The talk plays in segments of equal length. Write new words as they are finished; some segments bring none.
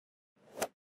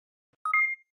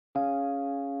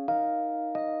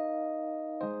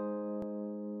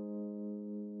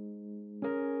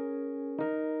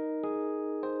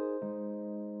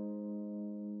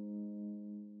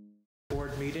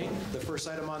first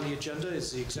item on the agenda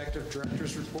is the Executive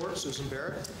Director's Report. Susan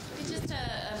Barrett. Just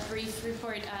a brief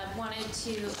report. Wanted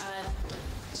to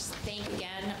just thank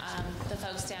again the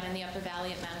folks down in the Upper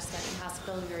Valley at Manasquan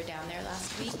Hospital. We were down there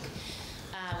last week.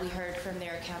 We heard from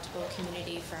their Accountable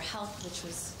Community for Health, which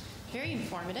was very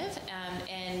informative.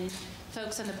 And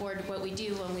folks on the board, what we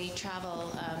do when we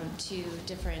travel to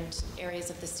different areas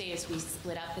of the state is we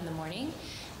split up in the morning.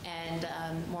 And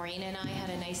Maureen and I had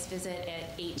a nice visit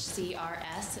at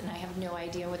HCRS, and I have no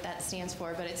idea what that stands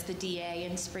for, but it's the DA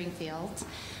in Springfield.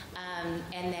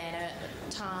 And then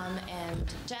Tom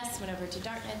and Jess went over to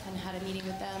Dartmouth and had a meeting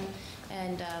with them,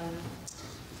 and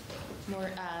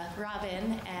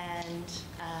Robin and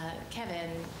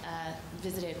Kevin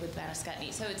visited with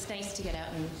Manasquan. So it's nice to get out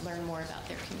and learn more about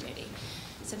their community.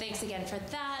 So thanks again for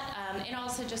that. And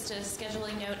also just a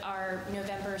scheduling note, our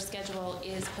November schedule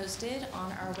is posted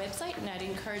on our website, and I'd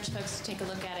encourage folks to take a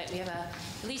look at it. We have at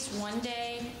least one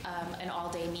day, an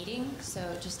all-day meeting,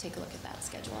 so just take a look at that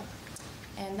schedule.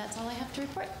 And that's all I have to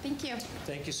report. Thank you.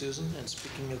 Thank you, Susan. And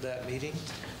speaking of that meeting,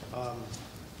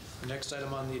 the next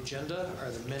item on the agenda are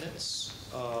the minutes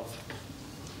of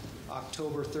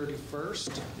October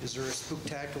 31st. Is there a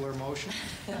spooktacular motion?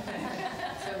 So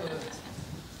moved.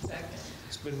 Second.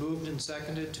 It's been moved and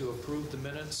seconded to approve the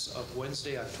minutes of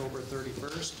Wednesday, October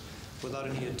 31st without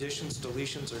any additions,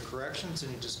 deletions, or corrections.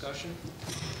 Any discussion?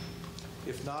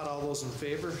 If not, all those in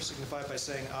favor signify by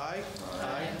saying aye.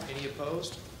 Aye. Any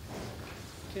opposed?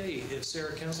 Okay, if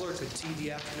Sarah Kinsler could tee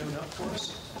the afternoon up for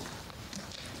us.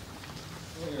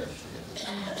 There she is.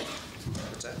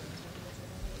 What's that?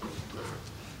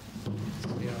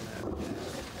 Stay on that.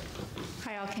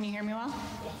 Hi all, can you hear me well?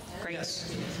 Great.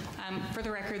 Yes. For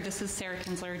the record, this is Sarah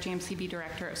Kinsler, JMCB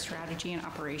Director of Strategy and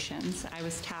Operations. I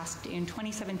was tasked in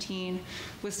 2017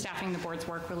 with staffing the board's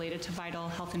work related to vital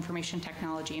health information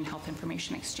technology and health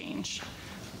information exchange.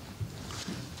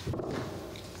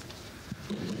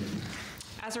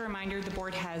 As a reminder, the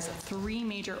board has 3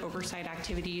 major oversight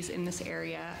activities in this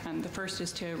area. The first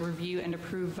is to review and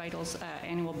approve Vital's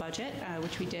annual budget,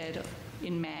 which we did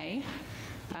in May.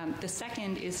 The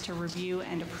second is to review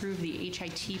and approve the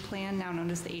HIT plan, now known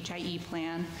as the HIE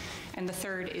plan. And the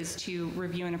third is to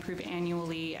review and approve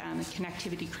annually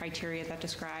connectivity criteria that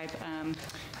describe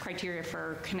criteria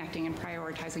for connecting and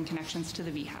prioritizing connections to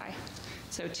the VHI.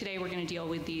 So today we're going to deal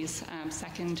with these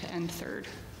second and third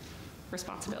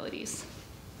responsibilities.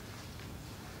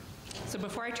 So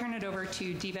before I turn it over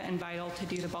to Diva and Vital to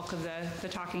do the bulk of the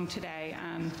talking today,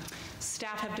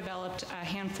 staff have developed a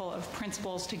handful of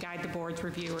principles to guide the board's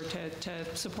review, or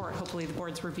to support, hopefully, the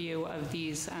board's review of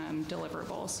these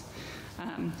deliverables.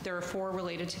 There are 4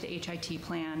 related to the HIT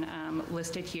plan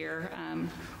listed here.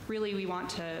 Really, we want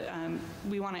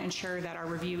to ensure that our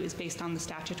review is based on the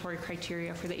statutory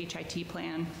criteria for the HIT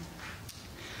plan.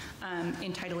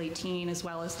 In Title 18, as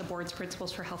well as the board's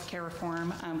principles for healthcare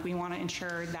reform. We want to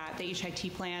ensure that the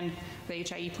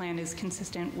HIE plan is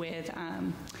consistent with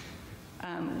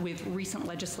recent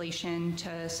legislation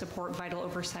to support vital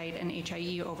oversight and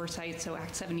HIE oversight, so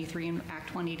Act 73 and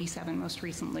Act 187 most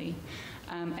recently.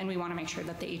 And we want to make sure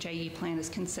that the HIE plan is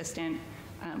consistent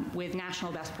with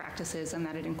national best practices and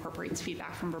that it incorporates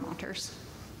feedback from Vermonters.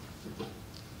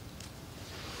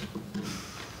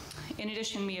 In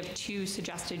addition, we have 2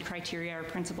 suggested criteria or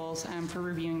principles for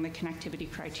reviewing the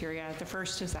connectivity criteria. The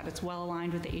first is that it's well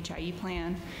aligned with the HIE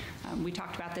plan. We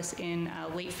talked about this in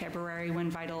late February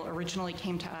when Vital originally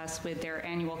came to us with their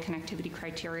annual connectivity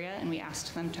criteria, and we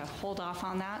asked them to hold off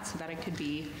on that so that it could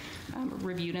be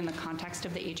reviewed in the context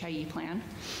of the HIE plan.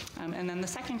 And then the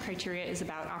second criteria is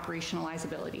about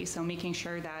operationalizability, so making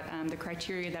sure that the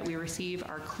criteria that we receive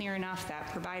are clear enough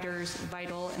that providers,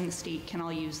 Vital, and the state can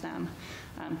all use them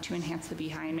to enhance the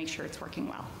VHI and make sure it's working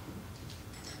well.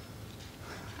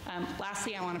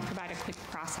 Lastly, I want to provide a quick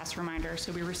process reminder.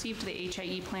 So we received the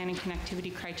HIE plan and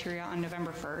connectivity criteria on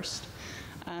November 1st.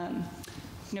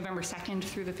 November 2nd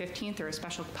through the 15th, there are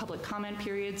special public comment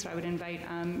periods, so I would invite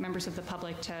members of the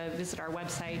public to visit our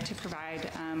website to provide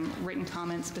written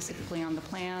comments specifically on the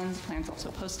plans. The plan's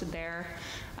also posted there.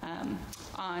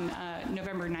 On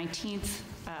November 19th,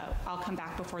 I'll come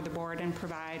back before the board and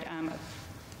provide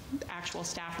actual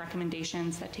staff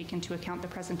recommendations that take into account the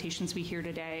presentations we hear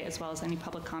today, as well as any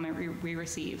public comment we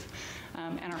receive.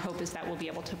 And our hope is that we'll be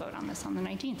able to vote on this on the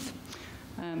 19th.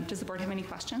 Does the board have any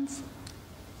questions?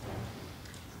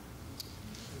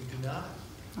 We do not.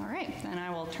 All right, then I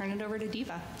will turn it over to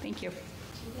Diva. Thank you. Do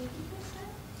you think you can start?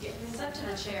 Yeah, it's up to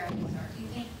the chair. Do you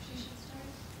think she should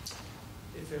start?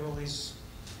 If Emily's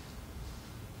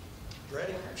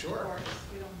ready, sure.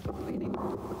 Waiting.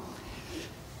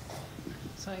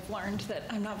 So I've learned that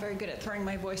I'm not very good at throwing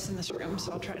my voice in this room,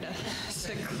 so I'll try to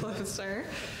sit closer.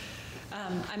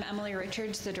 I'm Emily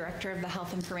Richards, the Director of the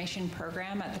Health Information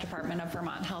Program at the Department of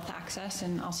Vermont Health Access,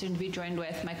 and I'll soon be joined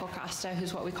with Michael Costa,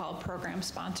 who's what we call a program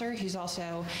sponsor. He's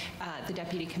also the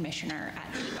Deputy Commissioner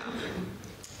at EVA.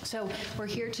 So we're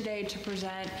here today to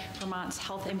present Vermont's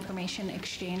Health Information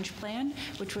Exchange Plan,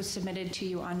 which was submitted to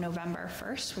you on November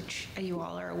 1st, which you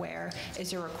all are aware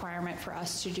is a requirement for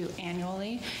us to do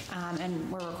annually,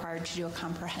 and we're required to do a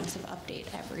comprehensive update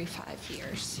every 5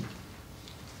 years.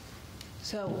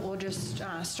 So we'll just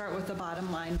start with the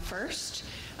bottom line first.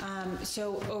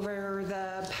 So over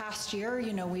the past year,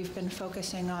 we've been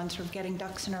focusing on sort of getting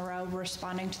ducks in a row,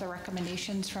 responding to the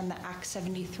recommendations from the Act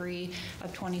 73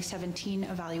 of 2017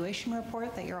 evaluation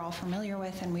report that you're all familiar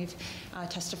with, and we've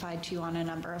testified to on a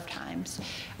number of times.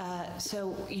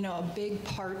 So, a big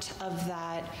part of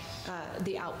that,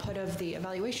 the output of the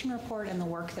evaluation report and the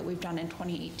work that we've done in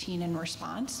 2018 in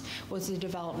response was the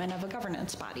development of a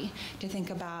governance body to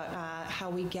think about how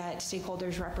we get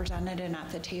stakeholders represented and at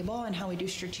the table, and how we do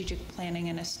strategic planning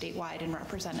in a statewide and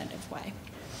representative way.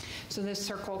 So this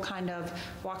circle kind of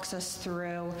walks us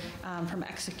through from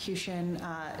execution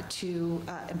to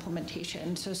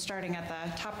implementation. So starting at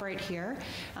the top right here,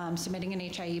 submitting an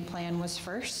HIE plan was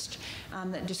first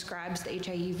that describes the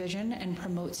HIE vision and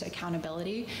promotes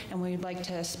accountability. And we'd like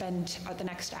to spend the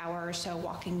next hour or so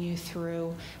walking you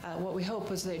through what we hope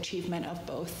was the achievement of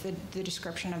both the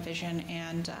description of vision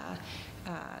and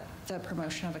the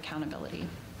promotion of accountability.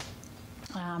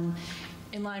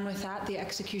 In line with that, the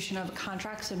execution of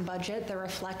contracts and budget that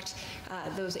reflect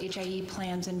those HIE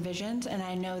plans and visions. And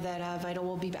I know that Vital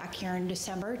will be back here in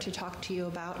December to talk to you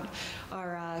about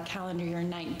our calendar year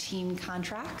 19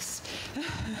 contracts.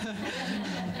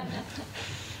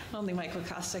 Only Michael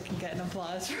Costa can get an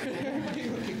applause for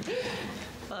it.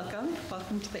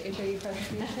 Welcome to the HIE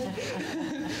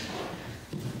presentation.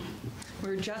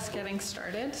 We're just getting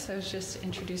started, so it's just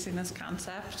introducing this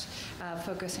concept,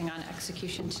 focusing on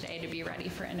execution today to be ready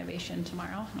for innovation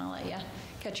tomorrow, and I'll let you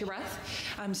catch your breath.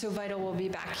 So Vital will be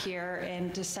back here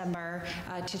in December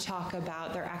to talk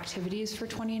about their activities for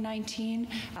 2019,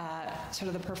 sort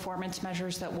of the performance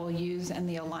measures that we'll use and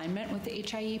the alignment with the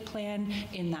HIE plan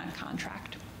in that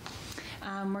contract.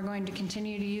 We're going to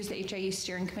continue to use the HIE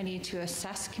Steering Committee to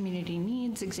assess community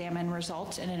needs, examine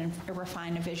results, and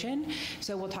refine a vision.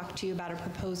 So we'll talk to you about a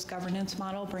proposed governance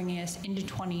model, bringing us into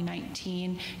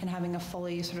 2019 and having a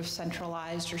fully sort of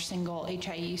centralized or single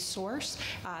HIE source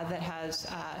that has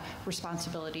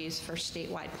responsibilities for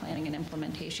statewide planning and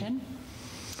implementation.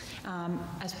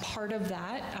 As part of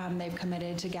that, they've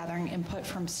committed to gathering input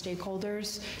from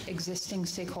stakeholders, existing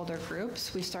stakeholder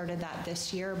groups. We started that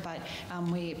this year, but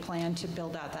we plan to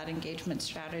build out that engagement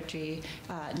strategy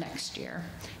next year.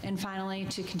 And finally,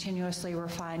 to continuously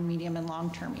refine medium and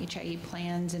long-term HIE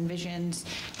plans and visions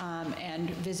and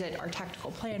visit our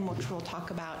tactical plan, which we'll talk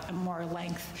about at more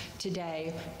length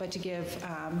today, but to give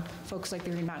folks like the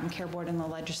Green Mountain Care Board and the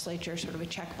legislature sort of a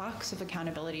checkbox of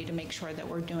accountability to make sure that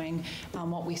we're doing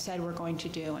what we said we're going to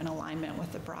do in alignment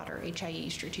with the broader HIE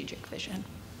strategic vision.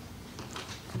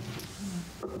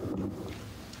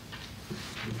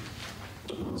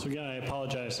 So again, I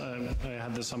apologize. I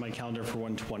had this on my calendar for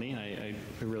 1:20. I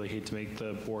really hate to make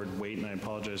the board wait, and I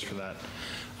apologize for that.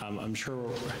 I'm sure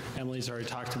Emily's already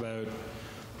talked about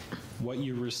what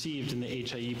you received in the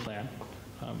HIE plan.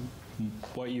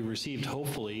 What you received,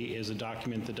 hopefully, is a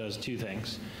document that does two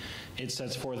things. It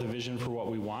sets forth a vision for what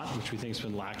we want, which we think has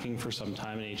been lacking for some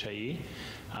time in HIE,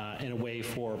 and a way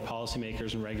for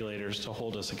policymakers and regulators to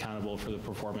hold us accountable for the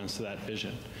performance of that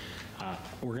vision.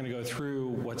 We're going to go through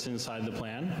what's inside the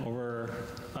plan over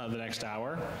the next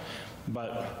hour,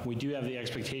 but we do have the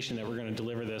expectation that we're going to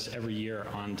deliver this every year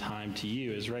on time to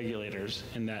you as regulators,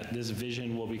 and that this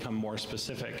vision will become more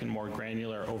specific and more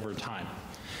granular over time.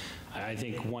 I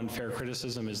think one fair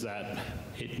criticism is that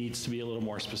it needs to be a little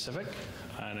more specific,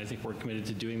 and I think we're committed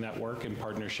to doing that work in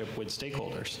partnership with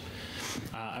stakeholders.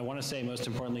 I want to say, most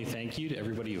importantly, thank you to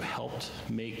everybody who helped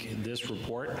make this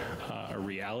report a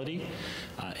reality,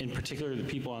 in particular the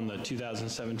people on the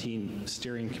 2017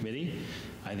 steering committee.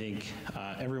 I think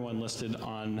everyone listed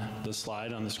on the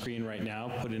slide on the screen right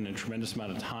now put in a tremendous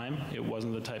amount of time. It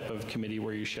wasn't the type of committee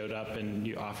where you showed up and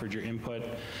you offered your input.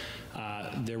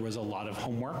 There was a lot of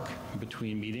homework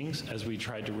between meetings as we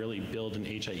tried to really build an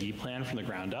HIE plan from the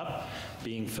ground up,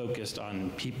 being focused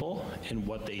on people and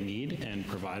what they need and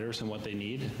providers and what they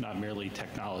need, not merely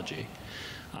technology.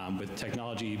 With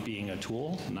technology being a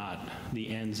tool, not the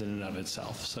ends in and of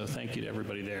itself. So thank you to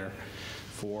everybody there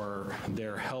for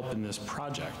their help in this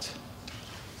project.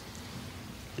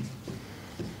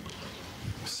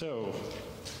 So,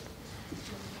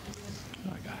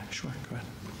 oh, I got it. Sure, go ahead.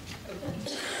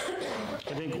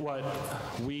 I think what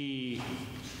we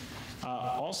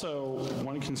also,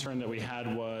 one concern that we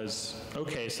had was,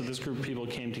 okay, so this group of people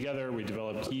came together, we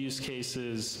developed use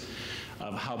cases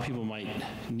of how people might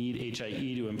need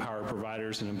HIE to empower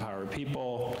providers and empower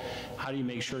people. How do you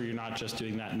make sure you're not just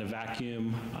doing that in a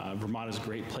vacuum? Vermont is a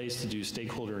great place to do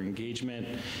stakeholder engagement,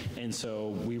 and so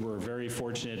we were very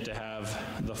fortunate to have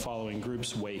the following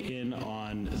groups weigh in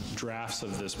on drafts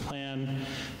of this plan.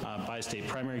 Bi-State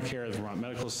Primary Care, the Vermont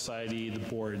Medical Society, the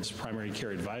board's Primary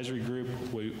Care Advisory Group,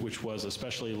 which was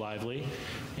especially lively,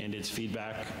 and its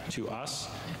feedback to us.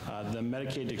 The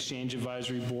Medicaid Exchange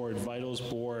Advisory Board, Vitals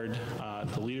Board,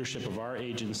 the leadership of our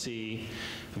agency,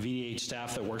 VDH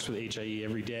staff that works with HIE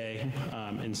every day,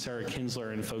 and Sarah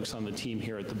Kinsler and folks on the team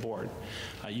here at the board.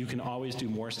 You can always do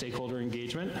more stakeholder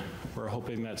engagement. We're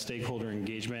hoping that stakeholder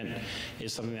engagement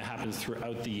is something that happens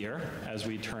throughout the year as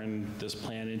we turn this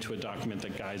plan into a document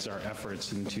that guides our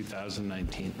efforts in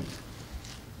 2019.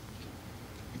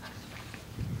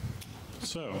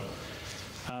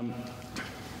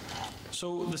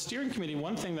 So the steering committee,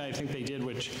 one thing that I think they did,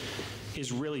 which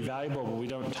is really valuable, but we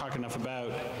don't talk enough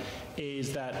about,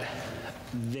 is that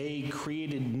they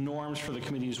created norms for the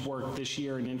committee's work this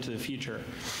year and into the future.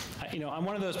 I'm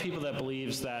one of those people that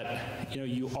believes that,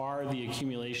 you are the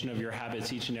accumulation of your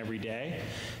habits each and every day.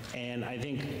 And I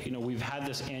think, we've had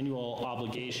this annual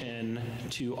obligation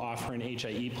to offer an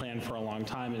HIE plan for a long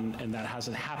time, and that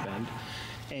hasn't happened.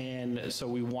 And so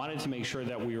we wanted to make sure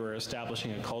that we were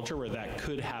establishing a culture where that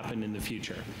could happen in the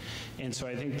future. And so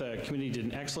I think the committee did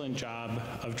an excellent job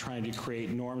of trying to create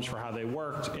norms for how they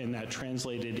worked, and that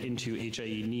translated into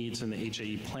HIE needs and the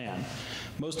HIE plan.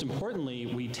 Most importantly,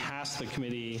 we tasked the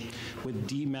committee with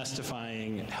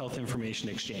demystifying health information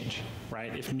exchange,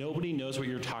 right? If nobody knows what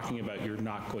you're talking about, you're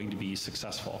not going to be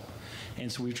successful. And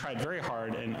so we've tried very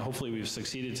hard, and hopefully we've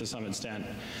succeeded to some extent,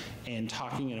 in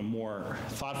talking in a more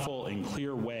thoughtful and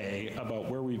clear way about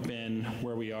where we've been,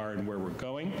 where we are, and where we're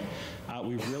going.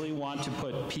 We really want to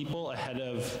put people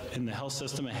in the health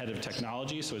system ahead of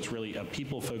technology, so it's really a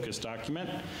people-focused document.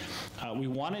 We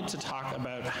wanted to talk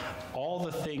about all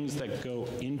the things that go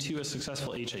into a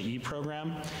successful HIE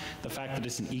program, the fact that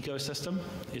it's an ecosystem,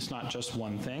 it's not just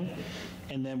one thing,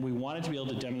 and then we wanted to be able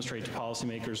to demonstrate to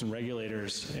policymakers and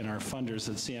regulators and our funders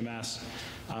at CMS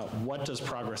what does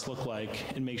progress look like,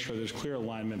 and make sure there's clear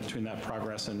alignment between that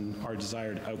progress and our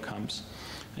desired outcomes.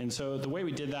 And so the way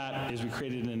we did that is we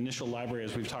created an initial library,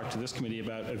 as we've talked to this committee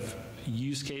about, of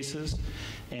use cases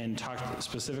and talked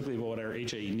specifically about what our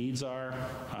HIE needs are.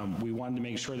 We wanted to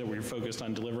make sure that we were focused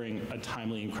on delivering a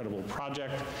timely and credible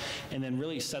project, and then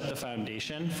really set the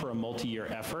foundation for a multi-year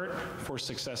effort for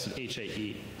success at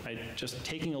HIE. Just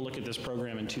taking a look at this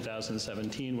program in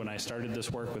 2017, when I started this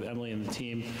work with Emily and the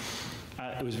team,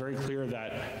 it was very clear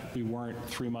that we weren't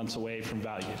 3 months away from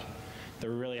value, that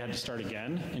we really had to start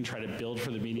again and try to build for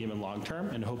the medium and long term,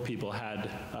 and hope people had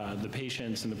the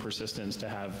patience and the persistence to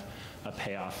have a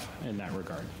payoff in that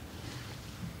regard.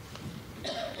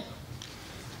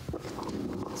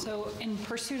 So in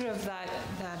pursuit of that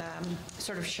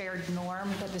sort of shared norm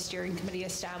that the steering committee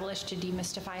established to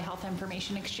demystify health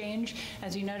information exchange,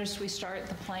 as you noticed, we start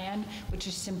the plan, which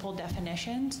is simple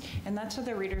definitions, and that's so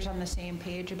the reader's on the same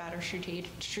page about our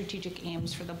strategic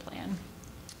aims for the plan.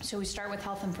 So we start with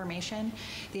health information,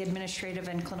 the administrative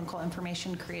and clinical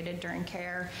information created during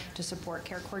care to support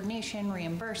care coordination,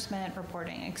 reimbursement,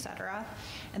 reporting, et cetera.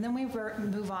 And then we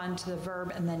move on to the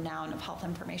verb and the noun of health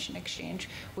information exchange,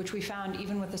 which we found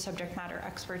even with the subject matter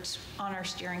experts on our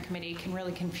steering committee can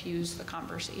really confuse the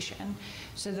conversation.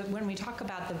 So that when we talk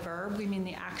about the verb, we mean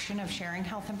the action of sharing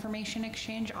health information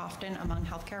exchange, often among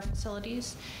healthcare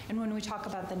facilities. And when we talk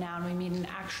about the noun, we mean an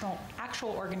actual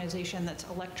organization that's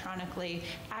electronically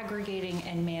aggregating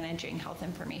and managing health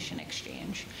information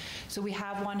exchange. So we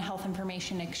have one health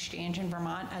information exchange in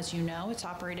Vermont, as you know. It's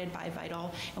operated by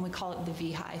Vital, and we call it the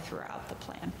VHI throughout the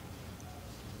plan.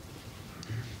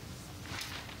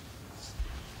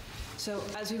 So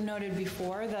as we've noted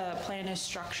before, the plan is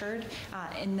structured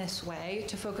in this way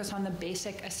to focus on the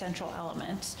basic essential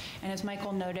elements. And as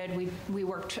Michael noted, we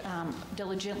worked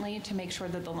diligently to make sure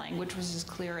that the language was as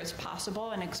clear as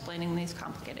possible in explaining these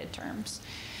complicated terms.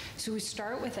 So we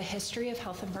start with a history of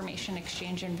health information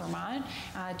exchange in Vermont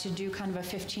to do kind of a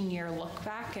 15-year look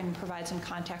back and provide some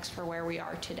context for where we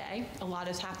are today. A lot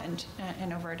has happened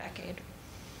in over a decade.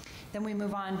 Then we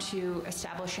move on to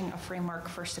establishing a framework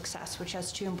for success, which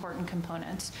has two important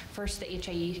components. First, the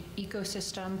HIE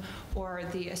ecosystem, or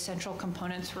the essential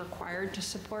components required to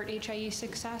support HIE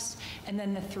success, and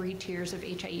then the 3 tiers of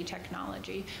HIE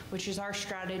technology, which is our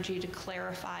strategy to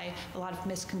clarify a lot of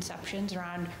misconceptions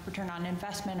around return on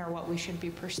investment, or what we should be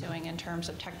pursuing in terms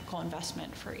of technical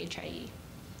investment for HIE.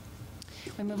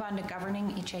 We move on to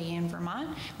governing HIE in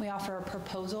Vermont. We offer a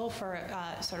proposal for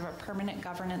sort of a permanent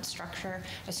governance structure,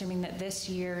 assuming that this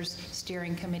year's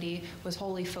steering committee was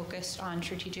wholly focused on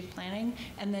strategic planning,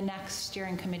 and the next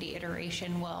steering committee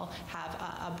iteration will have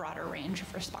a broader range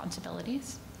of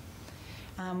responsibilities.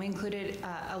 We included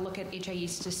a look at HIE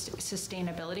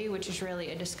sustainability, which is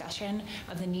really a discussion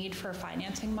of the need for a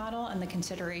financing model and the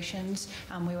considerations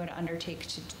we would undertake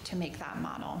to make that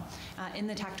model. In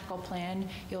the tactical plan,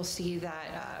 you'll see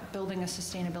that building a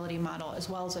sustainability model as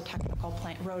well as a technical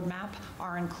plan roadmap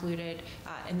are included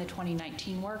in the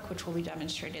 2019 work, which will be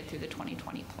demonstrated through the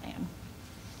 2020 plan.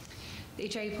 The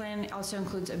HIE plan also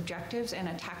includes objectives and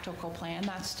a tactical plan.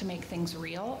 That's to make things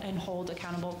real and hold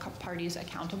accountable parties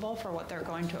accountable for what they're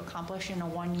going to accomplish in a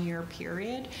 1-year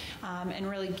period, and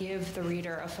really give the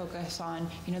reader a focus on,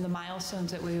 you know, the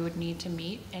milestones that we would need to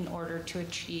meet in order to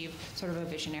achieve sort of a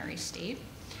visionary state.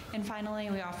 And finally,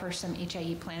 we offer some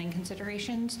HIE planning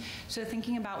considerations. So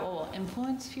thinking about what will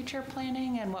influence future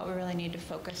planning and what we really need to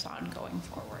focus on going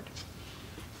forward.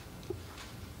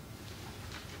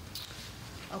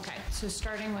 Okay, so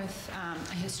starting with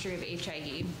a history of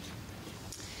HIE.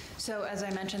 So as I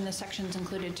mentioned, this section is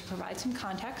included to provide some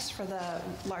context for the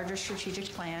larger strategic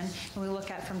plan, and we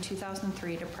look at from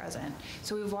 2003 to present.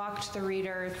 So we've walked the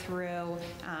reader through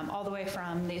all the way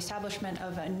from the establishment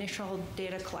of initial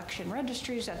data collection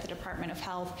registries at the Department of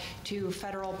Health to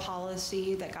federal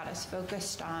policy that got us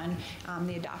focused on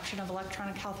the adoption of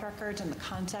electronic health records and the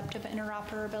concept of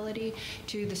interoperability,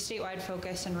 to the statewide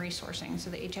focus and resourcing. So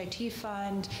the HIT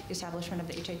fund, the establishment of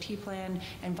the HIT plan,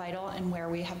 and VITAL, and where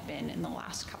we have been in the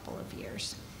last couple of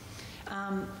years.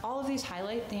 All of these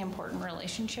highlight the important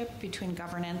relationship between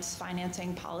governance,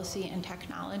 financing, policy, and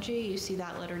technology. You see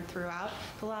that littered throughout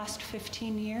the last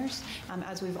 15 years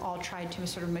as we've all tried to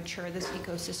sort of mature this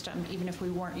ecosystem. Even if we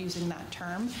weren't using that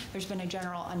term, there's been a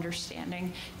general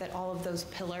understanding that all of those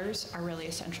pillars are really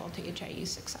essential to HIE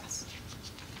success.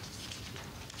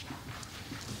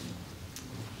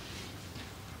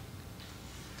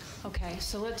 Okay,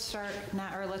 so let's start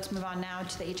now, or let's move on now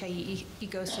to the HIE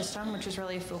ecosystem, which is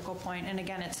really a focal point. And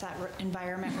again, it's that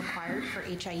environment required for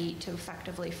HIE to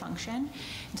effectively function.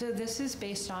 And so this is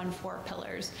based on 4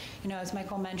 pillars. You know, as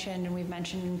Michael mentioned, and we've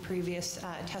mentioned in previous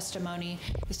testimony,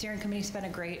 the steering committee spent a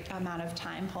great amount of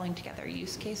time pulling together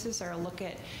use cases or a look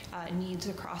at needs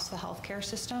across the healthcare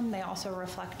system. They also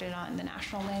reflected on the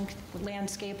national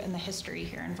landscape and the history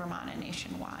here in Vermont and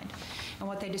nationwide. And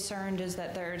what they discerned is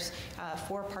that there's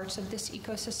 4 parts of this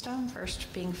ecosystem.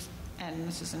 First being, and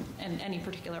this isn't in any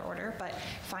particular order, but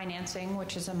financing,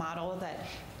 which is a model that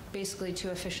basically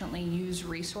to efficiently use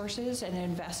resources and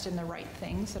invest in the right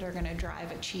things that are going to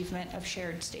drive achievement of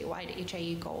shared statewide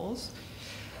HIE goals.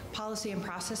 Policy and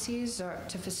processes are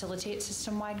to facilitate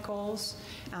system-wide goals.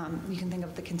 You can think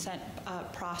of the consent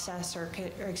process,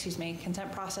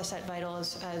 consent process at VITAL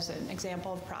as an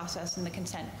example of process, and the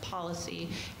consent policy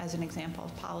as an example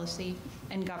of policy,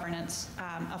 and governance,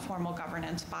 a formal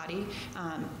governance body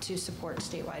to support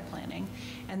statewide planning.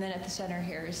 And then at the center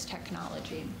here is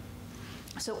technology.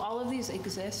 So all of these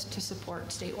exist to support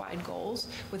statewide goals.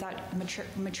 Without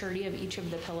maturity of each of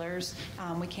the pillars,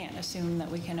 we can't assume that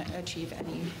we can achieve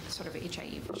any sort of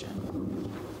HIE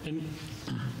vision. And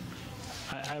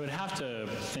I would have to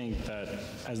think that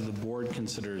as the board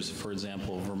considers, for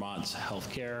example, Vermont's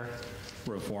healthcare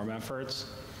reform efforts,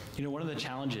 you know, one of the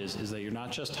challenges is that you're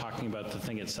not just talking about the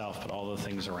thing itself, but all the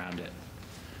things around it,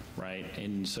 right?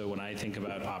 And so when I think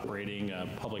about operating a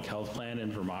public health plan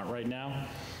in Vermont right now,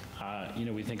 you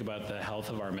know, we think about the health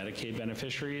of our Medicaid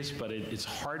beneficiaries, but it's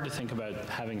hard to think about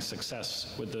having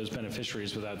success with those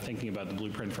beneficiaries without thinking about the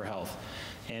Blueprint for Health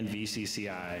and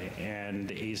VCCI and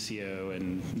the ACO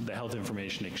and the Health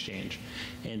Information Exchange.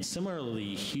 And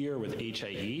similarly here with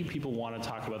HIE, people want to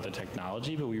talk about the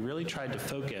technology, but we really tried to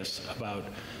focus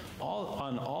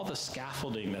on all the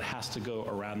scaffolding that has to go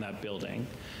around that building.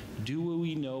 Do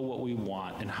we know what we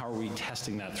want, and how are we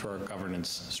testing that through our governance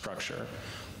structure?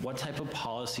 What type of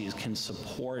policies can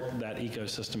support that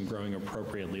ecosystem growing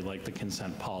appropriately, like the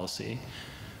consent policy?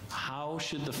 How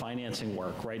should the financing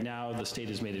work? Right now, the state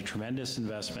has made a tremendous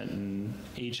investment in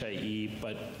HIE,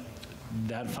 but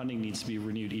that funding needs to be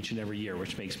renewed each and every year,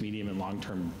 which makes medium and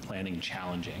long-term planning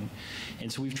challenging.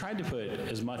 And so we've tried to put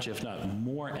as much, if not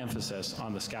more, emphasis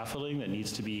on the scaffolding that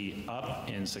needs to be up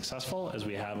and successful as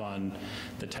we have on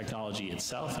the technology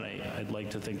itself, and I'd like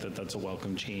to think that that's a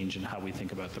welcome change in how we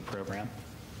think about the program.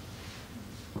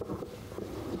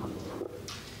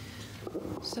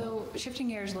 So shifting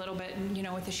gears a little bit,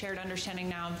 and with the shared understanding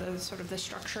now of the sort of the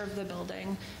structure of the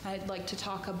building, I'd like to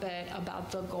talk a bit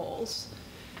about the goals.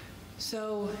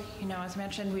 So, as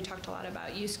mentioned, we talked a lot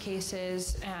about use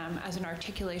cases as an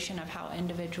articulation of how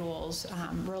individuals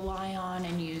rely on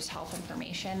and use health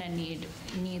information and need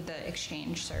the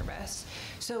exchange service.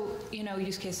 So,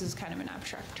 use case is kind of an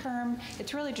abstract term.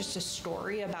 It's really just a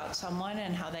story about someone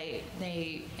and how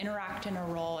they interact in a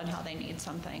role and how they need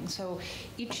something. So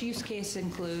each use case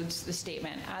includes the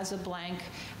statement, as a blank,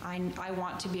 I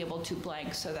want to be able to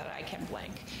blank so that I can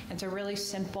blank. It's a really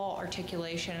simple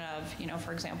articulation of,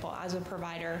 for example, as a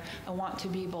provider, I want to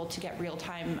be able to get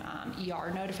real-time ER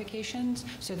notifications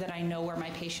so that I know where my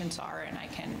patients are and I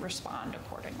can respond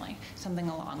accordingly, something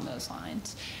along those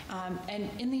lines. And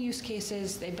in the use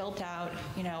cases, they built out,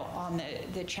 on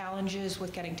the challenges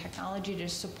with getting technology to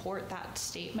support that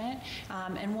statement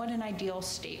and what an ideal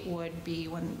state would be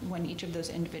when each of those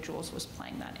individuals was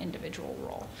playing that individual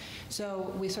role.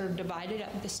 So we sort of divided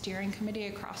up the steering committee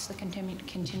across the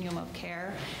continuum of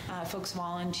care. Folks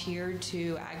volunteered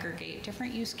to aggregate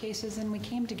different use cases, and we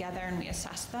came together and we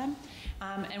assessed them.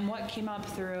 And what came up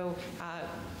through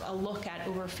a look at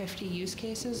over 50 use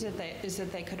cases is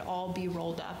that they could all be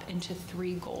rolled up into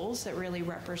 3 goals that really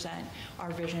represent our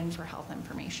vision for health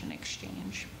information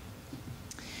exchange.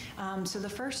 So the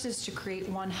first is to create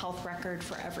one health record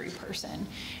for every person.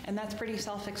 And that's pretty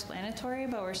self-explanatory,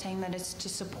 but we're saying that it's to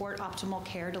support optimal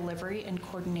care delivery and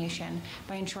coordination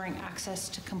by ensuring access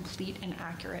to complete and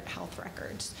accurate health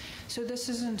records. So this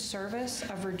is in service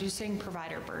of reducing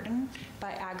provider burden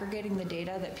by aggregating the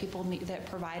data that that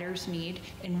providers need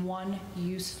in one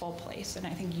useful place. And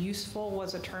I think useful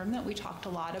was a term that we talked a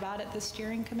lot about at the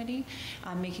steering committee,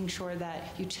 making sure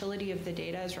that utility of the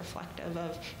data is reflective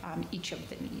of each of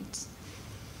the needs.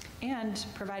 And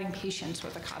providing patients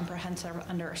with a comprehensive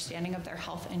understanding of their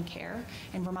health and care.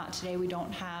 In Vermont today, we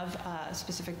don't have a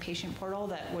specific patient portal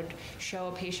that would show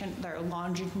a patient their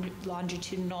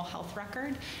longitudinal health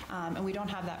record, and we don't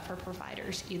have that for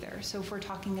providers either. So if we're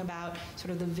talking about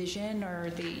sort of the vision or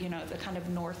the kind of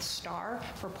North Star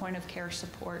for point of care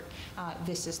support,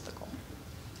 this is the goal.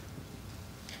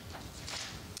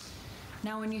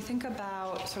 Now, when you think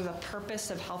about sort of the purpose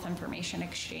of health information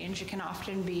exchange, it can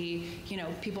often be,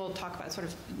 people talk about sort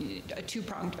of a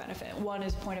two-pronged benefit. One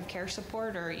is point of care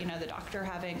support, or, the doctor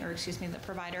having, or excuse me, the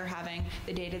provider having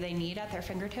the data they need at their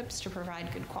fingertips to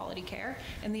provide good quality care.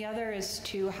 And the other is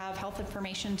to have health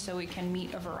information so we can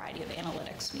meet a variety of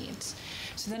analytics needs.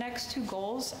 So the next 2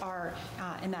 goals are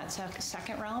in that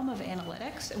second realm of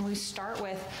analytics, and we start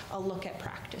with a look at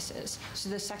practices. So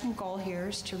the second goal here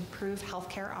is to improve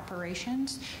healthcare operations,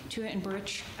 to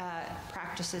enrich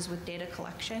practices with data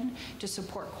collection to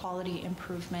support quality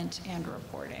improvement and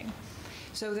reporting.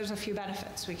 So there's a few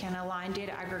benefits. We can align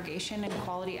data aggregation and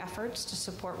quality efforts to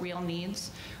support real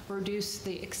needs, reduce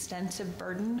the extensive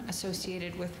burden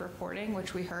associated with reporting,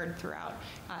 which we heard throughout,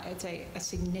 it's a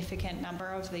significant number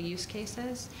of the use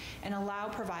cases, and allow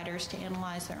providers to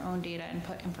analyze their own data and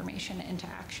put information into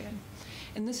action.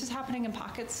 And this is happening in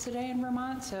pockets today in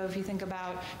Vermont. So if you think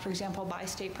about, for example,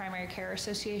 Bi-State Primary Care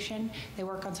Association, they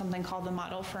work on something called the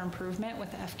Model for Improvement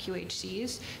with the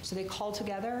FQHCs. So they call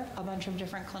together a bunch of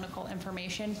different clinical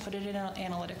information, put it in an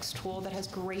analytics tool that has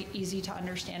great, easy to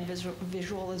understand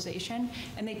visualization,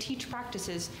 and they teach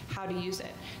practices how to use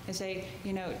it. They say,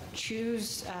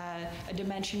 choose a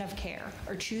dimension of care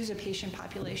or choose a patient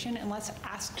population, and let's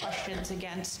ask questions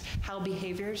against how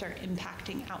behaviors are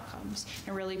impacting outcomes.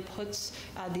 It really puts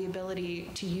the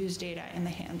ability to use data in the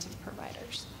hands of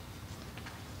providers.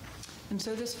 And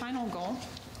so this final goal,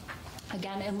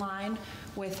 again, in line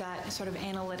with that sort of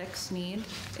analytics need,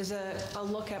 is a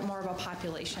look at more of a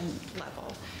population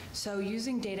level. So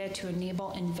using data to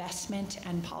enable investment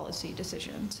and policy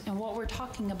decisions. And what we're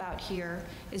talking about here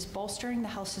is bolstering the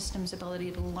health system's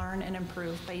ability to learn and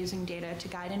improve by using data to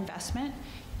guide investment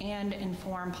and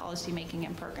inform policymaking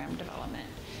and program development.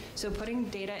 So putting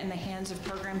data in the hands of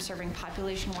programs serving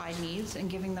population-wide needs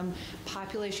and giving them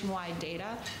population-wide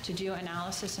data to do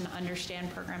analysis and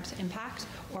understand programs' impact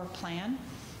or plan,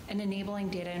 and enabling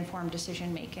data-informed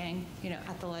decision-making,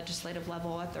 at the legislative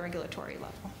level, at the regulatory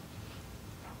level.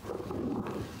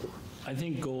 I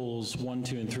think goals 1,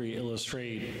 2, and 3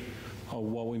 illustrate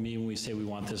what we mean when we say we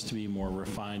want this to be more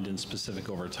refined and specific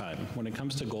over time. When it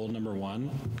comes to goal number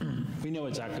 1, we know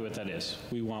exactly what that is.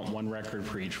 We want 1 record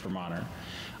for each Vermonter.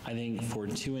 I think for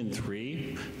 2 and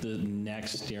 3, the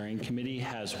next steering committee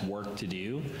has work to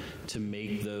do to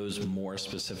make those more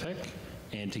specific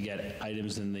and to get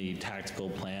items in the tactical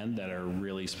plan that are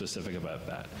really specific about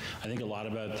that. I think a lot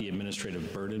about the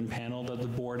administrative burden panel that the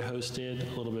board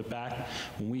hosted a little bit back.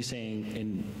 When we say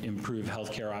improve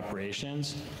healthcare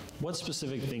operations, what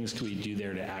specific things can we do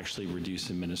there to actually reduce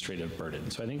administrative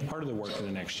burden? So I think part of the work for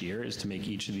the next year is to make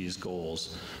each of these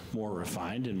goals more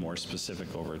refined and more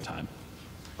specific over time.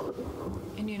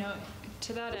 And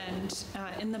to that end,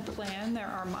 in the plan, there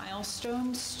are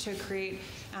milestones to create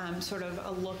sort of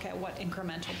a look at what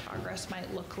incremental progress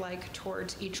might look like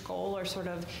towards each goal, or sort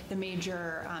of the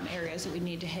major areas that we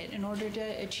need to hit in order to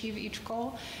achieve each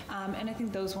goal. And I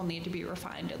think those will need to be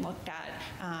refined and looked at.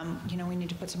 We need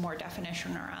to put some more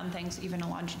definition around things, even a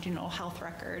longitudinal health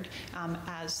record,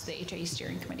 as the HIE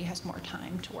steering committee has more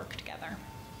time to work together.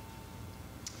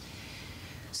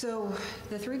 So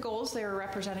the 3 goals, they were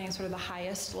representing sort of the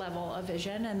highest level of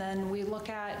vision, and then we look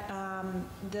at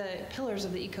the pillars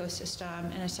of the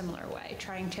ecosystem in a similar way,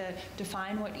 trying to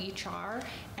define what each are,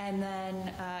 and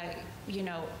then,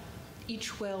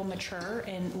 each will mature,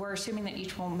 and we're assuming that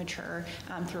each will mature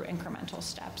through incremental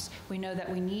steps. We know that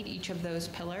we need each of those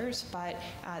pillars, but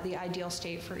the ideal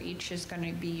state for each is going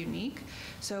to be unique.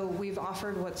 So we've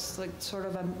offered what's like sort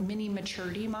of a mini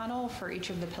maturity model for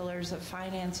each of the pillars of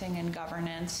financing and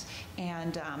governance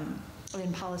and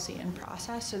in policy and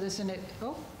process. So this is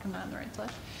I'm not on the right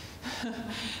slide.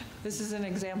 This is an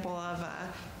example of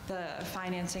the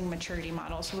financing maturity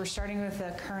model. So we're starting with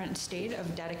the current state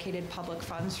of dedicated public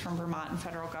funds from Vermont and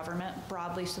federal government,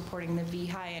 broadly supporting the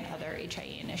VHI and other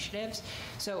HIE initiatives.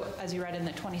 So as you read in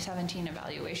the 2017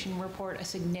 evaluation report, a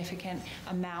significant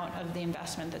amount of the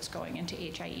investment that's going into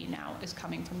HIE now is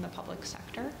coming from the public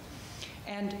sector.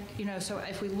 And, so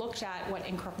if we looked at what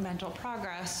incremental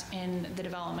progress in the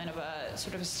development of a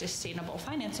sort of a sustainable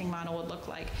financing model would look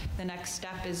like, the next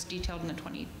step is detailed in the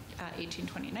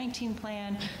 2018-2019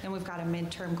 plan. Then we've got a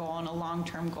midterm goal and a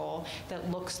long-term goal that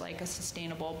looks like a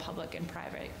sustainable public and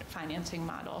private financing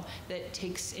model that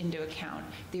takes into account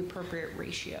the appropriate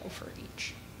ratio for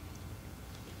each.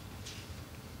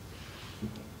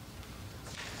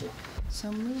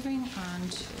 So moving on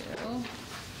to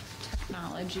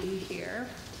technology here.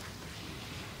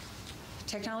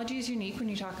 Technology is unique when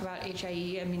you talk about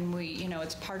HIE. I mean,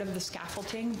 it's part of the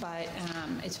scaffolding, but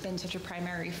it's been such a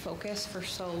primary focus for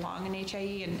so long in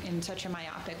HIE in such a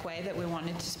myopic way that we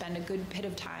wanted to spend a good bit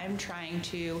of time trying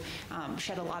to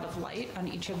shed a lot of light on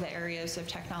each of the areas of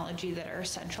technology that are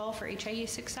essential for HIE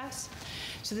success.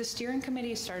 So the steering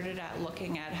committee started at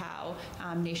looking at how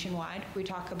nationwide we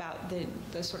talk about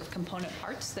the sort of component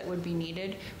parts that would be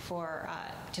needed for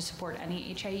to support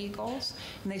any HIE goals.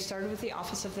 And they started with the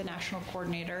Office of the National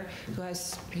Coordinator,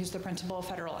 who's the principal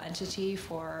federal entity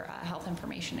for health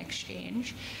information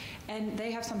exchange. And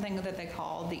they have something that they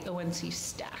call the ONC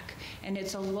stack. And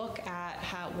it's a look at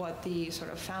what the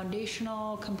sort of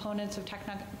foundational components of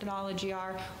technology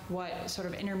are, what sort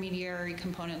of intermediary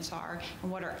components are,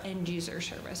 and what are end user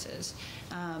services.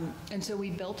 And so we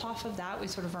built off of that. We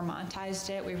sort of Vermontized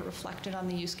it. We reflected on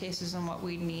the use cases and what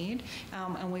we need,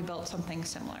 and we built something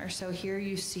similar. So here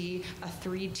you see a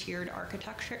 3-tiered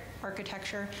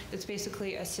architecture that's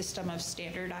basically a system of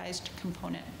standardized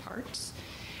component parts.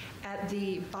 At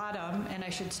the bottom, and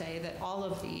I should say that all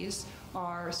of these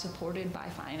are supported by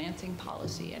financing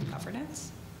policy and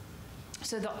governance.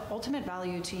 So the ultimate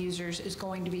value to users is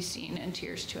going to be seen in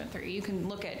tiers 2 and 3. You can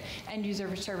look at end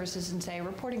user services and say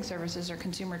reporting services or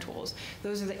consumer tools.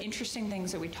 Those are the interesting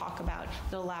things that we talk about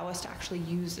that allow us to actually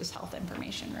use this health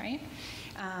information, right?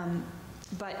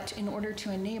 But in order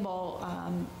to enable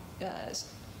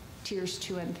tiers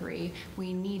 2 and 3,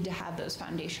 we need to have those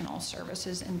foundational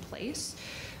services in place.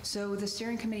 So the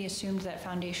steering committee assumed that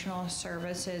foundational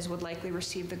services would likely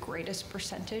receive the greatest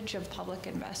percentage of public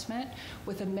investment,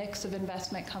 with a mix of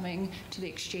investment coming to the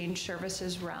exchange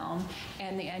services realm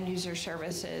and the end user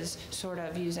services sort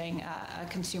of using a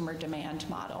consumer demand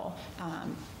model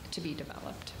to be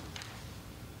developed.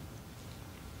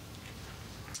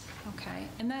 Okay,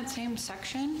 in that same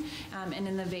section, and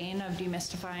in the vein of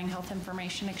demystifying health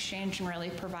information exchange and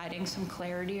really providing some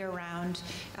clarity around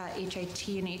HIT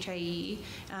and HIE,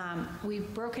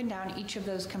 we've broken down each of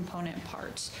those component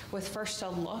parts with first a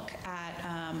look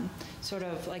at sort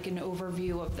of like an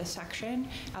overview of the section,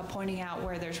 pointing out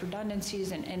where there's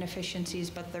redundancies and inefficiencies,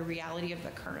 but the reality of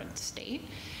the current state.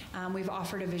 We've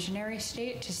offered a visionary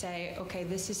state to say, okay,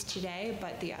 this is today,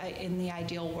 but in the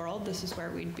ideal world, this is where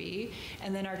we'd be,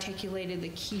 and then articulated the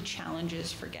key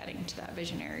challenges for getting to that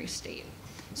visionary state.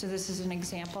 So this is an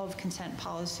example of consent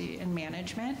policy and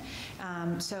management.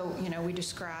 So, you know, we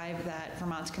describe that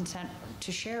Vermont's consent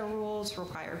to share rules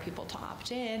require people to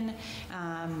opt in,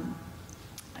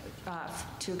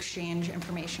 to exchange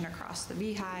information across the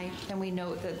VHI. Then we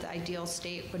note that the ideal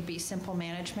state would be simple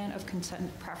management of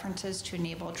consent preferences to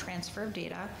enable transfer of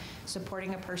data,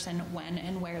 supporting a person when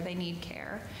and where they need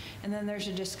care. And then there's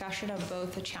a discussion of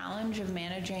both the challenge of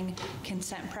managing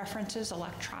consent preferences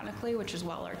electronically, which is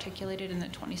well articulated in the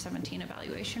 2017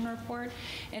 evaluation report,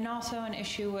 and also an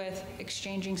issue with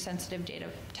exchanging sensitive data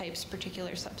types,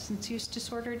 particular substance use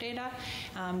disorder data,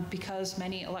 because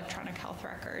many electronic health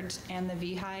records and the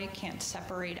VHI can't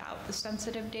separate out the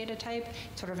sensitive data type.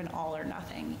 It's sort of an all or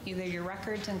nothing. Either your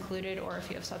record's included, or if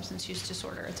you have substance use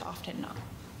disorder, it's often not.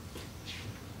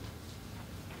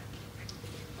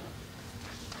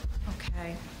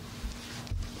 Okay.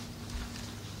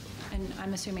 And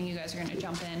I'm assuming you guys are going to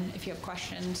jump in if you have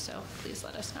questions, so please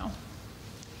let us know.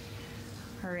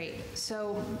 All right,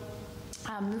 so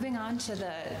moving on to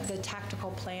the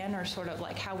tactical plan, or sort of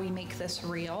like how we make this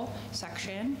real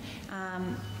section.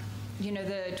 You know,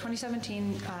 the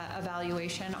 2017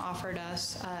 evaluation offered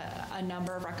us a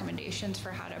number of recommendations for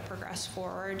how to progress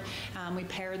forward. We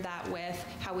paired that with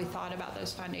how we thought about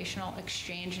those foundational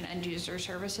exchange and end user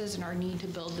services and our need to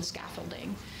build the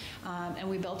scaffolding. And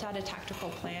we built out a tactical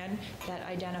plan that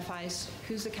identifies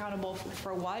who's accountable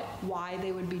for what, why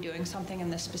they would be doing something,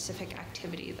 and the specific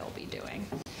activity they'll be doing.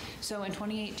 So in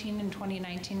 2018 and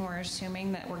 2019, we're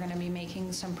assuming that we're going to be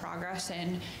making some progress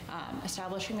in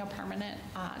establishing a permanent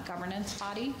governance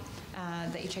body,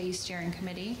 the HIE Steering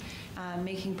Committee,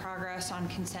 making progress on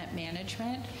consent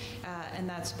management, and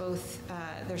that's both,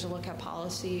 there's a look at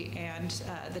policy and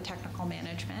the technical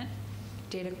management,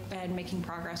 data, and making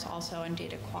progress also in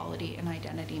data quality and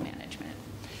identity management.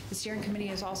 The steering committee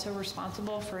is also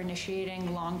responsible for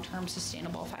initiating long-term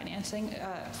sustainable financing,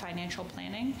 financial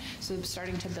planning, so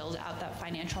starting to build out that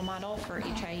financial model for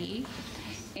HIE,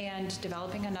 and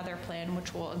developing another plan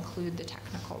which will include the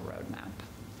technical roadmap.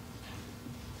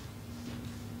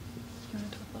 You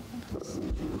want to talk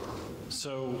about that?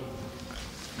 So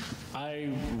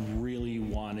I really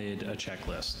wanted a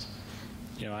checklist.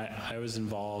 You know, I was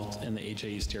involved in the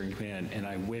HIE steering committee, and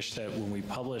I wish that when we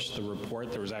published the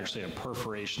report, there was actually a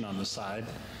perforation on the side,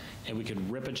 and we could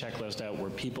rip a checklist out where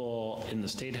people in the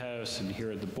State House and here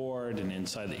at the board and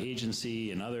inside the agency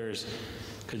and others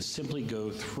could simply go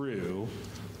through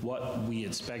what we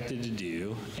expected to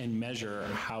do and measure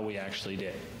how we actually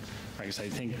did. Right? Because I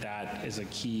think that is a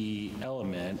key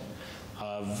element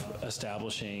of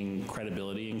establishing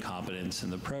credibility and competence in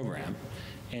the program.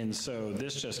 And so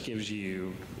this just gives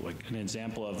you like an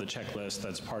example of the checklist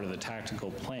that's part of the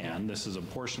tactical plan. This is a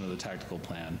portion of the tactical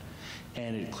plan.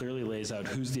 And it clearly lays out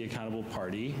who's the accountable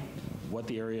party, what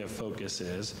the area of focus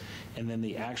is, and then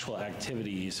the actual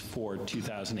activities for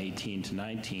 2018 to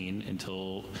 19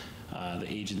 until the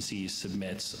agency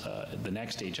submits the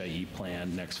next HIE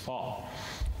plan next fall.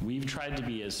 We've tried to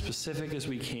be as specific as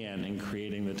we can in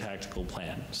creating the tactical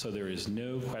plan. So there is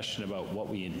no question about what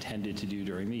we intended to do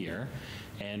during the year,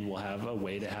 and we'll have a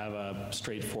way to have a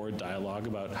straightforward dialogue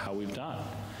about how we've done.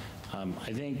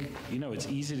 I think, you know, it's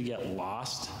easy to get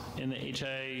lost in the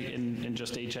HIE, in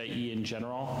just HIE in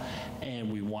general,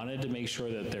 and we wanted to make sure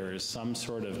that there is some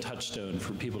sort of touchstone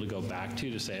for people to go back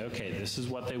to say, okay, this is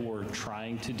what they were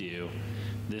trying to do,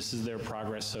 this is their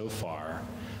progress so far.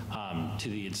 To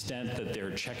the extent that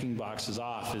they're checking boxes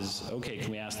off is, okay,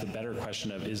 can we ask the better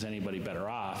question of, is anybody better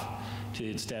off? To the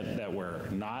extent that we're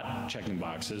not checking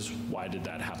boxes, why did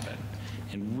that happen?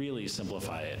 And really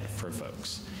simplify it for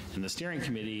folks. And the steering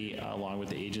committee, along with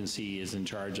the agency, is in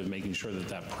charge of making sure that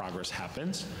that progress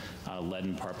happens, led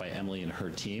in part by Emily and her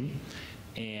team.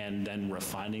 And then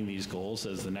refining these goals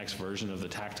as the next version of the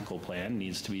tactical plan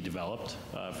needs to be developed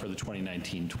for the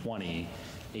 2019-20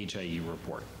 HIE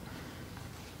report.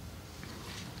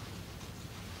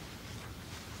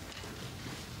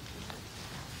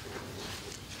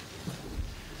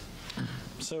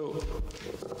 So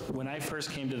when I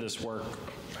first came to this work,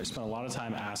 I spent a lot of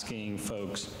time asking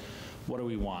folks, what do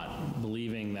we want,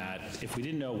 believing that if we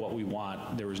didn't know what we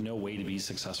want, there was no way to be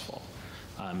successful.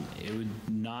 It would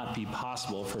not be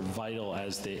possible for Vital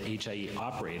as the HIE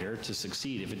operator to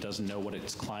succeed if it doesn't know what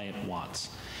its client wants.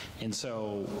 And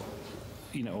so,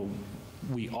 you know,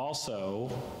 we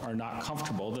also are not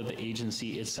comfortable that the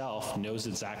agency itself knows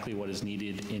exactly what is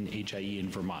needed in HIE in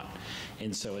Vermont.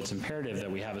 And so it's imperative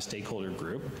that we have a stakeholder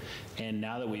group. And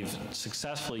now that we've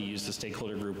successfully used the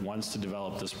stakeholder group once to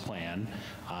develop this plan,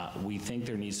 we think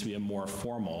there needs to be a more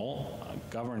formal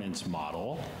governance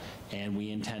model, and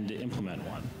we intend to implement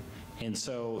one. And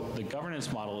so the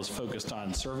governance model is focused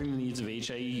on serving the needs of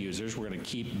HIE users. We're going to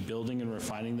keep building and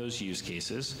refining those use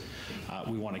cases.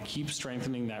 We want to keep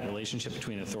strengthening that relationship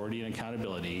between authority and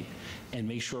accountability and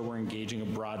make sure we're engaging a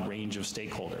broad range of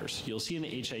stakeholders. You'll see in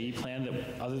the HIE plan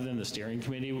that other than the steering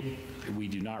committee, we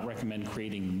do not recommend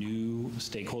creating new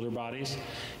stakeholder bodies.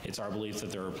 It's our belief that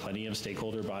there are plenty of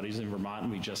stakeholder bodies in Vermont,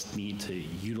 and we just need to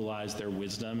utilize their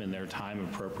wisdom and their time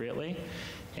appropriately.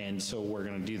 And so we're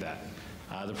going to do that.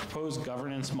 The proposed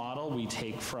governance model we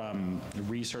take from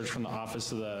research from the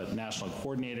Office of the National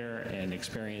Coordinator and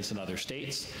experience in other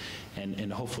states,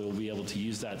 and hopefully we'll be able to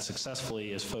use that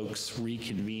successfully as folks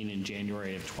reconvene in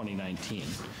January of 2019.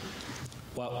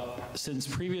 Well, since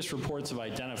previous reports have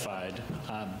identified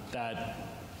that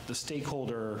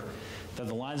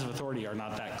the lines of authority are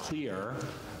not that clear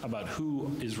about who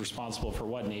is responsible for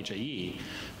what in HIE,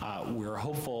 we're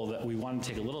hopeful that we want to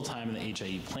take a little time in the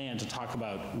HIE plan to talk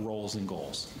about roles and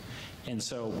goals. And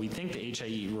so we think the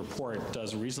HIE report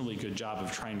does a reasonably good job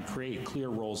of trying to create clear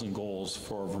roles and goals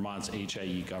for Vermont's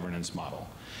HIE governance model.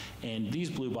 And these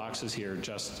blue boxes here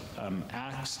just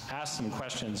ask some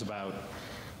questions about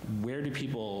where do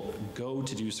people go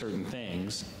to do certain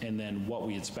things, and then what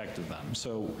we expect of them.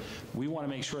 So we want to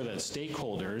make sure that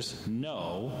stakeholders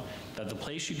know that the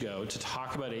place you go to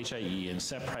talk about HIE and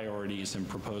set priorities and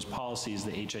propose policies is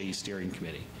the HIE steering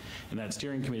committee. And that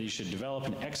steering committee should develop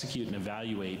and execute and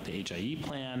evaluate the HIE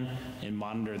plan and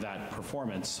monitor that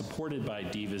performance supported by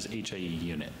DVA's HIE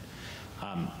unit.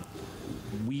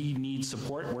 We need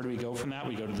support. Where do we go from that?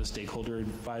 We go to the stakeholder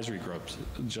advisory groups,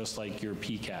 just like your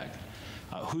PCAG.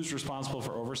 Who's responsible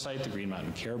for oversight? The Green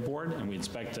Mountain Care Board, and we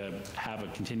expect to have a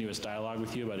continuous dialogue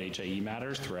with you about HIE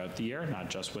matters throughout the year, not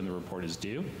just when the report is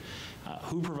due.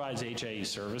 Who provides HIE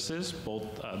services?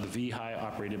 Both the VHI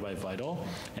operated by Vital,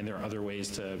 and there are other ways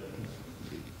to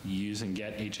use and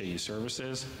get HIE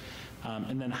services.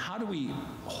 And then how do we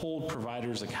hold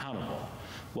providers accountable?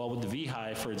 Well, with the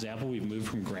VHI, for example, we've moved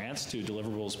from grants to a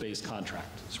deliverables-based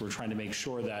contract. So we're trying to make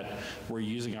sure that we're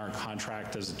using our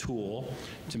contract as a tool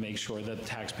to make sure that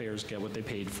taxpayers get what they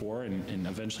paid for and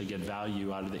eventually get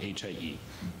value out of the HIE.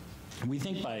 We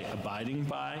think by abiding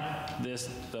by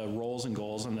the roles and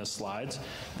goals on this slides,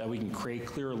 that we can create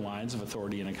clearer lines of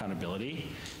authority and accountability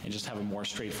and just have a more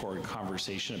straightforward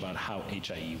conversation about how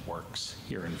HIE works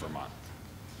here in Vermont.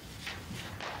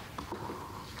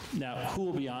 Now, who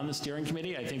will be on the steering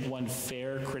committee? I think one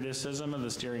fair criticism of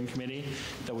the steering committee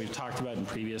that we've talked about in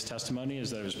previous testimony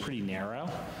is that it was pretty narrow.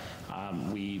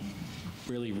 We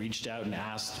really reached out and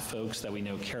asked folks that we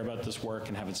know care about this work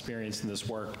and have experience in this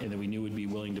work and that we knew would be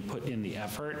willing to put in the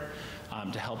effort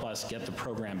to help us get the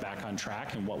program back on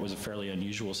track in what was a fairly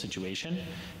unusual situation,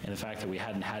 and the fact that we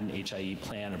hadn't had an HIE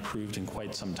plan approved in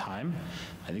quite some time.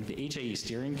 I think the HIE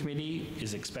steering committee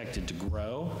is expected to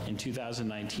grow in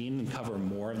 2019 and cover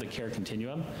more of the care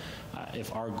continuum.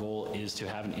 If our goal is to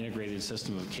have an integrated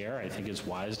system of care, I think it's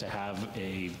wise to have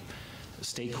a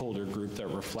stakeholder group that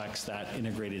reflects that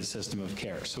integrated system of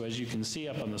care. So as you can see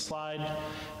up on the slide,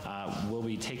 we'll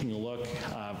be taking a look.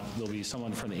 There'll be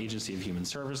someone from the Agency of Human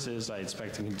Services. I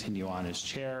expect to continue on as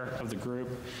chair of the group.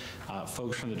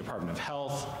 Folks from the Department of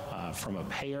Health, from a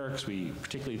payer, because we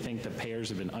particularly think that payers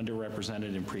have been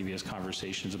underrepresented in previous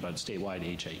conversations about statewide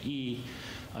HIE.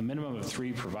 A minimum of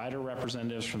 3 provider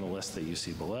representatives from the list that you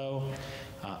see below.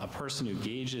 A person who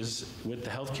engages with the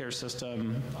healthcare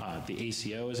system. The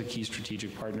ACO is a key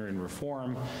strategic partner in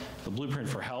reform. The Blueprint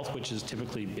for Health, which has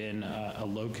typically been a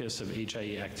locus of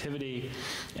HIE activity.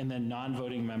 And then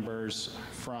non-voting members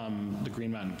from the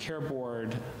Green Mountain Care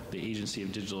Board, the Agency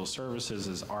of Digital Services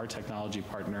is our technology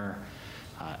partner,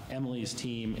 Emily's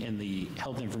team in the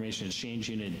Health Information Exchange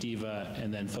Unit, DIVA,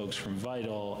 and then folks from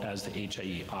Vital as the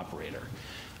HIE operator.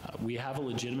 We have a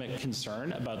legitimate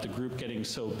concern about the group getting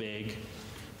so big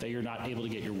that you're not able to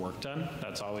get your work done.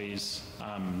 That's always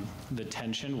the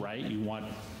tension, right? You want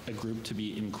a group to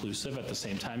be inclusive. At the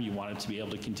same time, you want it to be able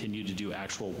to continue to do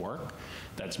actual work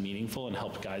that's meaningful and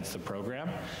help guide the program.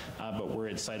 But we're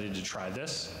excited to try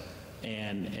this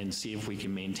and see if we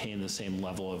can maintain the same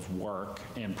level of work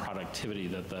and productivity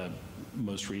that the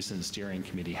most recent steering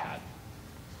committee had.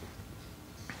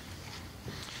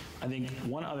 I think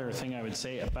one other thing I would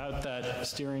say about that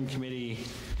steering committee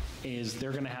is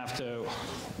they're going to have to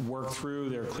work through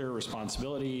their clear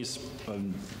responsibilities of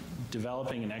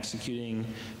developing and executing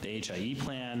the HIE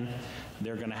plan.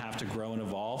 They're going to have to grow and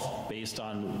evolve based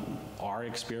on our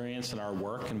experience and our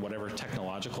work and whatever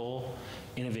technological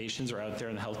innovations are out there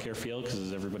in the healthcare field, because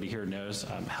as everybody here knows,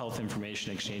 health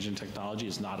information exchange and technology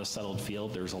is not a settled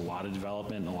field. There's a lot of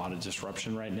development and a lot of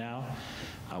disruption right now.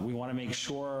 We want to make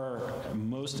sure,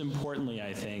 most importantly,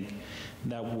 I think,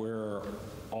 that we're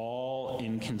all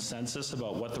in consensus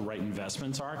about what the right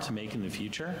investments are to make in the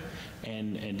future.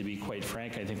 And to be quite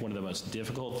frank, I think one of the most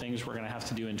difficult things we're going to have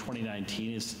to do in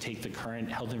 2019 is to take the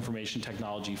current Health Information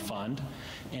Technology Fund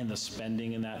and the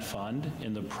spending in that fund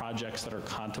and the projects that are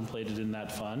contemplated in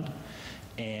that fund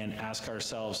and ask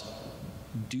ourselves,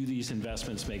 do these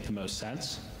investments make the most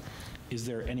sense? Is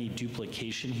there any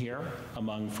duplication here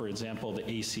among, for example, the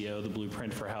ACO, the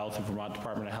Blueprint for Health, and Vermont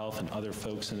Department of Health, and other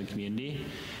folks in the community?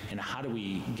 And how do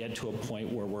we get to a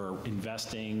point where we're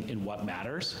investing in what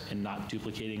matters and not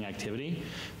duplicating activity,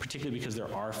 particularly because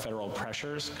there are federal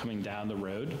pressures coming down the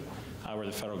road where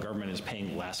the federal government is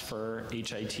paying less for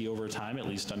HIT over time, at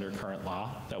least under current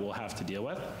law, that we'll have to deal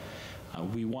with.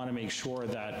 We want to make sure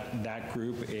that that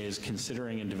group is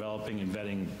considering and developing and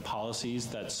vetting policies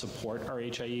that support our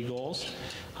HIE goals,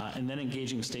 and then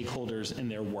engaging stakeholders in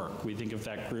their work. We think if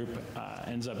that group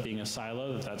ends up being a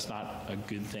silo, that's not a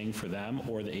good thing for them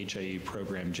or the HIE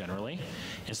program generally.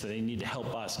 And so they need to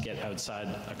help us get outside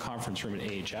a conference room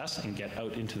at AHS and get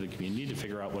out into the community to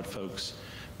figure out what folks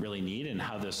really need and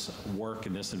how this work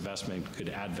and this investment could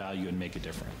add value and make a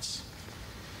difference.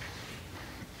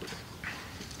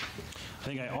 I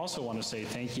think I also want to say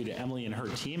thank you to Emily and her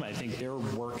team. I think their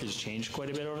work has changed quite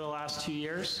a bit over the last 2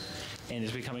 years and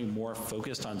is becoming more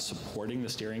focused on supporting the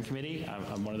steering committee.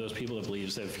 I'm one of those people that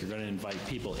believes that if you're going to invite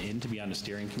people in to be on a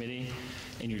steering committee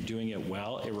and you're doing it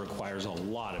well, it requires a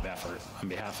lot of effort on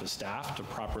behalf of staff to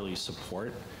properly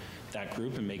support that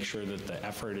group and make sure that the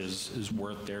effort is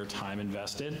worth their time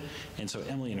invested. And so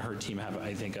Emily and her team have,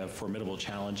 I think, a formidable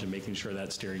challenge in making sure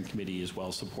that steering committee is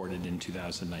well supported in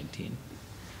 2019.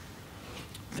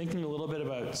 Thinking a little bit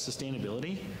about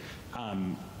sustainability, I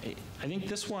think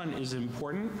this one is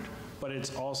important, but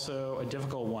it's also a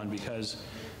difficult one because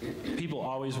people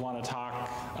always want to talk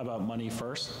about money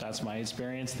first. That's my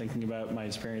experience, thinking about my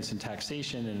experience in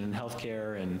taxation and in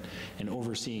healthcare and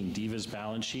overseeing DVHA's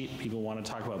balance sheet. People want to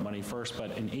talk about money first,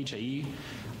 but in HIE,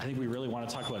 I think we really want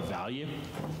to talk about value.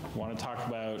 We want to talk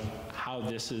about how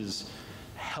this is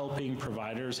helping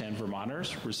providers and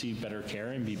Vermonters receive better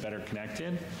care and be better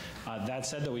connected. That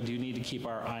said, though, we do need to keep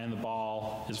our eye on the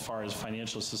ball as far as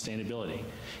financial sustainability.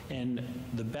 And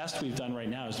the best we've done right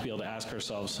now is to be able to ask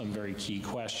ourselves some very key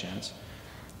questions.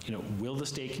 You know, will the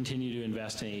state continue to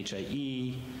invest in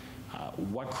HIE?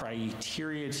 What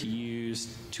criteria to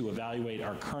use to evaluate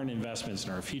our current investments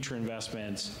and our future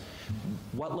investments?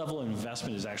 What level of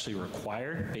investment is actually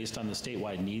required based on the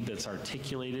statewide need that's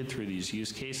articulated through these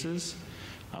use cases?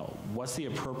 What's the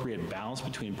appropriate balance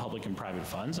between public and private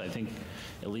funds? I think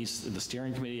at least the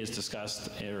steering committee has discussed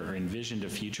or envisioned a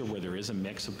future where there is a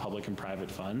mix of public and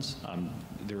private funds.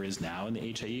 There is now in the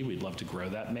HIE. We'd love to grow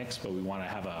that mix, but we want to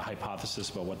have a hypothesis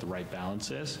about what the right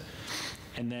balance is.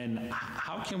 And then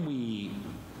how can we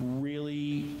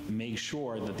really make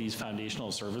sure that these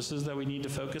foundational services that we need to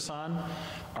focus on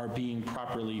are being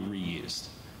properly reused?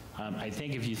 I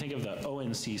think if you think of the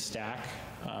ONC stack,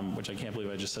 which I can't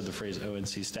believe I just said the phrase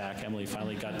ONC stack, Emily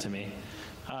finally got to me.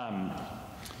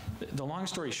 The long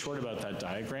story short about that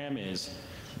diagram is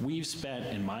we've spent,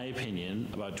 in my opinion,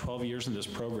 about 12 years in this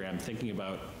program thinking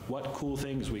about what cool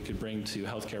things we could bring to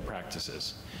healthcare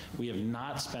practices. We have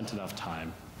not spent enough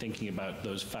time thinking about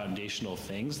those foundational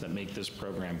things that make this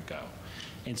program go.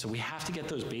 And so we have to get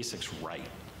those basics right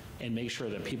and make sure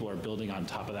that people are building on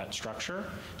top of that structure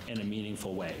in a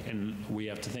meaningful way. And we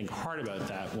have to think hard about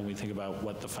that when we think about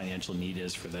what the financial need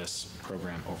is for this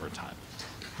program over time.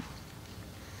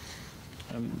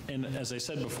 And as I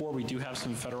said before, we do have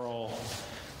some federal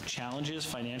challenges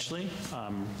financially,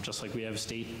 just like we have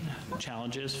state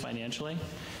challenges financially,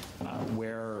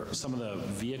 where some of the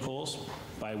vehicles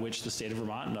by which the state of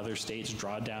Vermont and other states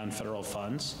draw down federal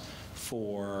funds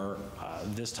for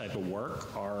this type of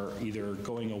work are either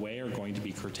going away or going to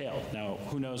be curtailed. Now,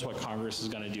 who knows what Congress is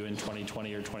going to do in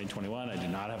 2020 or 2021? I do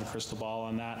not have a crystal ball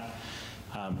on that.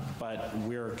 But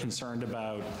we're concerned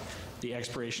about the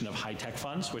expiration of high-tech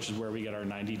funds, which is where we get our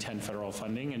 90-10 federal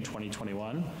funding in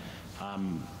 2021.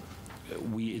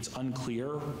 it's unclear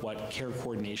what care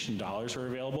coordination dollars are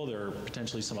available. There are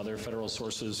potentially some other federal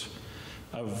sources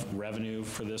of revenue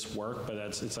for this work, but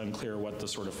it's unclear what the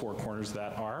sort of four corners of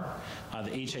that are. The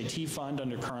HIT fund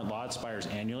under current law expires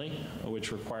annually,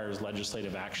 which requires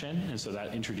legislative action, and so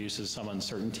that introduces some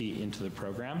uncertainty into the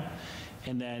program.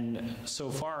 And then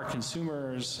so far,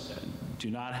 consumers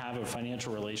do not have a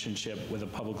financial relationship with a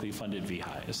publicly funded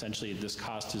VHI. Essentially, this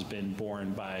cost has been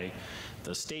borne by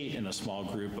the state and a small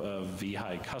group of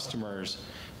VHI customers,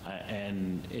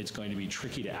 and it's going to be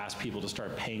tricky to ask people to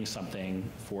start paying something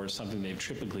for something they've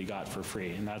typically got for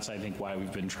free. And that's, I think, why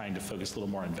we've been trying to focus a little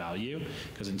more on value,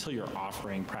 because until you're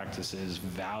offering practices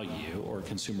value or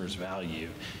consumers value,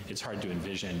 it's hard to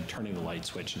envision turning the light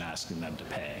switch and asking them to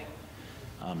pay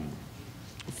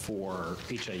for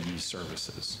HIE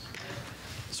services.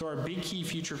 So our big key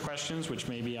future questions, which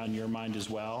may be on your mind as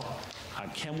well,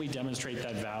 can we demonstrate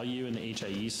that value in the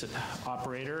HIE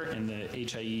operator and the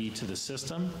HIE to the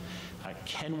system?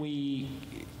 Can we,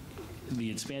 the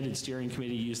expanded steering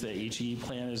committee, use the HIE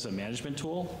plan as a management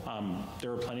tool?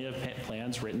 There are plenty of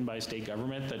plans written by state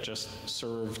government that just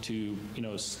serve to,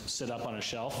 sit up on a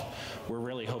shelf. We're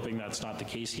really hoping that's not the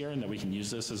case here and that we can use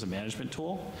this as a management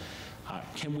tool.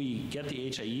 Can we get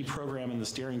the HIE program and the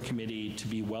steering committee to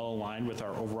be well aligned with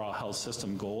our overall health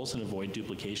system goals and avoid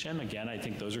duplication? Again, I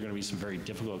think those are going to be some very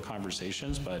difficult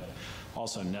conversations, but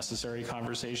also necessary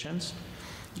conversations.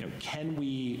 Can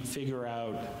we figure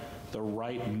out the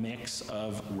right mix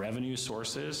of revenue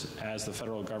sources as the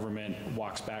federal government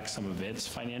walks back some of its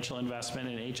financial investment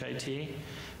in HIT?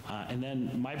 And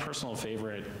then my personal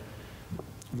favorite,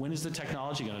 when is the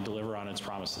technology going to deliver on its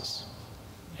promises?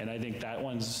 And I think that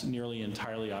one's nearly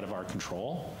entirely out of our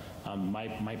control.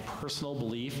 My personal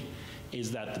belief is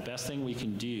that the best thing we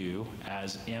can do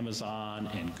as Amazon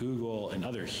and Google and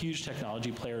other huge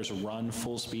technology players run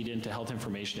full speed into health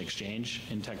information exchange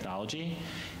in technology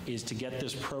is to get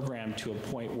this program to a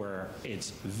point where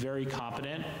it's very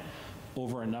competent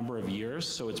over a number of years,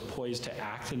 so it's poised to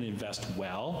act and invest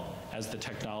well as the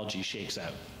technology shakes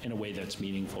out in a way that's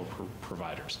meaningful for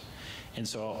providers. And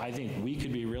so I think we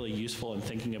could be really useful in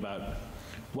thinking about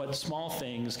what small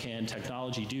things can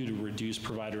technology do to reduce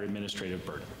provider administrative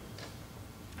burden.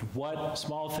 What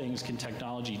small things can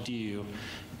technology do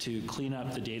to clean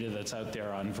up the data that's out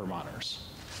there on Vermonters?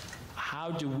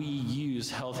 How do we use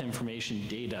health information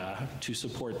data to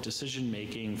support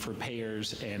decision-making for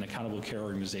payers and accountable care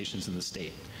organizations in the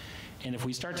state? And if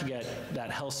we start to get that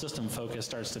health system focus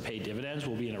starts to pay dividends,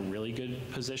 we'll be in a really good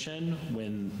position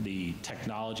when the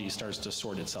technology starts to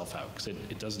sort itself out, because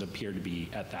it doesn't appear to be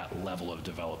at that level of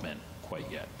development quite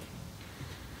yet.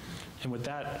 And with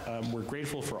that, we're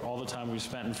grateful for all the time we've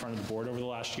spent in front of the board over the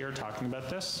last year talking about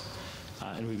this,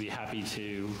 and we'd be happy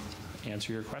to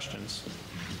answer your questions.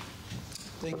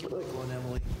 Thank you, Michael and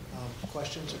Emily.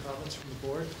 Questions or comments from the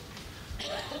board? You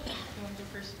want to go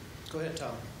first? Go ahead,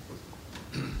 Tom.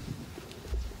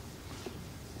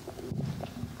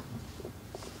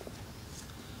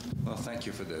 Well, thank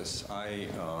you for this. I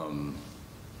am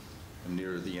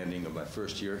near the ending of my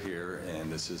first year here,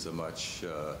 and this is a much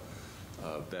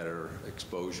better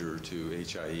exposure to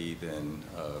HIE than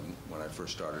when I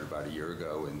first started about a year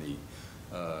ago, and the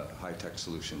high-tech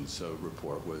solutions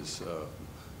report was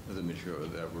the material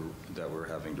that we're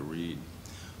having to read.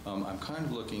 I'm kind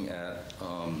of looking at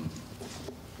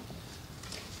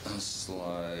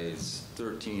slides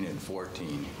 13 and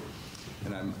 14,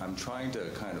 and I'm trying to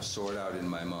kind of sort out in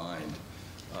my mind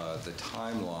the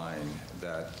timeline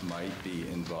that might be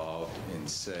involved in,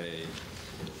 say,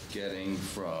 getting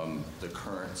from the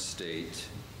current state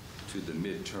to the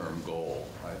midterm goal.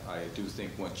 I do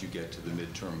think once you get to the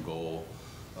midterm goal,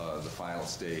 the final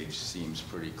stage seems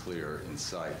pretty clear in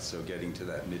sight. So getting to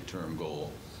that midterm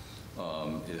goal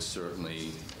is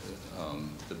certainly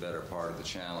the better part of the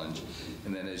challenge.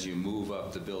 And then as you move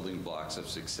up the building blocks of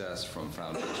success from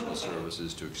foundational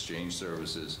services to exchange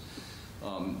services,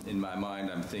 in my mind,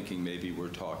 I'm thinking maybe we're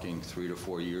talking 3 to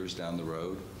 4 years down the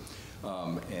road.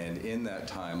 And in that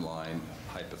timeline,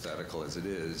 hypothetical as it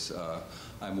is,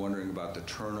 I'm wondering about the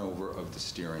turnover of the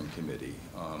steering committee.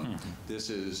 This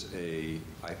is,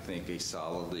 I think, a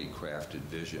solidly crafted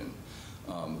vision.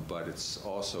 But it's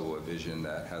also a vision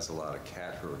that has a lot of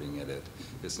cat herding in it.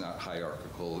 It's not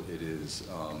hierarchical. It is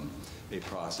a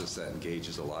process that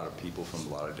engages a lot of people from a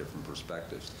lot of different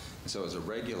perspectives. And so as a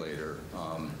regulator,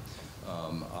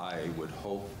 I would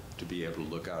hope to be able to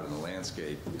look out in the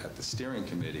landscape at the steering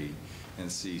committee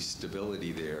and see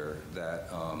stability there that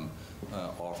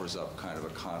offers up kind of a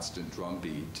constant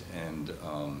drumbeat and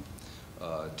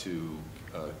to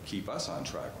keep us on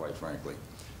track, quite frankly.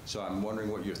 So I'm wondering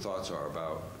what your thoughts are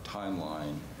about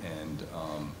timeline and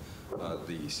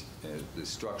the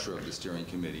structure of the steering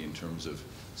committee in terms of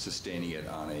sustaining it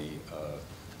on a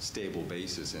stable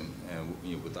basis and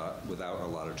you know, without a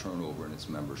lot of turnover in its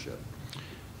membership.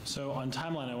 So on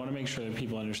timeline, I want to make sure that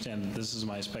people understand that this is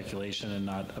my speculation and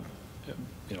not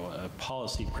a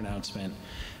policy pronouncement.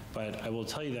 But I will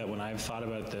tell you that when I've thought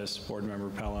about this, Board Member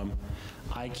Pelham,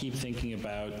 I keep thinking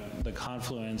about the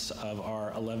confluence of our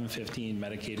 1115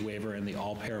 Medicaid waiver and the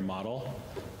all-payer model,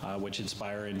 which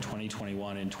expire in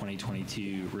 2021 and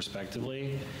 2022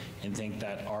 respectively, and think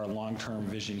that our long-term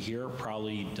vision here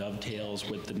probably dovetails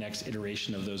with the next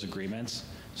iteration of those agreements.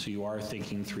 So you are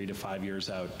thinking 3 to 5 years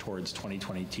out towards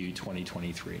 2022,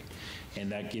 2023.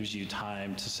 And that gives you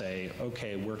time to say,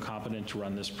 okay, we're competent to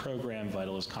run this program,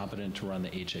 Vital is competent to run the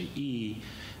HAE,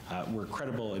 we're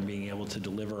credible in being able to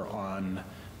deliver on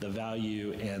the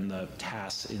value and the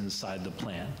tasks inside the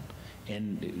plan.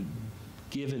 And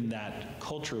given that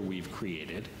culture we've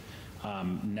created,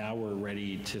 now we're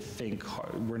ready to think,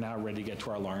 we're now ready to get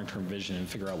to our long-term vision and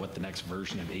figure out what the next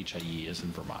version of HIE is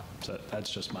in Vermont. So that's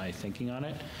just my thinking on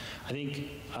it. I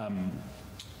think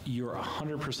you're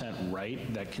 100%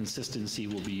 right that consistency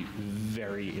will be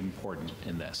very important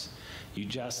in this. You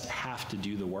just have to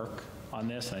do the work on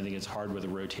this, and I think it's hard with a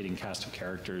rotating cast of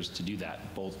characters to do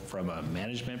that, both from a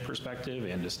management perspective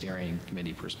and a steering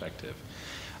committee perspective.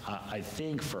 I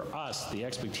think for us, the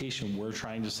expectation we're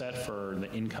trying to set for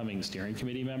the incoming steering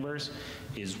committee members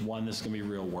is one, this is going to be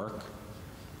real work.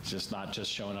 It's just not just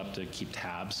showing up to keep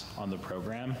tabs on the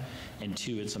program. And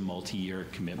two, it's a multi-year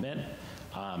commitment.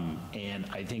 And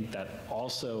I think that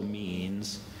also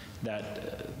means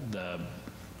that the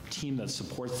team that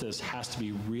supports this has to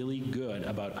be really good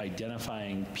about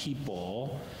identifying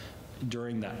people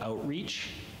during the outreach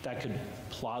that could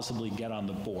plausibly get on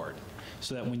the board,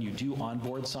 so that when you do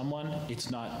onboard someone,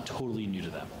 it's not totally new to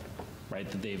them,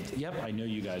 right? That they've, yep, I know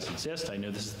you guys exist. I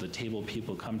know this is the table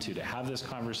people come to have this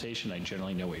conversation. I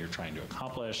generally know what you're trying to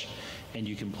accomplish, and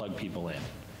you can plug people in.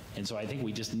 And so I think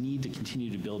we just need to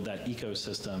continue to build that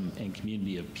ecosystem and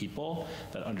community of people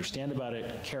that understand about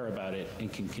it, care about it,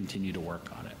 and can continue to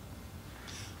work on it.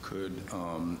 Could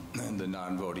the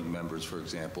non-voting members, for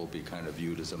example, be kind of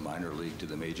viewed as a minor league to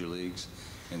the major leagues?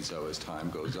 And so as time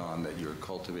goes on, that you're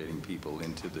cultivating people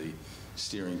into the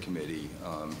steering committee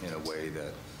in a way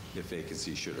that if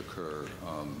vacancies should occur,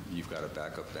 you've got a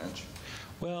backup bench?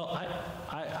 Well,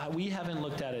 we haven't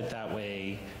looked at it that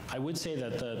way. I would say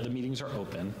that the meetings are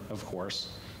open, of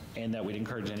course, and that we'd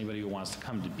encourage anybody who wants to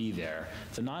come to be there.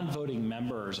 The non-voting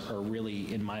members are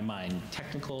really, in my mind,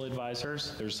 technical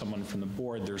advisors. There's someone from the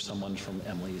board, there's someone from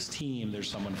Emily's team, there's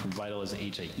someone from Vital as a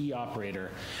HIE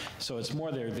operator. So it's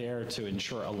more they're there to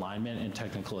ensure alignment and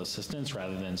technical assistance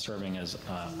rather than serving as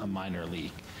a minor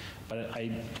league. But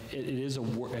it is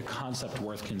a concept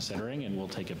worth considering, and we'll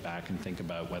take it back and think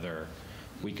about whether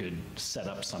we could set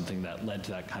up something that led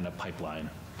to that kind of pipeline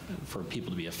for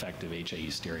people to be effective HIE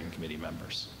steering committee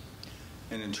members.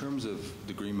 And in terms of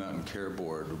the Green Mountain Care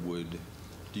Board,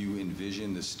 do you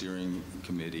envision the steering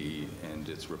committee and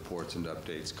its reports and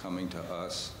updates coming to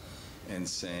us and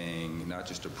saying, not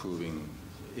just approving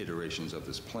iterations of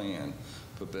this plan,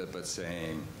 but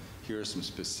saying, here are some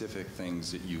specific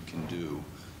things that you can do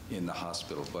in the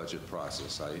hospital budget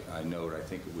process? I note, I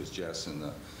think it was Jess in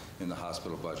the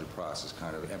hospital budget process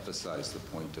kind of emphasized the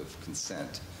point of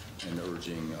consent and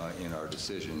urging in our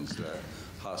decisions that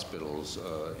hospitals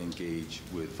engage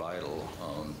with Vital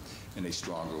in a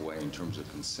stronger way in terms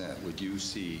of consent. Would you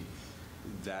see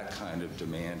that kind of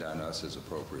demand on us as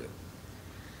appropriate?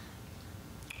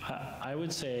 I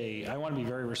would say I want to be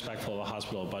very respectful of the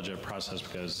hospital budget process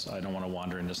because I don't want to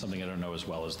wander into something I don't know as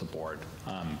well as the board.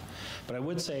 But I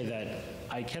would say that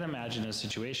I can imagine a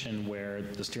situation where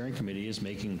the steering committee is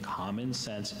making common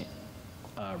sense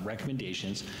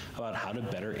recommendations about how to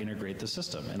better integrate the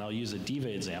system. And I'll use a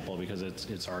DVA example because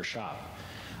it's our shop.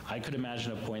 I could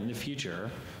imagine a point in the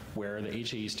future where the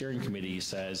HAE steering committee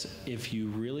says, if you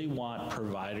really want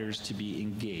providers to be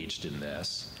engaged in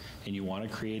this, and you want to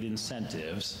create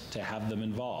incentives to have them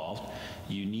involved,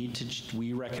 you need to,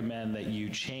 we recommend that you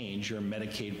change your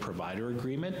Medicaid provider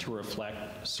agreement to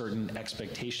reflect certain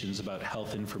expectations about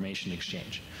health information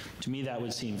exchange. To me, that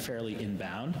would seem fairly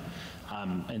inbound.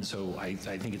 And so I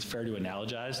think it's fair to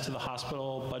analogize to the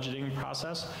hospital budgeting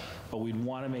process, but we'd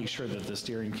want to make sure that the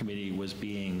steering committee was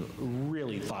being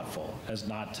really thoughtful as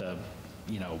not to,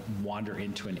 wander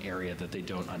into an area that they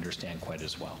don't understand quite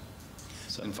as well.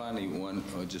 So. And finally,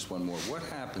 just one more. What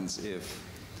happens if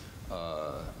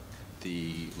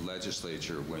the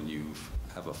legislature, when you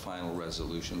have a final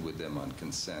resolution with them on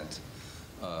consent,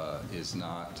 is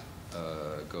not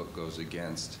goes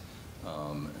against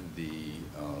the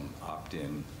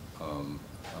opt-in,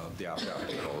 the opt-out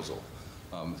proposal.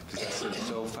 Because it seems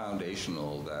so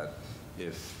foundational that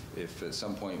if at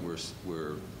some point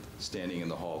we're standing in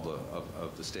the hall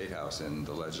of the State House and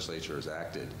the legislature has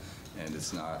acted, and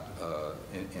it's not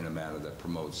in a manner that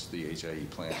promotes the HIE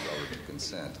plan relative to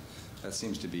consent, that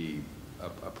seems to be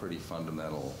a pretty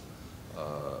fundamental,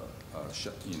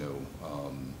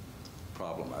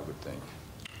 problem, I would think.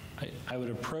 I would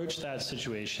approach that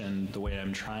situation the way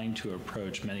I'm trying to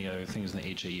approach many other things in the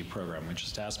HIE program, which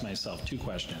is to ask myself two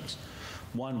questions.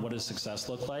 One, what does success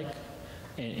look like?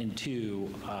 And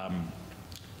two,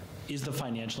 is the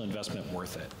financial investment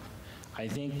worth it? I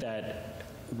think that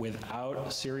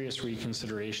without serious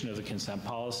reconsideration of the consent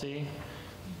policy,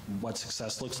 what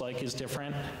success looks like is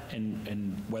different,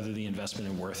 and whether the investment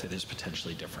and worth it is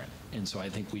potentially different. And so I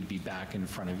think we'd be back in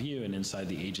front of you and inside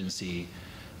the agency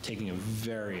taking a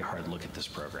very hard look at this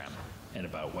program and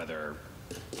about whether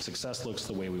success looks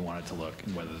the way we want it to look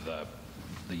and whether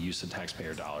the use of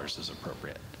taxpayer dollars is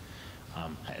appropriate.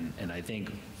 And I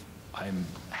think I'm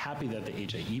happy that the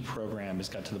HIE program has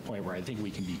got to the point where I think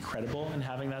we can be credible in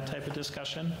having that type of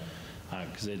discussion,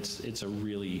 because it's a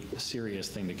really serious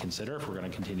thing to consider if we're going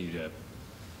to continue to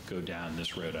go down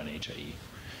this road on HIE.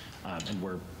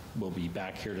 And we'll be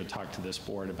back here to talk to this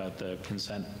board about the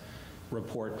consent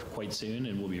report quite soon,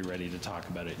 and we'll be ready to talk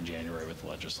about it in January with the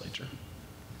legislature.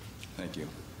 Thank you.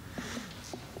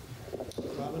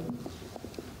 Robin?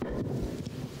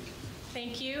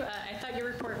 Thank you. I thought your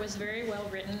report was very well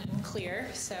written and clear,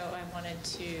 so I wanted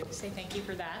to say thank you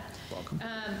for that. Welcome.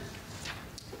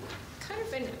 Kind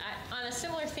of on a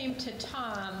similar theme to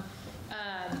Tom,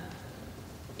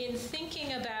 in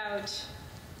thinking about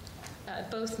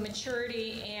both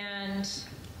maturity and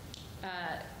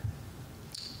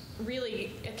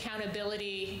really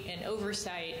accountability and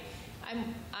oversight,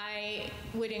 I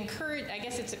would encourage, I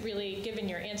guess it's really given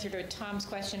your answer to Tom's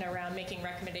question around making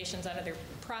recommendations on other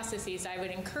processes, I would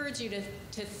encourage you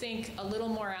to think a little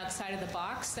more outside of the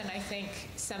box than I think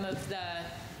some of the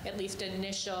at least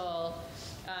initial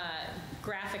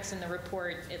graphics in the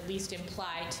report at least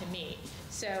imply to me.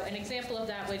 So an example of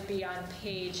that would be on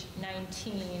page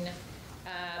 19,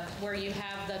 where you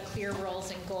have the clear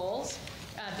roles and goals.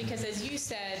 Because as you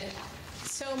said,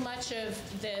 so much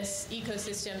of this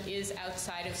ecosystem is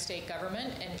outside of state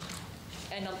government,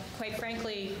 and quite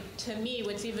frankly, to me,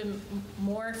 what's even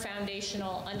more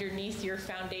foundational underneath your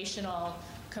foundational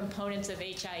components of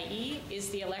HIE is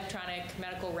the electronic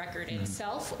medical record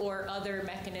itself or other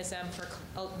mechanism for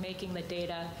making the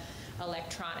data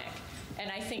electronic.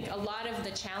 And I think a lot of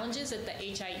the challenges at the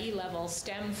HIE level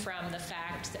stem from the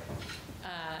fact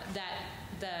that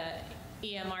the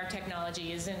EMR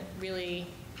technology isn't really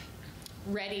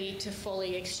ready to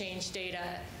fully exchange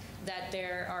data, that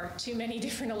there are too many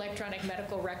different electronic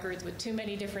medical records with too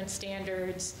many different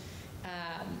standards,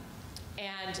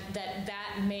 and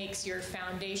that makes your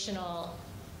foundational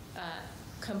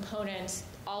components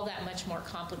all that much more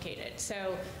complicated.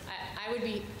 So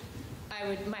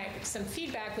some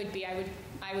feedback would be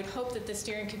I would hope that the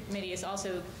steering committee is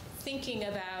also thinking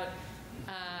about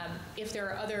if there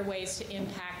are other ways to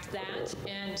impact that.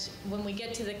 And when we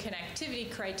get to the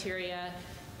connectivity criteria,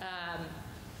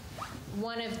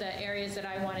 one of the areas that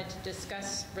I wanted to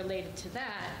discuss related to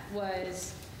that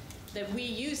was that we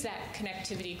use that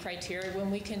connectivity criteria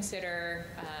when we consider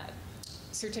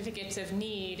certificates of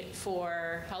need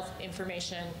for health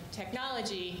information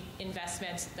technology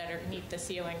investments that meet the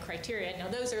CON criteria. Now,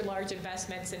 those are large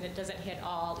investments, and it doesn't hit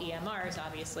all EMRs,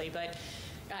 obviously, but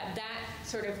that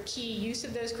sort of key use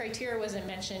of those criteria wasn't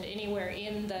mentioned anywhere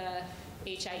in the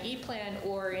HIE plan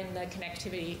or in the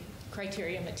connectivity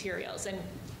criteria materials. And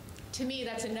to me,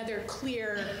 that's another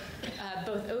clear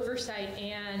both oversight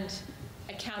and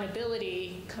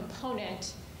accountability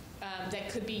component that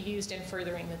could be used in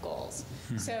furthering the goals.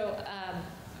 So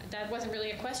that wasn't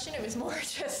really a question, it was more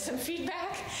just some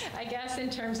feedback, I guess, in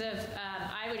terms of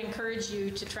I would encourage you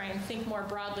to try and think more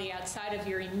broadly outside of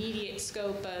your immediate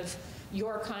scope of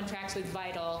your contracts with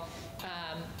Vital,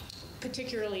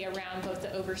 particularly around both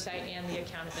the oversight and the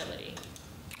accountability.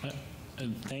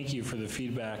 Thank you for the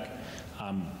feedback.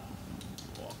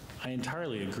 I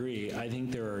entirely agree. I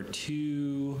think there are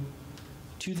two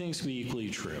things to be equally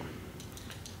true.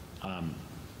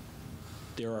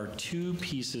 There are two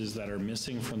pieces that are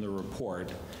missing from the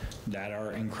report that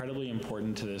are incredibly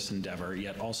important to this endeavor,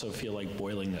 yet also feel like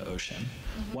boiling the ocean.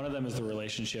 One of them is the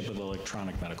relationship with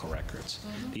electronic medical records.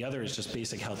 The other is just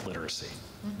basic health literacy,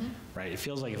 right? It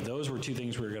feels like if those were two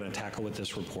things we were going to tackle with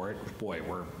this report, boy,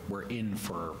 we're in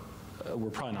for we're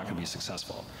probably not going to be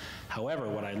successful. However,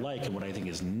 what I like and what I think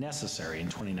is necessary in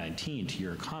 2019, to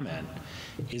your comment,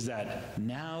 is that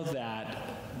now that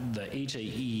the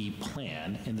HAE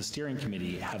plan and the steering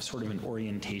committee have sort of an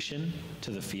orientation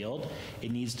to the field,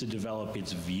 it needs to develop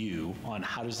its view on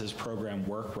how does this program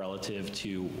work relative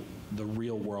to the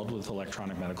real world with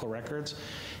electronic medical records,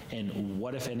 and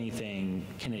what, if anything,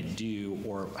 can it do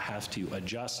or have to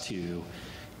adjust to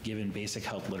given basic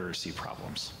health literacy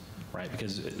problems. Right,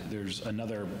 because there's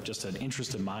another, just an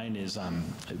interest of mine is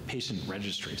patient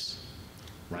registries,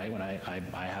 right? When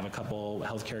I have a couple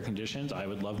healthcare conditions, I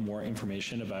would love more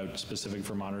information about specific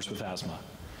Vermonters with asthma,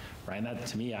 right? And that,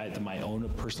 to me, my own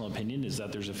personal opinion is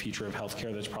that there's a future of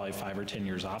healthcare that's probably 5 or 10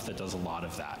 years off that does a lot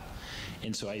of that.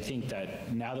 And so I think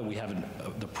that now that we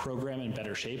have the program in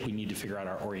better shape, we need to figure out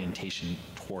our orientation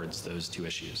towards those two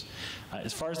issues.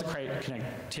 As far as the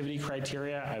connectivity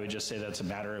criteria, I would just say that's a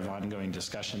matter of ongoing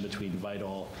discussion between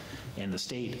Vital and the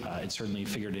state. It's certainly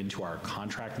figured into our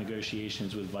contract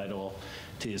negotiations with Vital.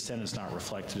 To the extent it's not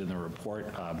reflected in the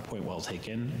report, point well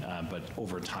taken, but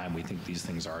over time we think these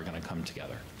things are going to come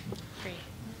together. Great.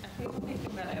 The only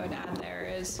thing that I would add there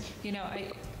is,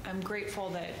 I'm grateful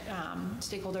that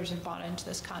stakeholders have bought into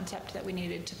this concept that we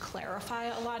needed to clarify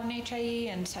a lot in HIE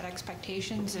and set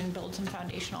expectations and build some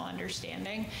foundational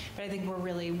understanding. But I think we're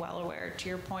really well aware, to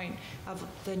your point, of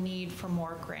the need for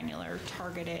more granular,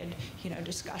 targeted,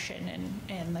 discussion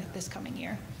in this coming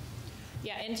year.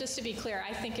 Yeah, and just to be clear,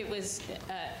 I think it was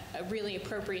a really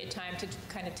appropriate time to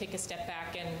kind of take a step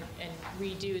back and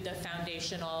redo the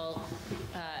foundational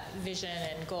vision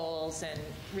and goals and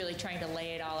really trying to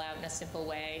lay it all out in a simple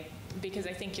way, because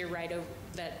I think you're right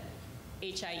that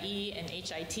HIE and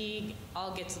HIT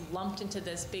all gets lumped into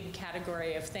this big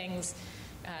category of things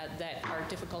that are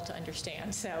difficult to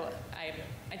understand. So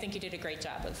I think you did a great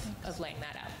job of laying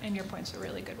that out. And your points are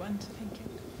really good ones. Thank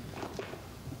you.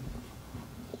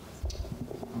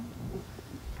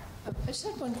 I just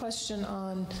had one question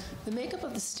on the makeup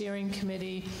of the steering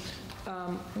committee.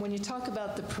 When you talk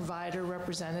about the provider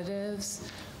representatives,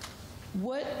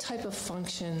 what type of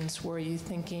functions were you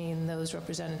thinking those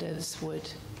representatives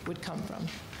would come from?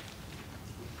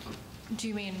 Do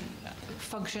you mean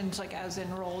functions like as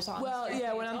in roles on? Well,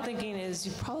 yeah, what I'm thinking is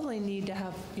you probably need to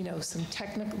have, some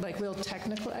technical, real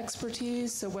technical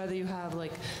expertise. So whether you have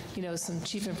some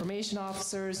chief information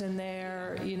officers in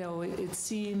there, it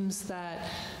seems that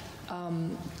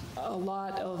a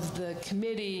lot of the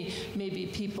committee may be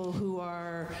people who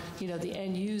are, the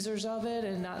end users of it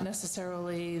and not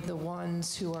necessarily the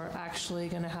ones who are actually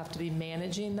going to have to be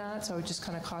managing that. So I would just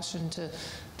kind of caution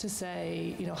to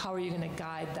say, how are you going to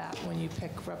guide that when you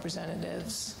pick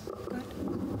representatives?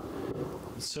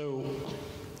 So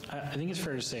I think it's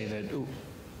fair to say that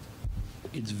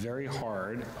it's very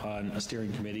hard on a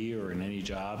steering committee or in any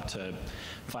job to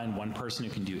find one person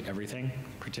who can do everything,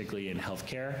 particularly in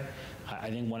healthcare. I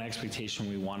think one expectation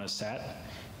we want to set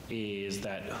is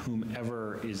that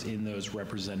whomever is in those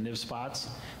representative spots,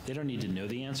 they don't need to know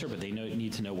the answer, but they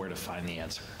need to know where to find the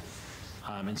answer.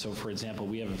 And so, for example,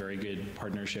 we have a very good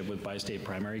partnership with Bi-State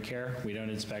Primary Care. We don't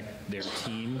expect their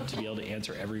team to be able to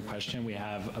answer every question we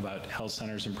have about health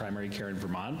centers and primary care in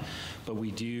Vermont, but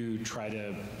we do try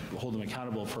to hold them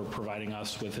accountable for providing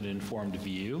us with an informed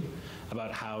view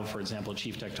about how, for example,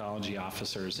 chief technology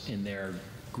officers in their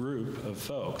group of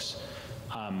folks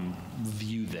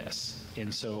view this.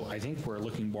 And so I think we're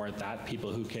looking more at that,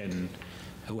 people who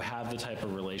have the type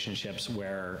of relationships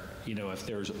where, if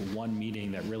there's one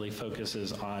meeting that really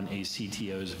focuses on a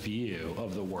CTO's view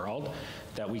of the world,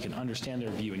 that we can understand their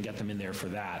view and get them in there for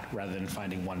that, rather than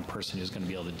finding one person who's going to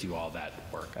be able to do all that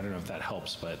work. I don't know if that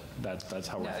helps, but that's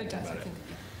how we're thinking about it.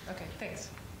 Okay, thanks.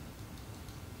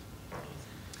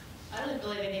 I don't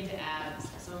believe I need to add.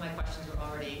 Some of my questions were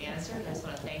already answered. I just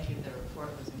want to thank you. The report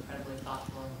was incredibly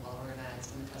thoughtful and well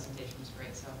organized, and the presentation was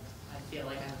great. So I feel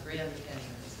like I have a great understanding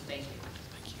of this. So thank you.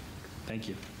 Thank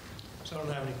you. So I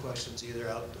don't have any questions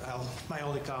either. My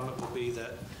only comment would be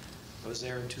that I was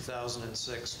there in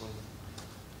 2006 when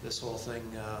this whole thing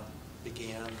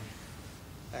began.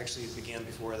 Actually, it began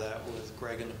before that with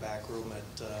Greg in the back room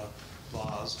at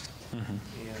Voz. Mm-hmm.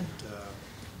 And,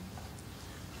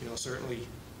 certainly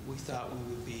we thought we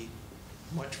would be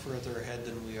much further ahead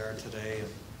than we are today. And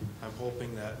I'm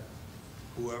hoping that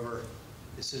whoever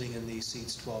is sitting in these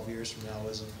seats 12 years from now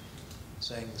isn't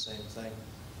saying the same thing.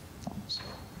 So,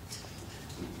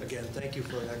 again, thank you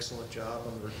for an excellent job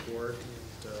on the report.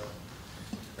 And,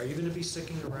 are you going to be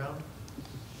sticking around?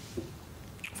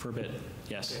 For a bit,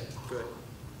 yes. Okay, good.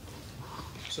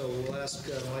 So we'll ask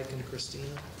Mike and Christina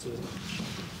to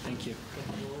thank you.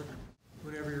 come forward.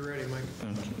 Whenever you're ready, Mike.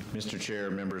 Mr. Chair,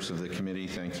 members of the committee,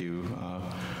 thank you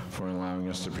for allowing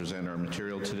us to present our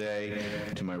material today.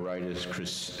 To my right is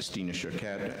Christina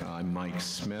Choquette. I'm Mike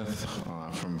Smith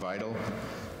from Vital.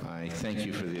 I thank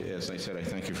you for the, as I said, I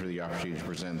thank you for the opportunity to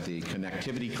present the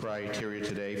connectivity criteria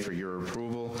today for your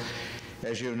approval.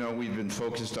 As you know, we've been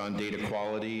focused on data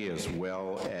quality as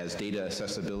well as data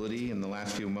accessibility in the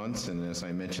last few months, and as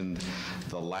I mentioned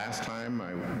the last time,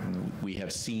 we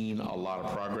have seen a lot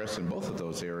of progress in both of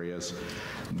those areas,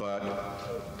 but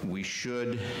we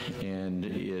should, and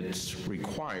it's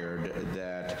required,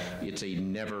 that it's a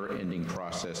never-ending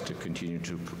process to continue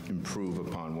to improve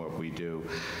upon what we do.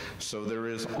 So there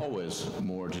is always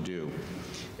more to do.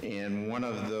 And one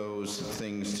of those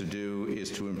things to do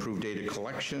is to improve data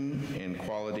collection and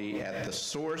quality at the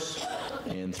source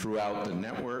and throughout the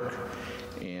network.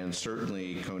 And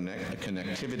certainly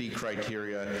connectivity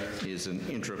criteria is an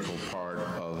integral part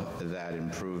of that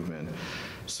improvement.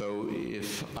 So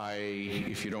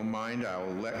if you don't mind,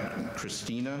 I'll let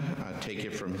Christina take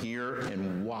it from here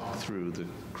and walk through the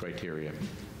criteria.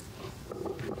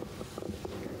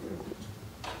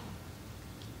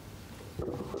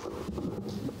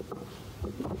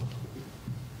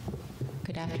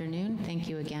 Good afternoon. Thank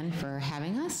you again for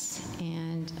having us.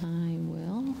 And I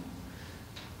will.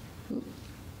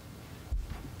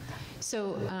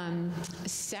 So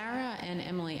Sarah and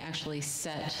Emily actually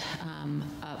set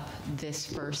up this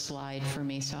first slide for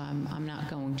me, so I'm not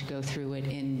going to go through it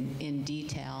in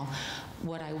detail.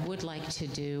 What I would like to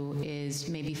do is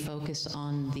maybe focus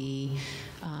on the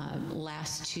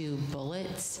last two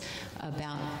bullets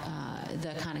about the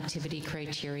connectivity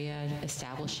criteria,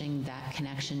 establishing that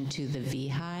connection to the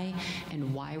VHI,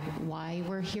 and why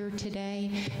we're here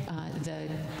today.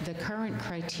 The current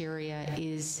criteria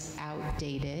is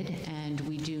outdated, and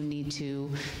we do need to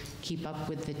keep up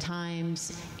with the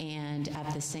times and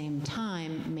at the same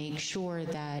time make sure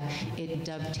that it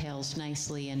dovetails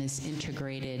nicely and is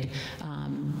integrated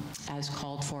as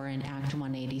called for in Act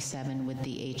 187 with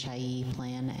the HIE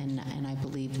plan, and I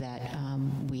believe that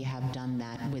we have done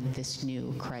that with this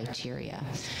new criteria.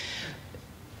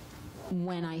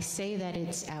 When I say that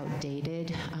it's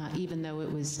outdated, even though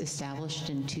it was established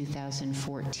in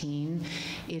 2014,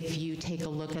 if you take a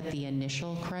look at the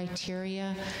initial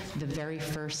criteria, the very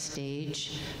first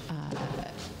stage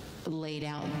laid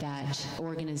out that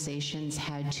organizations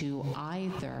had to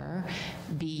either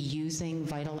be using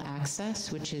Vital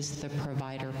Access, which is the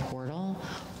provider portal,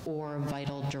 or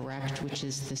Vital Direct, which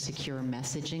is the secure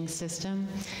messaging system.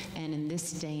 And in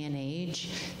this day and age,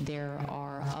 there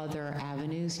are other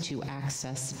avenues to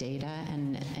access data,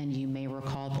 and you may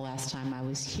recall the last time I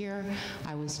was here,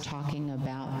 I was talking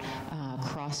about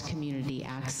cross-community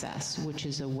access, which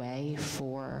is a way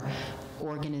for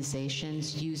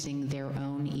organizations using their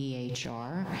own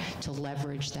EHR to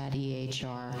leverage that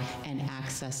EHR and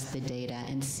access the data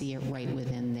and see it right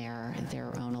within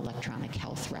their own electronic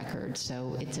health record.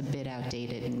 So it's a bit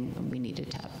outdated and we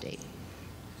needed to update.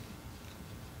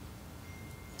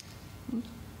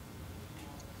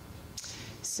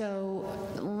 So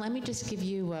let me just give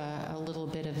you a little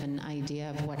bit of an idea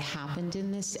of what happened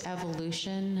in this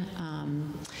evolution.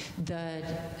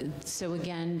 So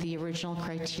again, the original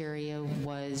criteria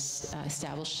was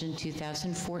established in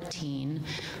 2014,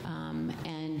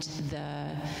 and the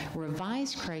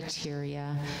revised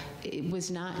criteria, it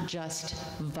was not just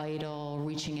Vital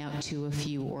reaching out to a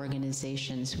few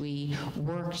organizations. We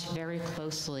worked very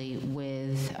closely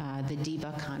with the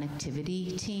DIVA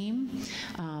connectivity team,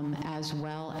 as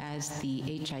well as the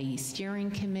HIE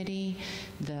steering committee,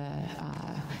 the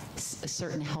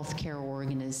certain healthcare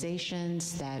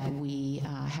organizations that we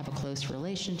have a close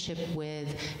relationship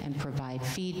with and provide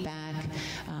feedback.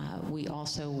 We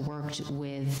also worked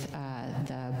with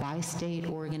the bi-state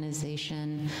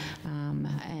organization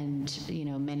and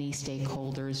many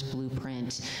stakeholders,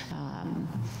 Blueprint.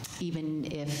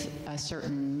 Even if a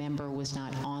certain member was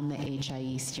not on the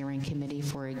HIE steering committee,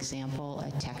 for example,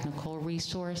 a technical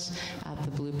resource at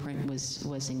the Blueprint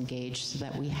was engaged so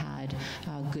that we had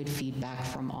good feedback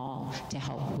from all to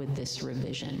help with this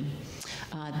revision.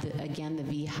 Again, the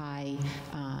VHI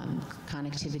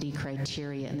connectivity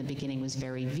criteria in the beginning was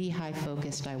very VHI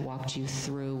focused. I walked you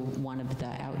through one of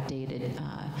the outdated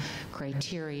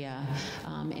criteria,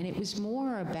 and it was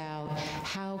more about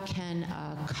how can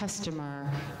a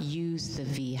customer use the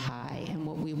VHI. And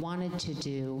what we wanted to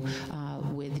do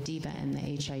with DIVA and the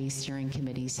HIE steering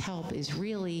committee's help is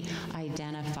really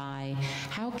identify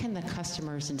how can the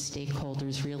customers and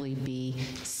stakeholders really be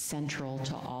central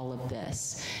to all of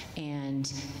this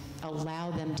and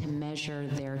allow them to measure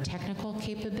their technical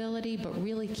capability, but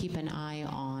really keep an eye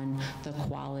on the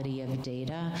quality of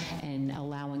data and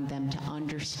allowing them to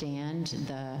understand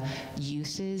the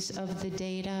uses of the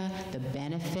data, the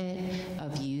benefit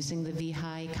of using the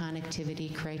VHI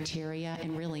connectivity criteria,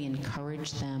 and really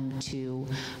encourage them to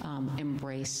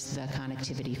embrace the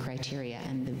connectivity criteria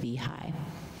and the VHI.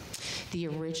 The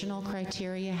original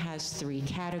criteria has 3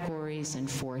 categories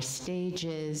and 4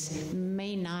 stages.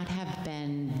 May not have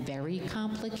been very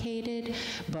complicated,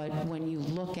 but when you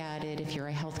look at it, if you're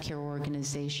a healthcare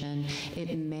organization,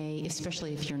 it may,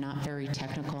 especially if you're not very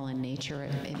technical in nature,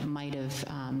 it might have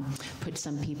put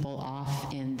some people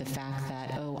off in the fact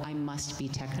that, oh, I must be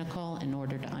technical in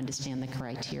order to understand the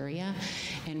criteria.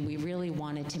 And we really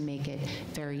wanted to make it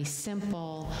very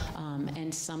simple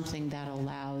and something that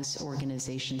allows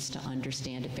organizations to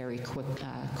understand it very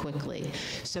quickly.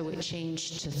 So it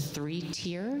changed to 3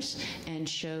 tiers and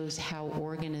shows how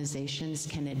organizations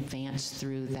can advance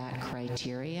through that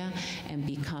criteria and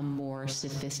become more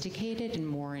sophisticated and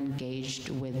more engaged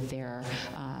with their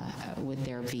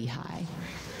VHI.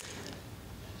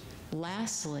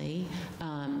 Lastly,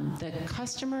 the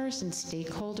customers and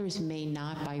stakeholders may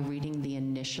not, by reading the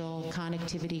initial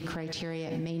connectivity criteria,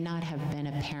 it may not have been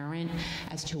apparent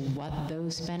as to what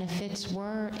those benefits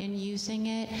were in using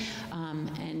it,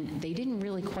 and they didn't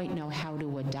really quite know how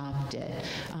to adopt it.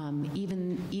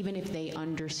 Even if they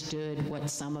understood what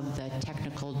some of the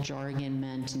technical jargon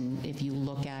meant, and if you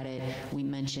look at it, we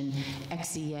mentioned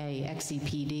XEA,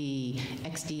 XEPD,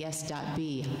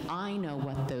 XDS.B. I know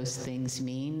what those things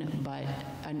mean, but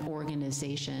an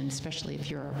organization, especially if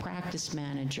you're a practice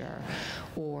manager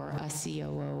or a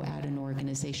COO at an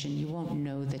organization, you won't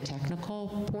know the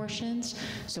technical portions.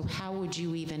 So how would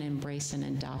you even embrace and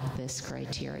adopt this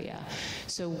criteria?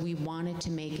 So we wanted to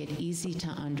make it easy to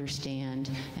understand,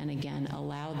 and again,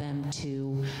 allow them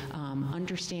to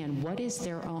understand what is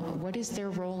their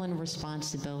role and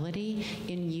responsibility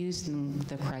in using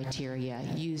the criteria,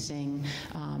 using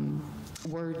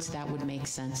words that would make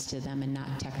sense to them and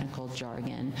not technical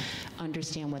jargon,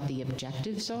 understand what the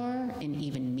objectives are in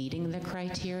even meeting the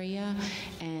criteria,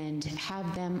 and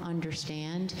have them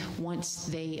understand once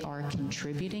they are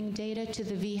contributing data to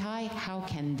the VHI, how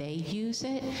can they use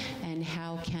it, and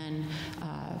how can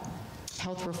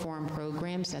health reform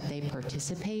programs that they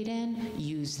participate in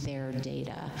use their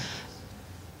data.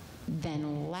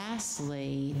 Then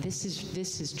lastly, this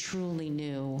is truly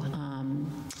new.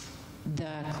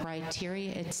 The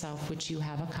criteria itself, which you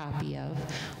have a copy of,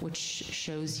 which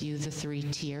shows you the 3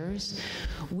 tiers,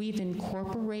 we've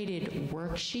incorporated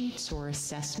worksheets or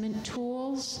assessment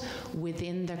tools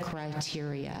within the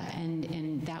criteria,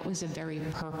 and that was a very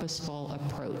purposeful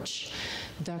approach.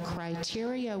 The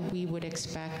criteria we would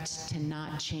expect to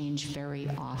not change very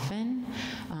often,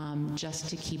 just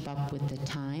to keep up with the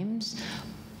times.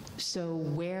 So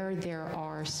where there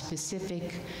are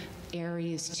specific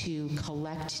areas to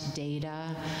collect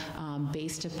data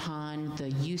based upon the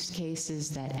use cases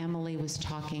that Emily was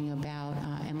talking about,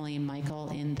 Emily and Michael,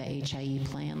 in the HIE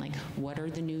plan, like what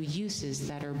are the new uses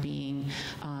that are being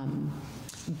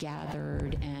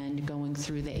gathered and going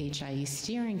through the HIE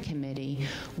steering committee,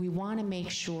 we want to make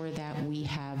sure that we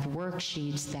have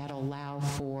worksheets that allow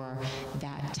for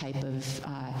that type of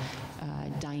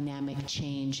dynamic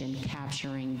change in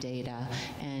capturing data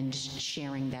and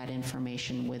sharing that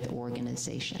information with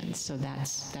organizations. So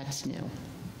that's new.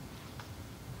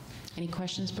 Any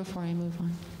questions before I move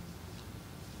on?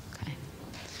 Okay.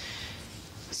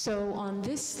 So on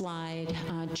this slide,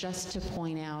 just to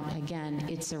point out, again,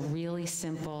 it's a really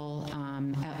simple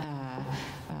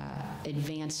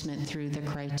advancement through the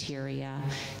criteria.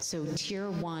 So tier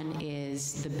 1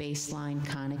 is the baseline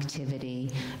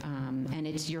connectivity, and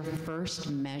it's your first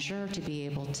measure to be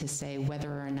able to say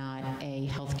whether or not a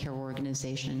healthcare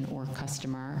organization or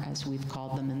customer, as we've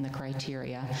called them in the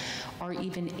criteria, are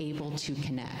even able to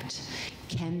connect.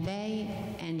 Can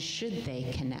they and should they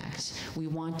connect? We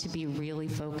want to be really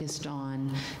focused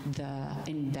on the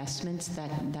investments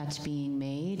that's being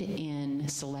made in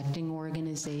selecting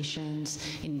organizations,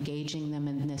 engaging them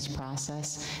in this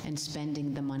process, and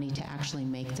spending the money to actually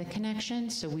make the connection.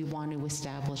 So we want to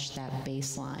establish that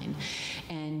baseline.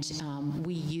 And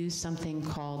we use something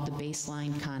called the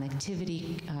baseline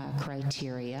connectivity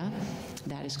criteria.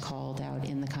 That is called out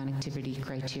in the connectivity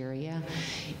criteria.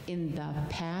 In the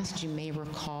past, you may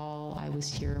recall recall, I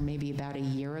was here maybe about a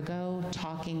year ago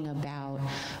talking about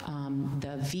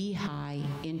the VHI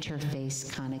interface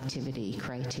connectivity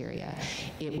criteria.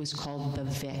 It was called the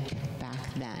VIC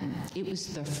back then. It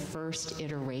was the first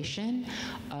iteration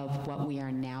of what we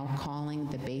are now calling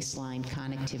the baseline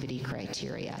connectivity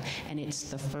criteria. And it's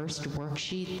the first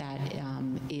worksheet that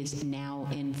is now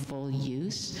in full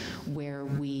use, where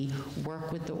we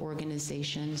work with the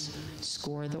organizations,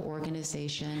 score the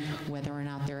organization, whether or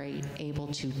not they're able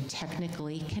to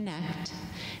technically connect,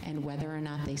 and whether or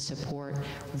not they support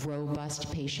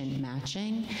robust patient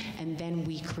matching. And then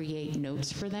we create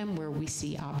notes for them where we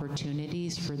see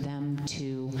opportunities for them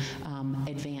to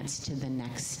advance to the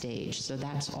next stage. So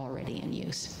that's already in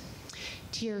use.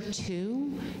 Tier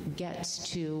 2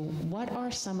 gets to what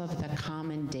are some of the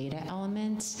common data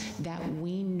elements that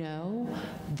we know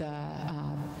the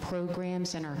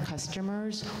programs and our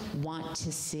customers want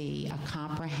to see a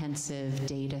comprehensive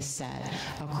data set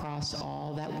across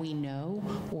all that we know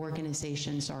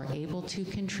organizations are able to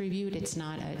contribute. It's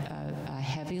not a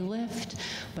heavy lift,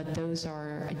 but those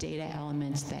are data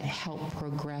elements that help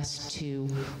progress to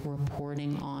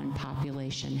reporting on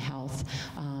population health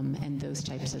and those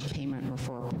types of payment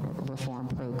reform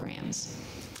programs.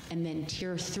 And then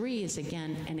Tier 3 is,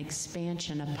 again, an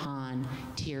expansion upon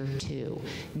Tier 2.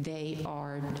 They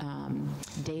are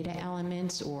data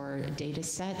elements or data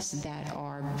sets that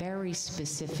are very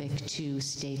specific to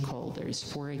stakeholders.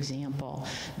 For example,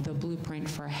 the Blueprint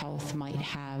for Health might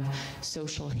have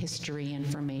social history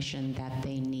information that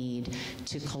they need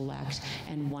to collect,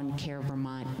 and OneCare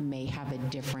Vermont may have a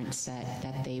different set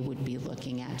that they would be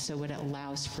looking at. So it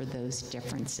allows for those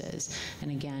differences.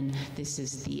 And again, this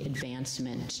is the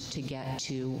advancement to get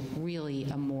to really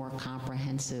a more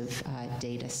comprehensive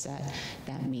data set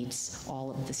that meets all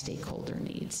of the stakeholder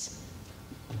needs.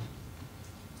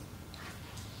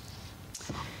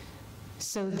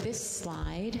 So this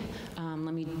slide,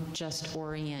 let me just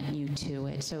orient you to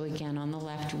it. So again, on the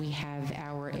left, we have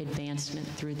our advancement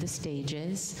through the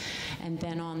stages. And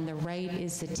then on the right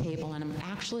is the table, and I'm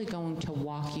actually going to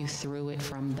walk you through it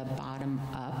from the bottom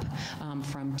up,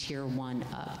 from Tier 1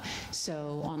 up.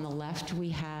 So on the left, we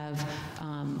have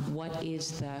what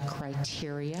is the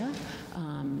criteria,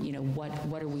 you know,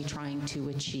 what are we trying to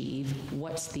achieve?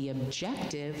 What's the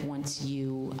objective once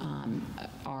you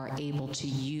are able to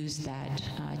use that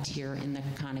tier in the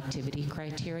connectivity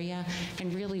criteria,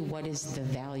 and really what is the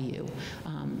value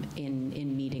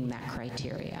in meeting that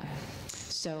criteria.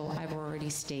 So I've already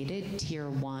stated Tier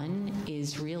 1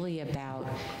 is really about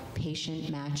patient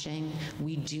matching.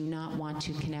 We do not want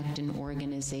to connect an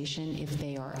organization if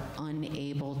they are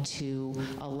unable to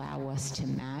allow us to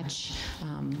match.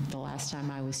 The last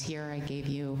time I was here, I gave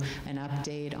you an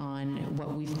update on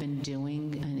what we've been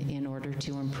doing in order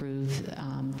to improve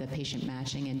the patient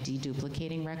matching and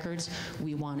deduplicating records.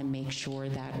 We want to make sure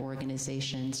that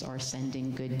organizations are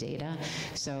sending good data,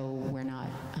 so we're not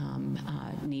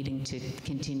needing to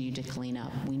continue to clean up.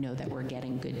 We know that we're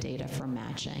getting good data from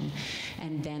matching.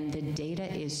 And then the data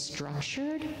is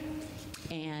structured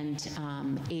and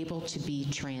able to be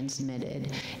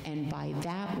transmitted. And by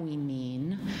that we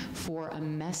mean for a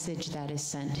message that is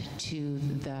sent to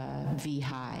the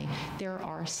VHI, there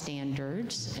are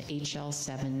standards,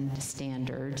 HL7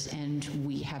 standards, and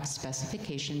we have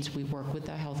specifications. We work with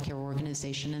the healthcare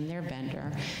organization and their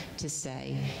vendor to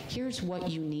say, here's what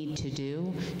you need to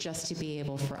do just to be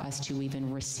able for us to even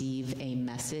receive a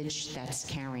message that's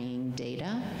carrying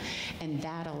data. And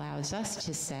that allows us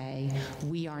to say,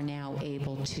 we are now able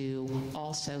to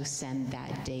also send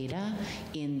that data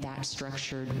in that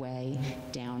structured way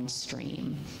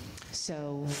downstream.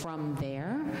 So from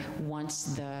there, once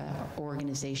the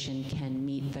organization can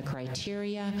meet the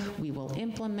criteria, we will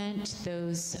implement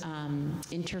those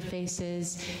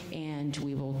interfaces, and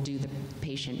we will do the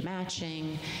patient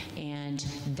matching, and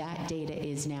that data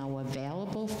is now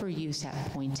available for use at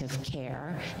point of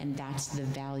care, and that's the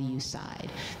value side.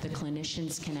 The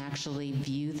clinicians can actually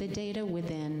view the data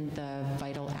within the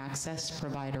Vital Access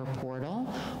provider portal,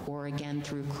 or again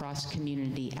through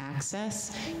cross-community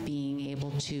access, being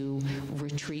able to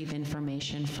retrieve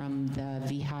information from the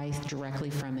VHI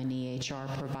directly from an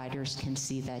EHR. Providers can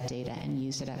see that data and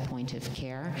use it at point of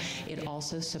care. It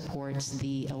also supports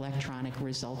the electronic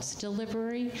results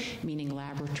delivery, meaning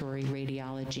laboratory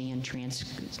radiology and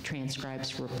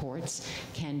transcribes reports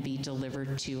can be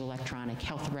delivered to electronic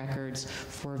health records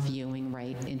for viewing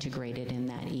right integrated in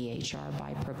that EHR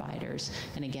by providers.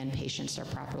 And again, patients are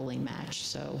properly matched,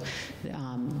 so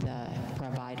the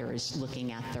provider is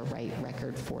looking at the right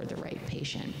record for the right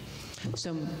patient.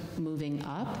 So moving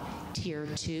up, Tier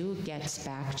 2 gets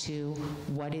back to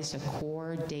what is a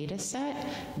core data set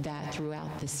that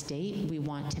throughout the state we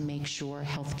want to make sure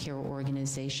healthcare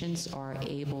organizations are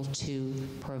able to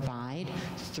provide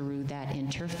through that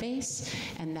interface,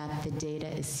 and that the data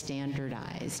is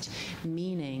standardized,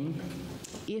 meaning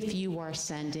if you are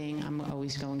sending, I'm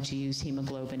always going to use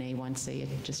hemoglobin A1C,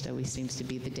 it just always seems to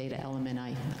be the data element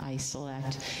I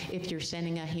select. If you're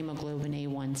sending a hemoglobin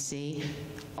A1C,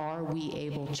 are we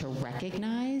able to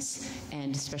recognize,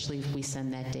 and especially if we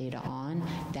send that data on,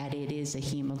 that it is a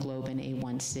hemoglobin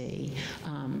A1C?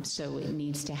 So it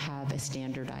needs to have a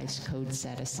standardized code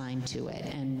set assigned to it,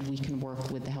 and we can work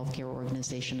with the healthcare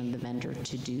organization and the vendor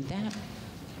to do that.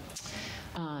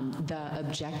 The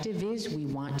objective is we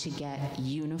want to get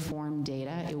uniform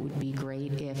data. It would be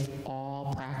great if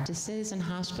all practices and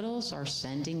hospitals are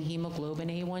sending hemoglobin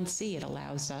A1C. It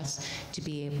allows us to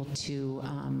be able to,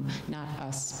 not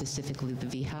us specifically, the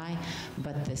VHI,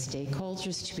 but the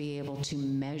stakeholders to be able to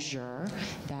measure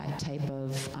that type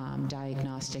of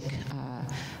diagnostic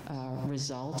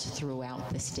result throughout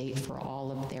the state for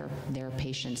all of their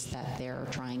patients that they're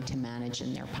trying to manage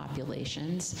in their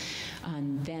populations.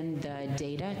 And then the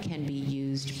data can be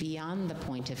used beyond the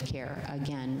point of care,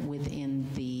 again, within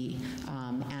the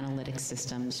analytics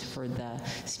systems for the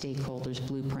stakeholders,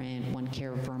 Blueprint,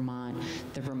 OneCare Vermont,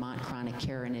 the Vermont Chronic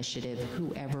Care Initiative,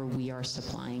 whoever we are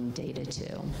supplying data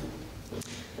to.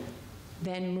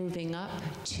 Then moving up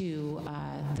to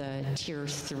the Tier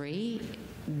 3,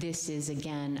 this is,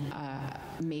 again,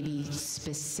 maybe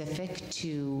specific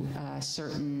to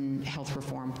certain health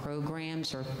reform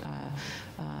programs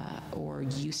or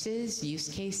use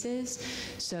cases.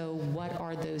 So what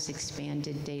are those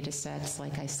expanded data sets?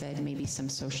 Like I said, maybe some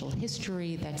social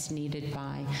history that's needed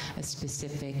by a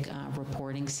specific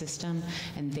reporting system,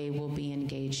 and they will be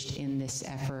engaged in this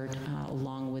effort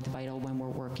along with Vital when we're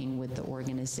working with the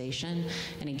organization.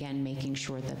 And again, making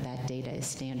sure that that data is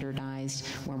standardized.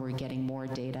 When we're getting more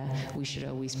data, we should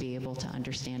always be able to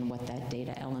understand what that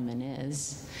data element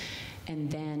is.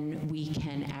 And then we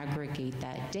can aggregate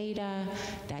that data.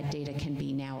 That data can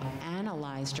be now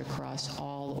analyzed across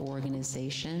all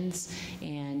organizations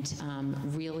and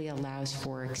really allows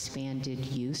for expanded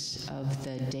use of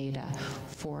the data.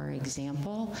 For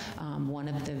example, one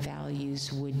of the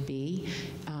values would be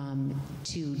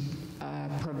to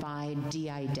provide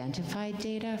de-identified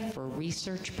data for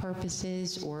research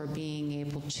purposes, or being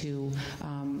able to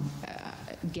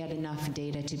get enough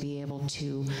data to be able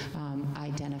to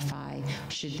identify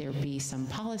should there be some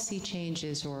policy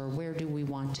changes, or where do we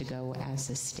want to go as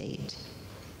a state.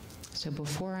 So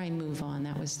before I move on,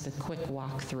 that was the quick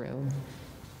walkthrough.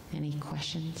 Any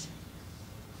questions?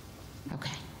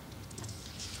 Okay.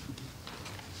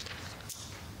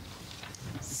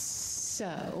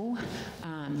 So,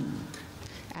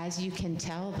 as you can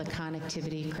tell, the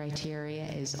connectivity criteria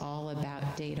is all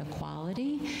about data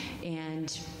quality,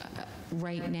 and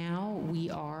right now we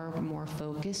are more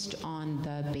focused on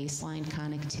the baseline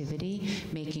connectivity,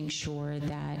 making sure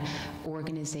that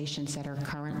organizations that are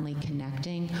currently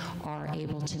connecting are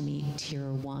able to meet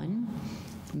Tier 1,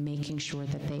 making sure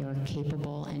that they are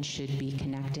capable and should be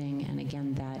connecting, and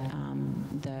again, that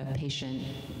the patient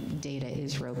data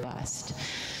is robust.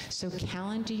 So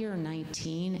calendar year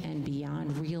 19 and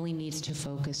beyond really needs to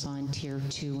focus on Tier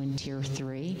 2 and Tier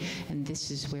 3, and this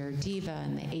is where DEVA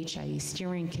and the HIE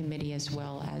Steering Committee, as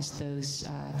well as those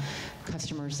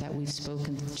customers that we've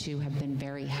spoken to, have been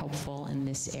very helpful in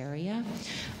this area.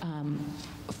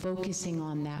 Focusing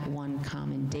on that one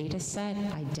common data set,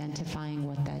 identifying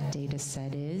what that data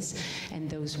set is, and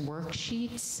those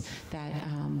worksheets that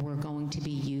we're going to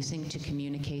be using to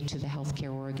communicate to the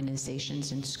healthcare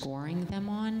organizations and scoring them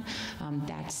on,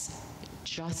 that's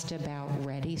just about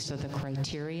ready. So the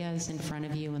criteria is in front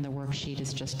of you and the worksheet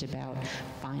is just about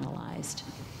finalized.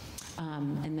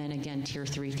 And then again, Tier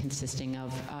 3 consisting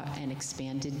of an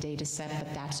expanded data set,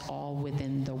 but that's all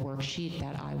within the worksheet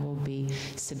that I will be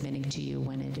submitting to you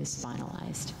when it is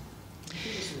finalized.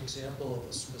 Give us an example of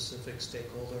a specific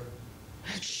stakeholder.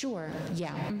 Sure,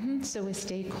 yeah. So a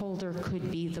stakeholder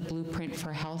could be the Blueprint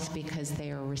for Health because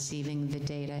they are receiving the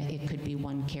data. It could be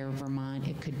OneCare Vermont.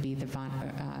 It could be the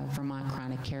Vermont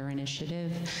Chronic Care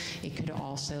Initiative. It could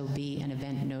also be an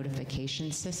event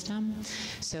notification system.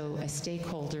 So a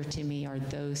stakeholder to me are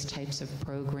those types of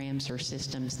programs or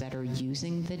systems that are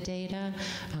using the data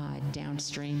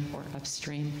downstream or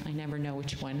upstream. I never know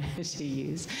which one to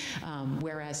use.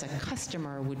 Whereas a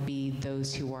customer would be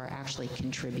those who are actually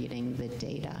contributing the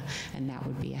data, and that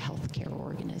would be a healthcare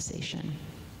organization.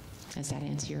 Does that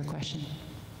answer your question?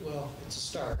 Well, it's a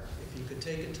start. If you could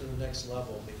take it to the next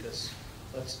level, because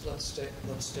let's stay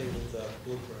with the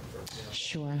blueprint, for example.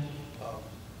 Sure.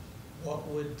 What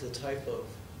would the type of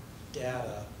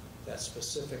data that's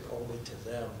specific only to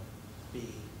them be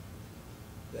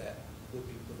that would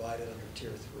be provided under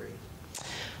Tier 3?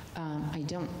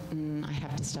 I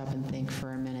have to stop and think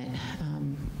for a minute.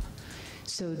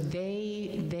 So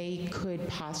they could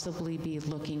possibly be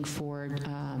looking for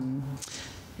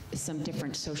some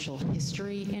different social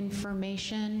history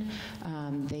information.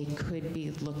 They could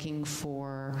be looking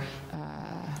for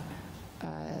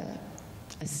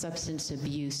a substance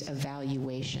abuse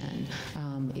evaluation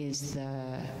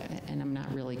and I'm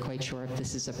not really quite sure if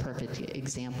this is a perfect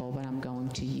example, but I'm going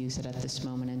to use it at this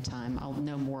moment in time. I'll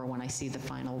know more when I see the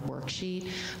final worksheet.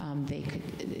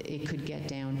 It could get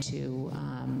down to,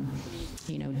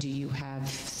 do you have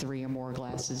 3 or more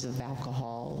glasses of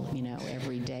alcohol,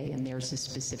 every day, and there's a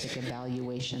specific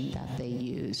evaluation that they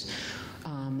use.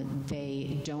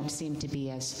 They don't seem to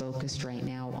be as focused right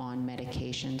now on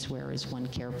medications, whereas One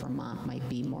Care Vermont might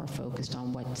be more focused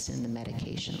on what's in the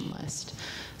medication list.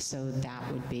 So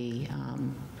that would be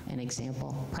an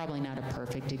example. Probably not a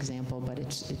perfect example, but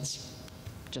it's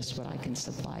just what I can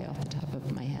supply off the top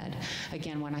of my head.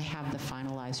 Again, when I have the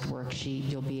finalized worksheet,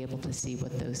 you'll be able to see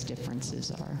what those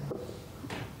differences are.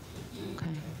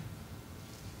 Okay.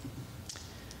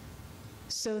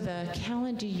 So the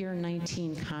calendar year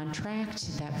 19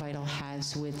 contract that Vital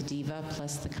has with DEVA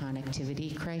plus the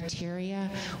connectivity criteria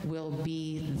will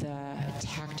be the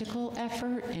tactical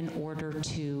effort in order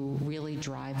to really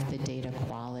drive the data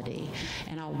quality.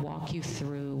 And I'll walk you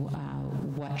through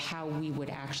how we would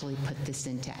actually put this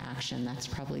into action. That's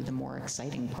probably the more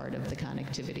exciting part of the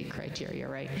connectivity criteria,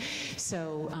 right?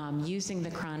 So using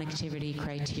the connectivity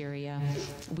criteria,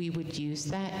 we would use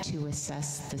that to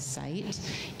assess the site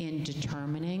in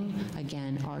determining,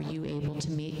 again, are you able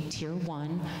to meet Tier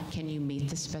 1? Can you meet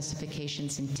the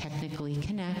specifications and technically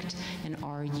connect? And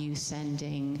are you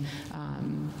sending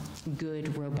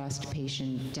good, robust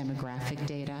patient demographic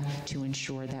data to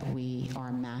ensure that we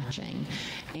are matching?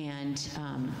 And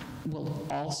we'll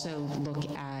also look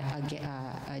at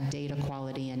a data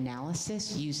quality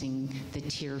analysis using the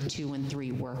Tier 2 and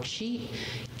 3 worksheet.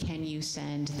 Can you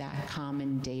send that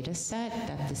common data set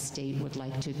that the state would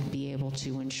like to be able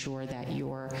to ensure that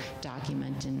you're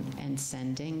documenting and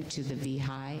sending to the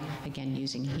VHI, again,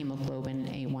 using hemoglobin,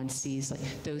 A1Cs,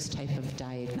 like those type of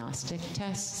diagnostic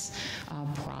tests,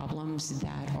 problems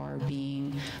that are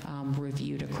being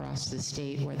reviewed across the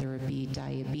state, whether it be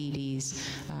diabetes,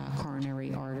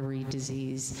 coronary artery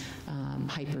disease,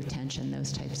 hypertension,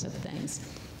 those types of things.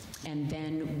 And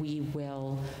then we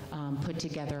will put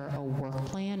together a work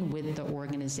plan with the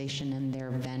organization and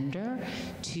their vendor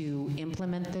to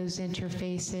implement those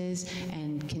interfaces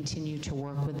and continue to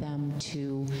work with them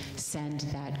to send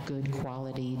that good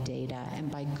quality data. And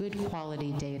by good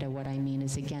quality data, what I mean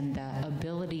is, again, the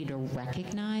ability to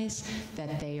recognize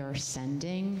that they are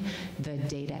sending the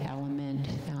data element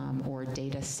or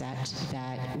data set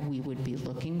that we would be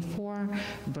looking for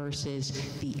versus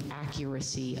the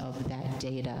accuracy of that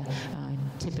data.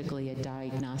 Typically, a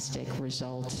diagnostic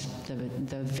result,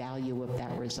 the value of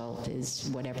that result is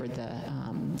whatever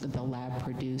the lab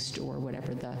produced or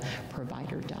whatever the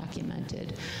provider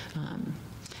documented.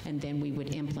 And then we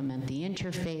would implement the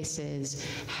interfaces,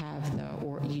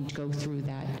 you'd go through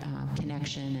that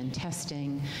connection and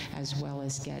testing, as well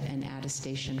as get an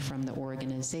attestation from the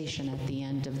organization at the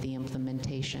end of the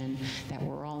implementation that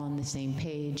we're all on the same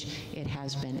page. It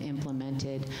has been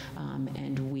implemented,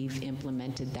 and we've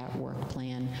implemented that work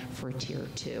plan for Tier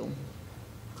 2.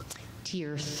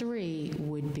 Tier 3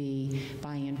 would be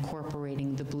by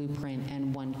incorporating the blueprint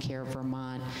and One Care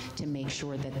Vermont to make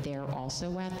sure that they're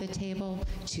also at the table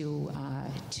to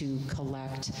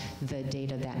collect the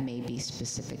data that may be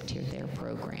specific to their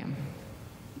program.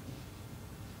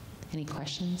 Any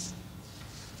questions?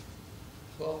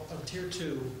 Well, on Tier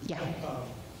 2, Yeah.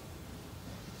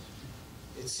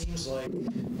 It seems like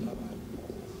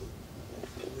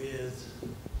with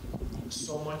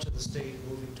so much of the state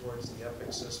moving towards the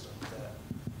EPIC system that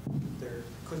there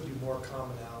could be more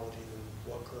commonality than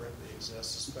what currently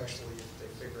exists, especially if they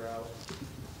figure out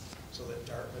so that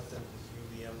Dartmouth and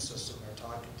the UVM system are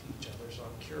talking to each other. So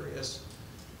I'm curious,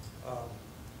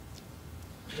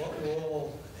 what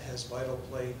role has Vital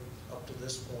played up to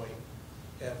this point?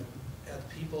 Have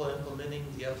people implementing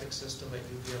the EPIC system at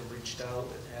UVM reached out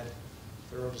and had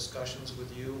thorough discussions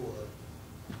with you, or?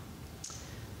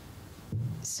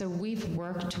 So we've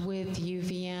worked with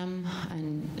UVM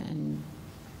and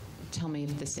tell me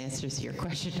if this answers your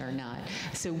question or not.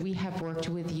 So we have worked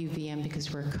with UVM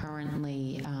because we're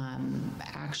currently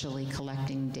actually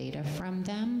collecting data from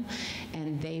them,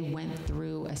 and they went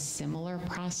through a similar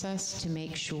process to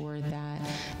make sure that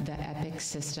the EPIC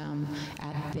system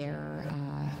at their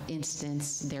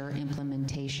instance, their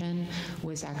implementation,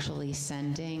 was actually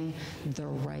sending the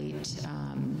right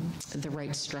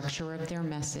structure of their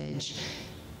message.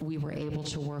 We were able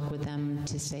to work with them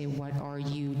to say, what are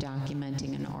you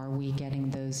documenting, and are we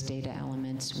getting those data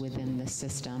elements within the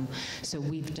system? So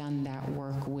we've done that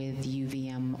work with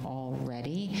UVM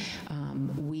already.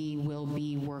 We will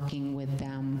be working with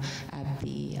them at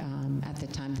the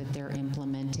time that they're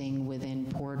implementing within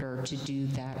Porter to do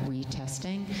that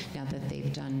retesting, now that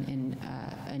they've done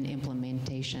an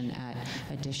implementation at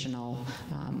additional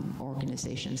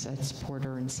organizations. That's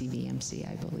Porter and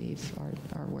CVMC, I believe,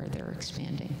 are where they're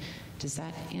expanding. Does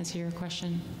that answer your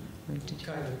question? Or did you...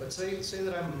 Kind of, but say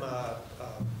that I'm a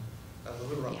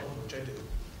Little Rock, which I do,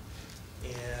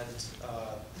 and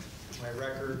my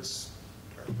records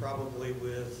are probably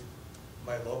with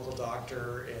my local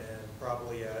doctor and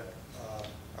probably at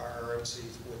our RMC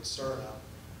with Cerna.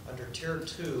 Under Tier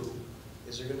 2,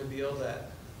 is there going to be able to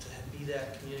be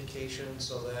that communication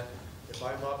so that if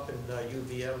I'm up in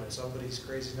UVM and somebody's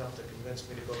crazy enough to convince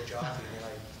me to go jogging and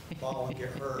I fall and get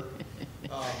hurt,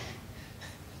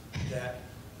 that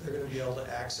they're going to be able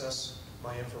to access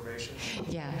my information?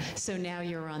 Yeah, so now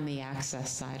you're on the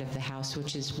access side of the house,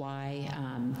 which is why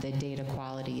the data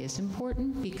quality is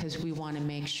important, because we want to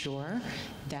make sure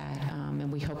that,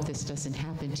 and we hope this doesn't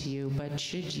happen to you, but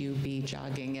should you be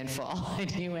jogging and fall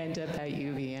and you end up at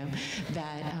UVM,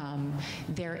 that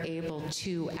they're able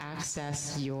to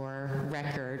access your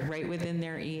record right within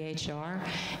their EHR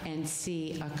and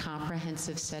see a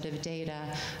comprehensive set of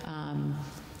data.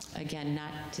 Again,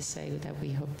 not to say that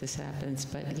we hope this happens,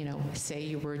 but, you know, say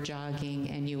you were jogging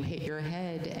and you hit your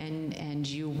head and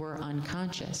you were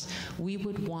unconscious. We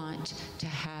would want to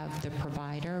have the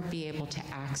provider be able to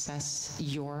access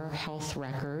your health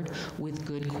record with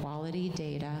good quality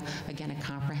data, again, a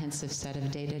comprehensive set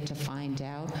of data to find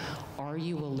out, are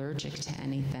you allergic to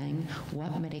anything?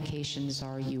 What medications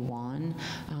are you on?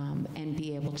 And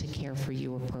be able to care for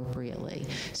you appropriately.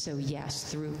 So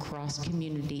yes, through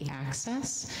cross-community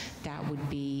access, that would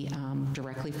be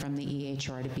directly from the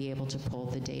EHR to be able to pull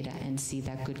the data and see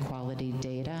that good quality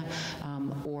data.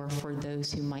 Or for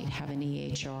those who might have an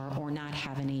EHR or not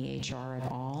have an EHR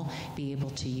at all, be able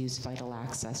to use Vital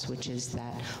Access, which is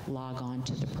that log on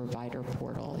to the provider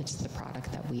portal. It's the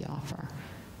product that we offer.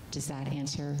 Does that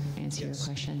answer your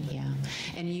question? Yeah.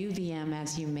 And UVM,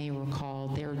 as you may recall,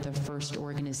 they're the first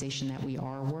organization that we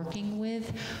are working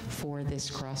with for this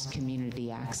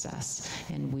cross-community access.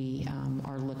 And we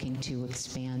are looking to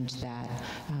expand that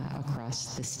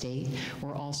across the state.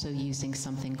 We're also using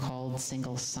something called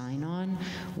single sign-on,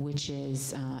 which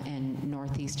is, and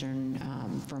Northeastern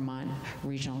Vermont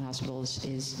Regional Hospitals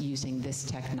is using this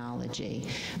technology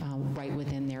right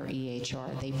within their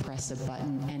EHR. They press a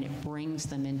button and it brings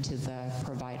them into the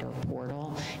provider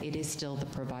portal. It is still the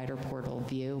provider portal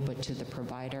view, but to the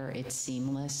provider, it's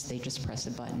seamless. They just press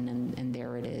a button and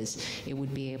there it is. It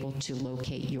would be able to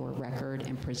locate your record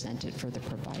and present it for the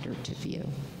provider to view.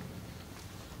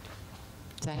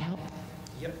 Does that help?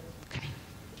 Yep. Okay.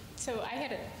 So I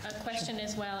had a question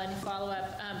as well and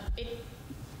follow-up.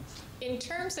 In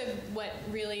terms of what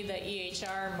really the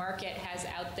EHR market has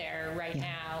out there right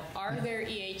now, are there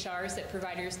EHRs that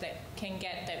providers that can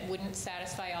get that wouldn't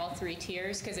satisfy all three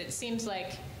tiers? Because it seems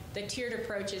like the tiered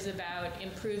approach is about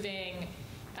improving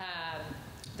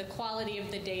the quality of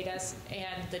the data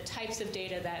and the types of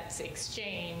data that's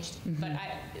exchanged. Mm-hmm.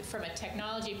 But from a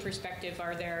technology perspective,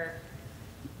 are there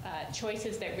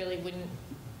choices that really wouldn't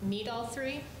meet all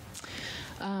three?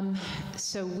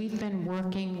 So we've been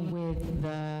working with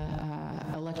the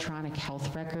electronic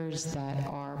health records that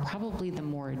are probably the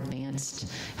more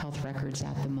advanced health records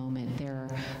at the moment. They're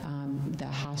the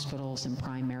hospitals and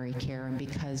primary care, and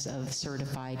because of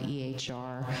certified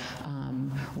EHR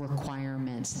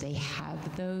requirements, they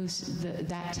have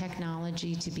that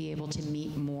technology to be able to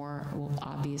meet more, well,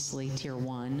 obviously Tier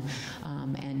 1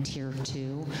 and Tier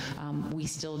 2. We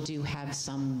still do have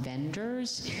some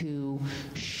vendors who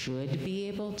should be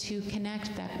able to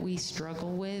connect that we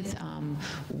struggle with.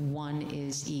 One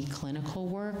is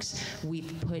eClinicalWorks.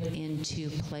 We've put into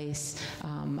place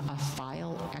a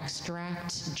file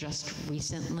extract just just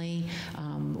recently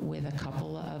with a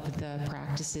couple of the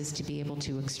practices to be able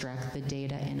to extract the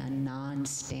data in a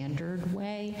non-standard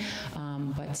way,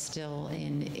 but still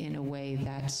in a way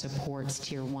that supports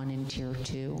Tier 1 and Tier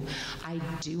 2. I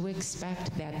do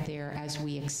expect that there, as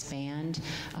we expand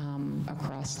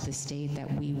across the state,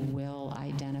 that we will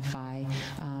identify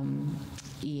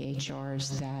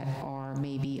EHRs that are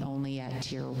maybe only at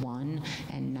Tier 1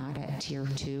 and not at Tier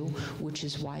 2, which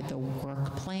is why the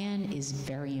work plan is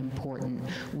very important.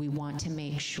 We want to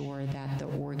make sure that the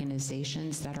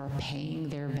organizations that are paying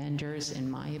their vendors, in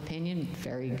my opinion,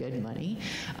 very good money,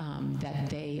 that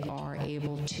they are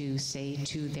able to say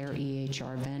to their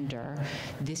EHR vendor,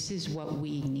 this is what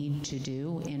we need to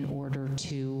do in order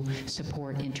to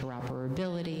support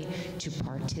interoperability, to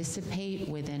participate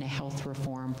within a health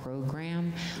reform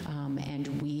program,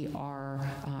 and we are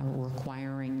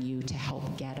requiring you to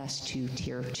help get us to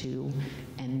Tier 2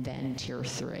 and then Tier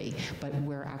 3. But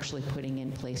we're actually putting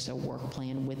in place a work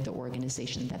plan with the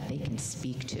organization that they can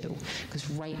speak to. Because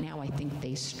right now, I think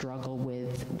they struggle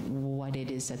with what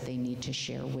it is that they need to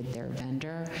share with their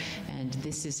vendor. And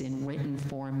this is in written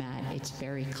format. It's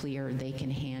very clear. They can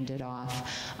hand it off,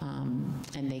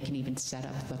 and they can even set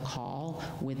up the call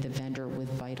with the vendor with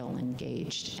Vital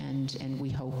engaged. And we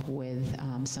hope with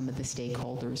some of the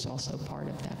stakeholders also part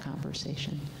of that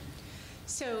conversation.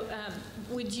 So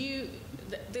would you,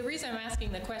 the reason I'm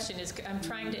asking the question is I'm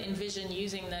trying to envision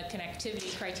using the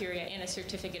connectivity criteria in a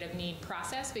certificate of need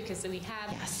process, because we have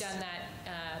done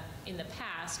that in the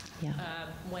past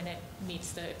when it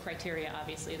meets the criteria,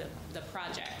 obviously, the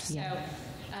project. So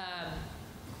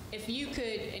if you could,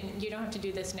 and you don't have to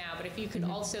do this now, but if you could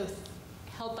also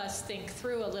help us think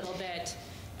through a little bit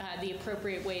the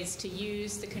appropriate ways to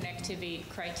use the connectivity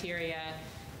criteria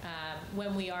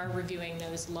when we are reviewing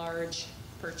those large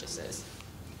purchases.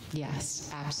 Yes,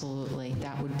 absolutely.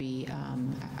 That would be,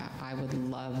 I would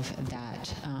love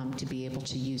that, to be able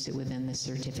to use it within the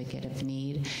certificate of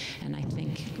need. And I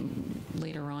think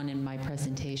later on in my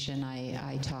presentation,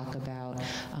 I talk about,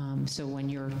 so when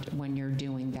you're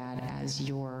doing that as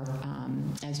your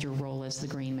role as the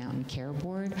Green Mountain Care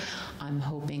Board, I'm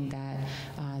hoping that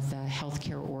the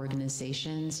healthcare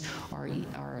organizations are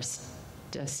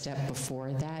a step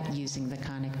before that, using the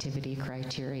connectivity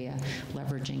criteria,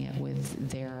 leveraging it with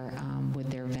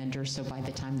their vendors, so by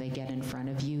the time they get in front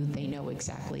of you, they know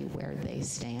exactly where they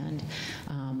stand.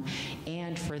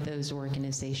 And for those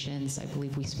organizations, I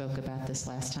believe we spoke about this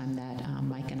last time that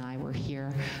Mike and I were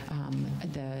here,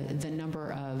 the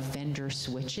number of vendor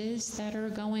switches that are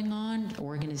going on,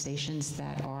 organizations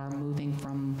that are moving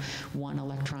from one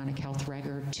electronic health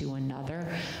record to another,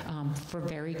 for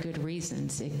very good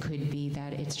reasons. It could be that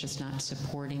it's just not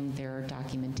supporting their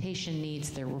documentation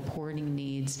needs, their reporting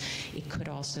needs. It could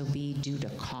also be due to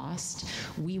cost.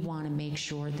 We want to make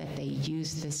sure that they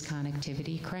use this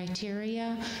connectivity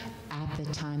criteria at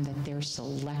the time that they're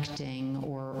selecting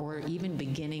or even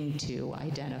beginning to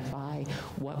identify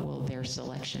what will their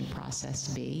selection process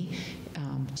be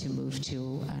to move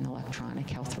to an electronic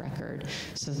health record,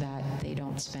 so that they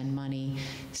don't spend money,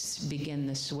 begin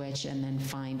the switch, and then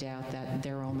find out that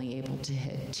they're only able to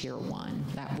hit Tier 1.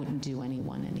 That wouldn't do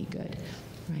anyone any good.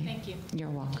 Right. Thank you. You're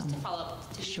welcome. Just to follow up,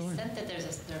 to the Sure. extent that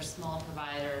there are small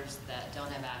providers that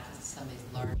don't have access to some of these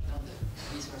large, don't have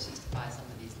the resources to buy some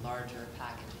of these larger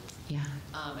packages,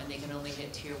 and they can only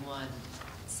hit Tier 1, it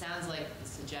sounds like the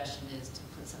suggestion is to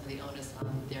put some of the onus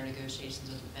on their negotiations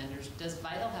with the vendors. Does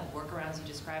Vital have workarounds? You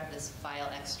described this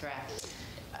file extract.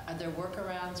 Are there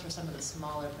workarounds for some of the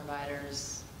smaller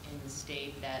providers in the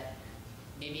state that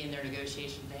maybe in their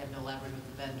negotiations they have no leverage with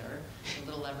the vendor, a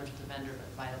little leverage with the vendor,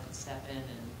 but Vital could step in and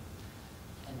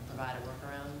provide a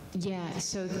workaround? Yeah,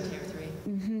 so Tier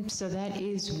 3? So that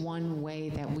is one way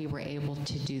that we were able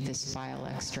to do this file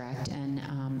extract, and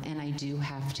I do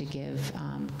have to give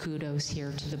kudos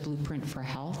here to the Blueprint for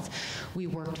Health. We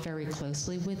worked very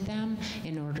closely with them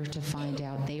in order to find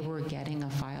out they were getting a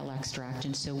file extract,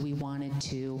 and so we wanted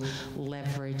to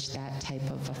leverage that type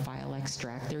of a file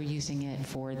extract. They're using it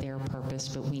for their purpose,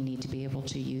 but we need to be able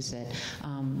to use it,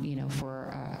 for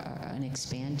an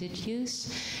expanded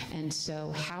use. And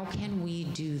so how can we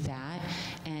do that?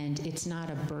 And it's not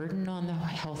a burden on the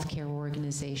healthcare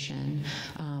organization.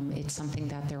 It's something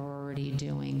that they're already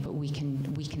doing, but we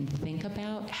can think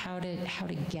about how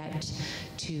to get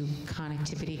to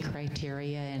connectivity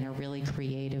criteria in a really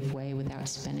creative way without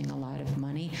spending a lot of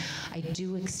money. I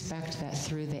do expect that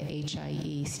through the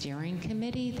HIE steering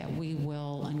committee that we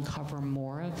will uncover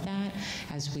more of that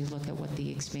as we look at what the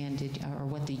expanded or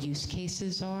what the use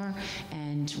cases are.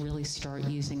 and really start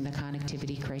using the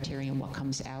connectivity criteria and what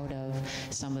comes out of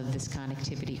some of this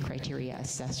connectivity criteria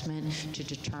assessment to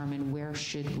determine where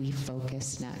should we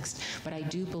focus next. But I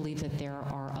do believe that there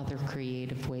are other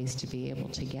creative ways to be able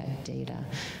to get data,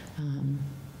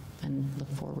 and look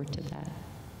forward to that.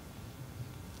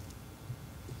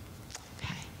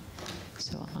 Okay,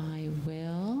 so I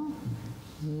will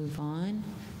move on.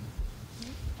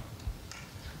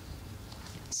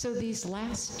 So these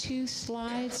last two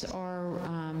slides are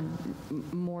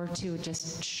more to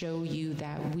just show you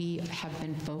that we have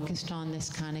been focused on this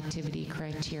connectivity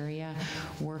criteria,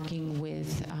 working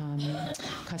with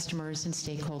customers and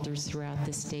stakeholders throughout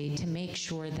the state to make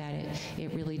sure that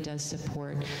it really does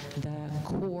support the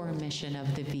core mission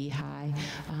of the VHI,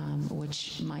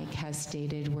 which Mike has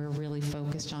stated. We're really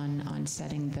focused on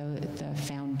setting the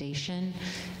foundation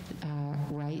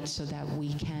right, so that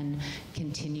we can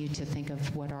continue to think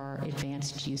of what are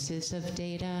advanced uses of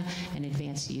data and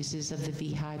advanced uses of the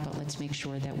VHI, but let's make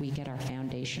sure that we get our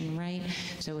foundation right.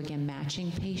 So again,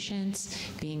 matching patients,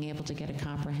 being able to get a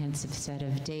comprehensive set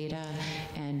of data,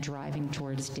 and driving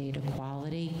towards data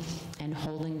quality, and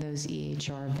holding those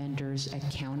EHR vendors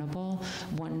accountable.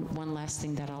 One last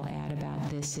thing that I'll add about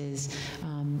this is,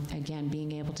 again,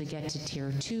 being able to get to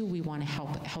Tier 2, we want to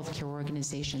help healthcare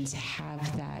organizations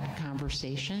have that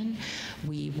conversation.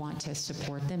 We want to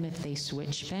support them if they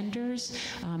switch vendors.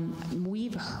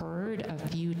 We've heard a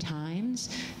few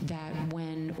times that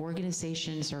when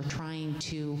organizations are trying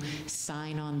to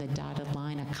sign on the dotted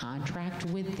line a contract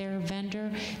with their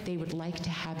vendor, they would like to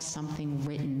have something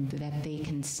written that they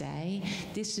can say,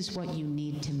 this is what you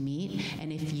need to meet,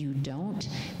 and if you don't,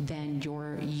 then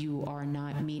you are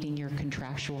not meeting your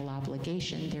contractual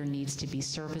obligation. There needs to be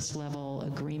service level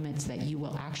agreements that you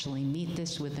will actually meet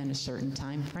this within a certain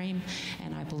time frame,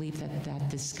 and I believe that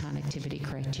this connectivity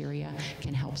criteria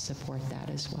can help support that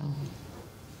as well.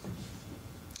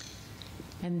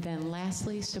 And then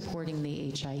lastly, supporting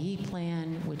the HIE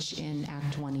plan, which in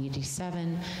Act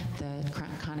 187, the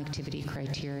connectivity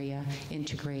criteria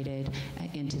integrated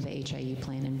into the HIE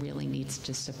plan and really needs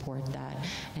to support that.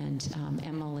 And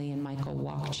Emily and Michael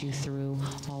walked you through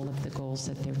all of the goals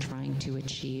that they're trying to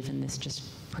achieve, and this just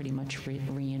pretty much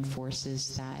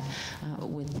reinforces that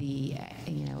with the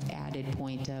added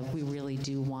point of we really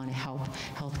do want to help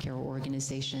healthcare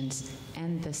organizations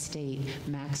and the state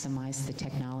maximize the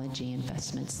technology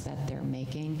investments that they're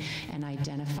making and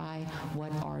identify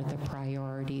what are the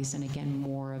priorities. And again,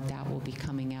 more of that will be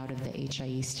coming out of the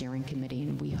HIE steering committee,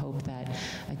 and we hope that,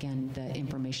 again, the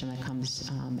information that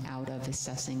comes out of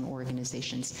assessing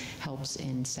organizations helps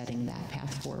in setting that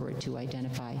path forward to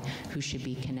identify who should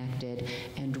be connected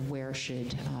and where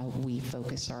should we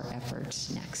focus our efforts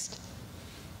next.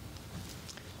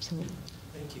 So,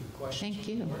 thank you. Questions? Thank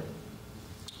you.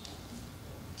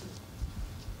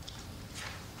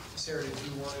 Sarah, did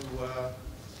you want to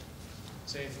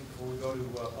say anything before we go to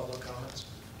public comments?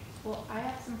 Well, I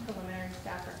have some preliminary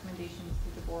staff recommendations to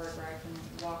the board where I can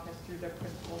walk us through the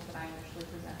principles that I initially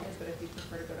presented, but if you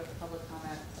prefer to go to public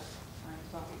comments, that's fine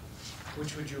as well.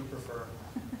 Which would you prefer?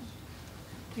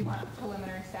 Do you want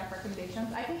preliminary staff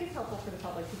recommendations? I think it's helpful for the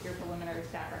public to hear preliminary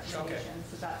staff recommendations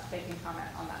so that they can comment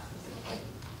on that specifically.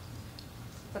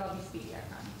 But I'll be speedy, I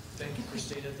promise. Thank you,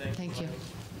 Christina. Thank you.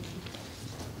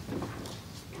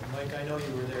 Mike, I know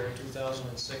you were there in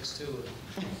 2006, too.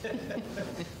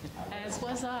 As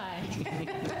was I.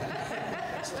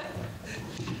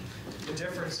 The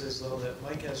difference is, though, that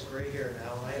Mike has gray hair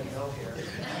now, and I have no hair.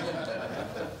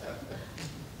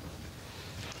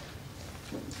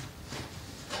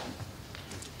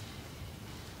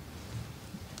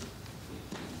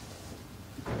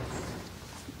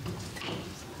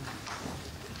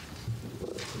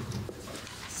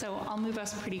 So I'll move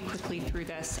us pretty quickly through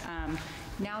this.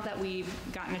 Now that we've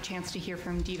gotten a chance to hear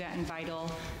from DVET and Vital,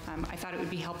 I thought it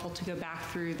would be helpful to go back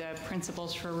through the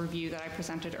principles for review that I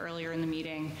presented earlier in the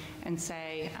meeting and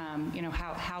say,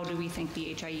 how do we think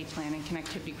the HIE plan and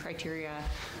connectivity criteria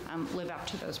live up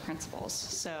to those principles?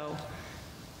 So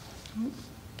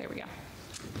there we go.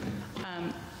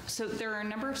 So there are a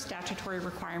number of statutory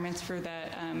requirements for the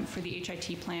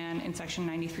HIT plan in Section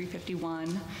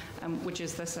 9351, which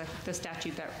is the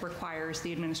statute that requires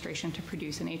the administration to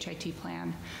produce an HIT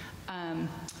plan.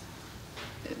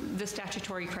 The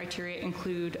statutory criteria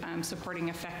include supporting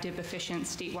effective, efficient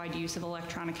statewide use of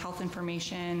electronic health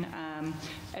information,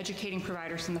 educating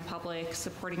providers and the public,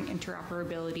 supporting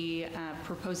interoperability,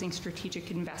 proposing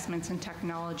strategic investments in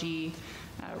technology,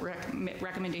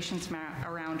 recommendations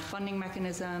around funding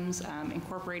mechanisms,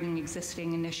 incorporating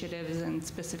existing initiatives and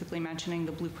specifically mentioning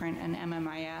the Blueprint and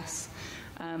MMIS,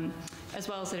 as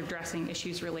well as addressing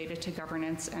issues related to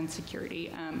governance and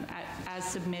security. As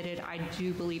submitted, I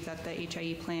do believe that the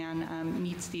HIE plan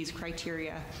meets these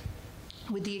criteria,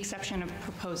 with the exception of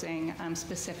proposing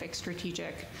specific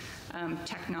strategic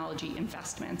technology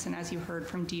investments. And as you heard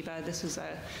from Diva, this is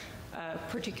a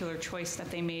particular choice that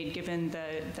they made given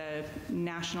the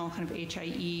national kind of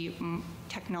HIE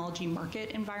technology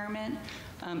market environment,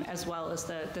 as well as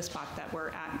the spot that we're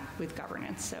at with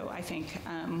governance. So I think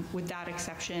with that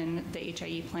exception, the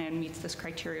HIE plan meets this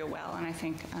criteria well, and I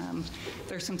think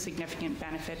there's some significant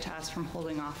benefit to us from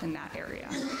holding off in that area.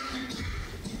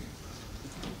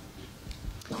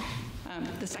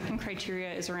 The second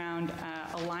criteria is around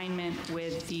alignment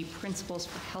with the principles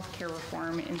for healthcare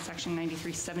reform in Section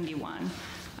 9371.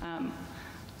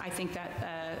 I think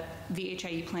that the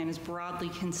HIE plan is broadly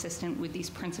consistent with these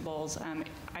principles.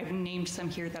 I've named some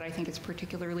here that I think it's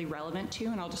particularly relevant to,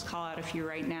 and I'll just call out a few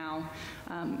right now.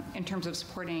 In terms of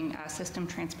supporting system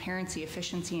transparency,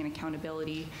 efficiency, and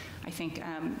accountability, I think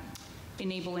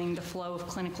enabling the flow of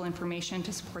clinical information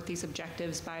to support these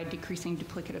objectives by decreasing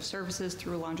duplicative services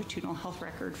through a longitudinal health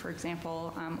record, for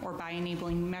example, or by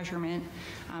enabling measurement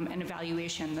and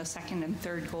evaluation, the second and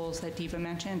third goals that Diva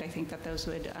mentioned. I think that those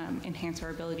would enhance our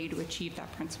ability to achieve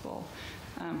that principle.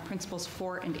 Principles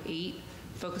 4 and 8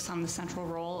 focus on the central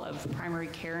role of primary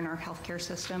care in our healthcare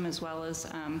system, as well as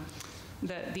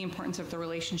the importance of the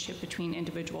relationship between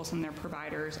individuals and their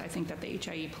providers. I think that the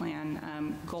HIE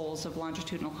plan goals of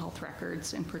longitudinal health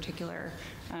records in particular,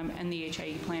 and the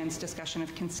HIE plan's discussion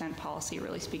of consent policy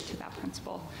really speak to that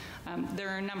principle. There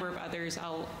are a number of others.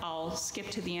 I'll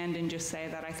skip to the end and just say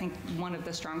that I think one of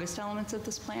the strongest elements of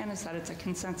this plan is that it's a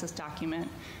consensus document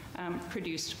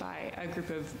produced by a group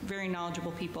of very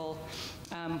knowledgeable people,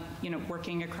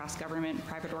 working across government and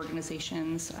private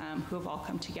organizations who have all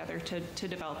come together to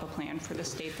develop a plan for the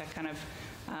state that kind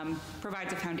of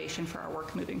provides a foundation for our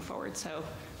work moving forward. So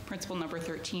principle number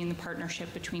 13, the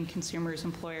partnership between consumers,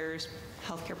 employers,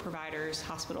 healthcare providers,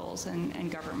 hospitals,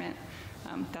 and government.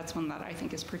 That's one that I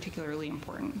think is particularly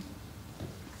important.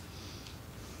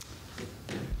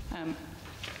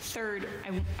 Third,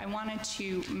 I wanted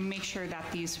to make sure that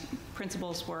these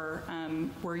principles were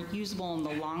usable in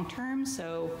the long term,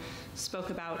 so spoke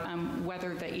about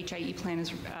whether the HIE plan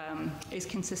is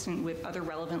consistent with other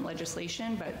relevant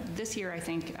legislation, but this year I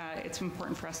think it's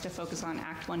important for us to focus on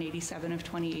Act 187 of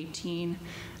 2018,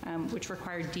 which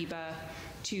required DIVA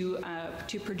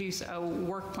to produce a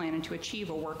work plan and to achieve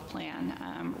a work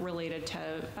plan related to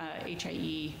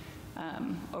HIE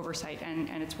oversight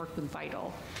and its work with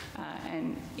VITAL.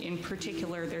 And in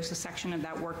particular, there's a section of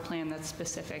that work plan that's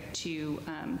specific to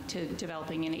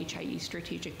developing an HIE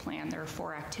strategic plan. There are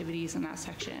 4 activities in that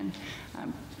section.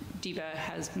 DIVA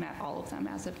has met all of them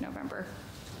as of November.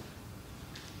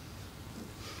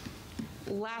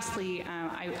 Lastly,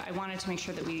 I wanted to make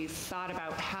sure that we thought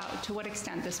about to what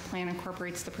extent this plan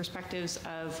incorporates the perspectives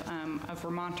of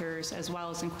Vermonters, as well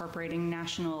as incorporating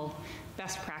national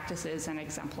best practices and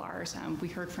exemplars. We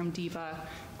heard from Diva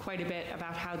quite a bit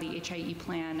about how the HIE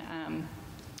plan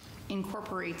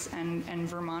incorporates and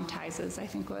Vermontizes, I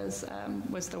think was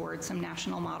the word, some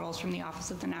national models from the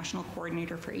Office of the National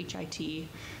Coordinator for HIT.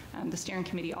 The steering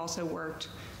committee also worked,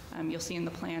 you'll see in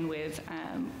the plan, with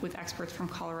experts from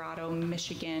Colorado,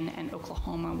 Michigan, and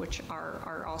Oklahoma, which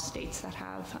are all states that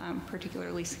have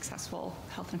particularly successful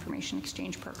health information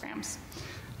exchange programs.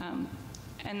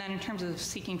 And then in terms of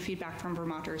seeking feedback from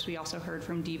Vermonters, we also heard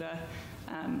from Diva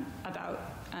about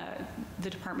the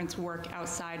department's work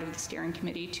outside of the steering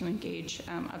committee to engage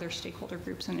other stakeholder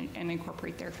groups and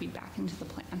incorporate their feedback into the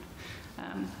plan.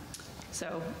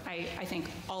 So I think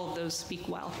all of those speak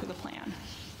well for the plan.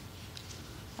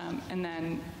 And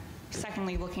then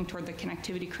secondly, looking toward the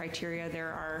connectivity criteria, there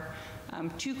are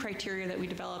 2 criteria that we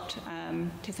developed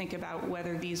to think about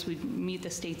whether these would meet the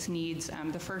state's needs.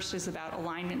 The first is about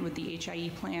alignment with the HIE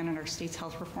plan and our state's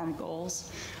health reform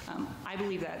goals. I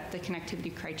believe that the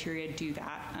connectivity criteria do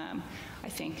that. I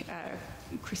think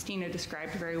Christina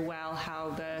described very well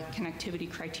how the connectivity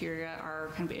criteria are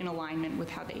kind of in alignment with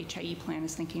how the HIE plan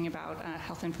is thinking about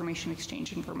health information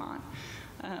exchange in Vermont.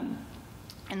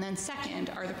 And then second,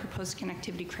 are the proposed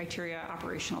connectivity criteria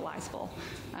operationalizable?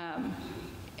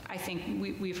 I think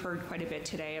we've heard quite a bit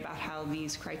today about how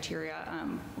these criteria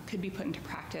could be put into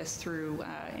practice through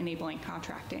enabling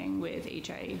contracting with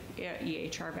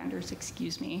EHR vendors,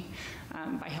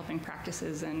 by helping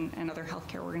practices and other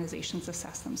healthcare organizations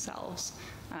assess themselves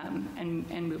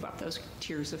and move up those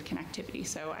tiers of connectivity.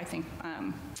 So I think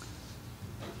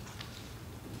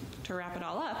to wrap it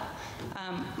all up,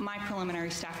 my preliminary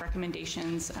staff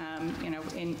recommendations,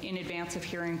 in advance of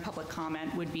hearing public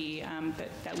comment would be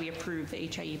that we approve the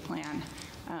HIE plan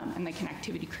and the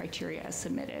connectivity criteria as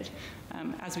submitted.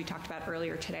 As we talked about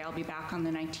earlier today, I'll be back on the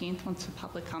 19th once the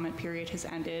public comment period has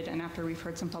ended and after we've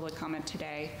heard some public comment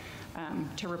today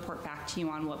to report back to you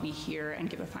on what we hear and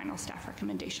give a final staff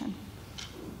recommendation.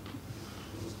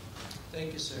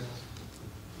 Thank you, Sarah.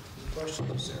 Any questions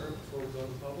of Sarah before we go to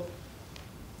the public?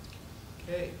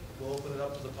 Okay, we'll open it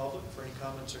up to the public for any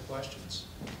comments or questions.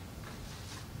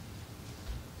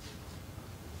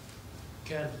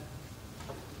 Ken?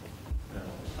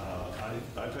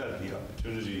 I've had the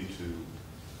opportunity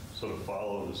to sort of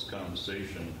follow this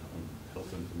conversation on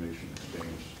health information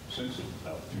exchange since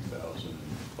about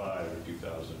 2005 or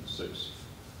 2006.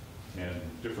 And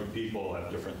different people have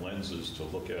different lenses to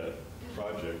look at the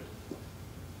project.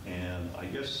 And I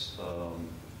guess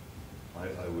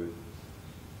I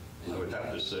would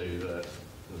have to say that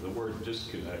the word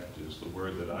disconnect is the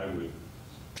word that I would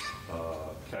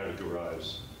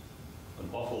categorize an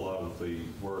awful lot of the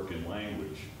work in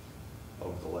language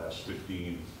of the last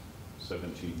 15,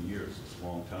 17 years. It's a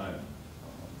long time,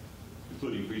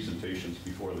 including presentations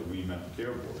before the Green Mountain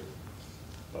Care Board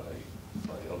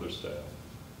by other staff.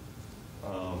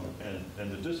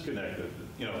 And the disconnect,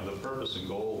 the purpose and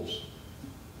goals,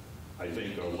 I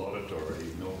think, are laudatory.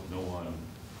 No one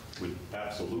would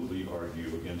absolutely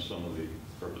argue against some of the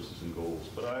purposes and goals.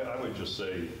 But I would just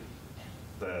say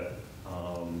that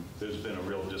there's been a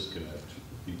real disconnect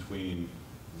between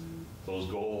those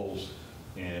goals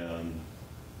and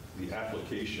the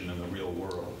application in the real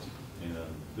world. And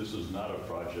this is not a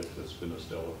project that's been a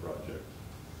stellar project.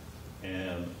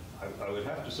 And I would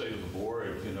have to say to the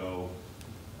board,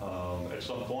 at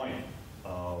some point,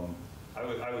 I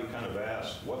would kind of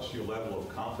ask, what's your level of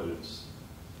confidence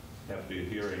after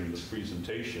hearing this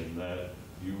presentation that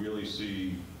you really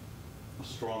see a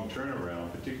strong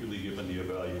turnaround, particularly given the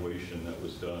evaluation that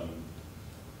was done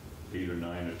 8 or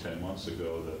 9 or 10 months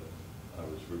ago that I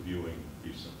was reviewing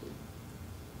recently.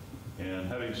 And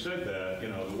having said that,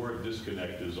 the word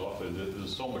disconnect is often,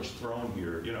 there's so much thrown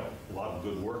here, a lot of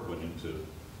good work went into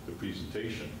the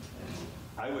presentation.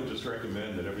 I would just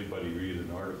recommend that everybody read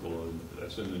an article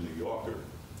that's in the New Yorker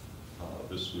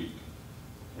this week.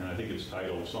 And I think it's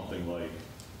titled something like,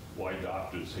 Why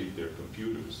Doctors Hate Their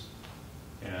Computers.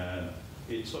 And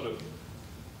it sort of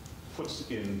puts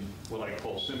in what I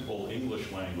call simple English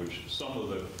language some of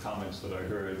the comments that I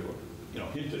heard or,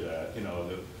 hinted at,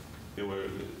 that they were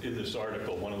in this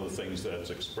article. One of the things that's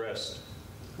expressed,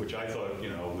 which I thought,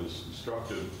 was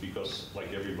instructive because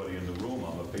like everybody in the room,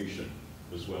 I'm a patient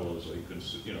as well as a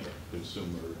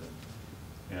consumer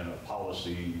and a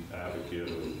policy advocate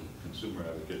or consumer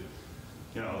advocate.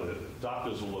 The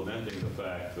doctors are lamenting the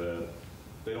fact that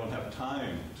they don't have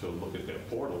time to look at their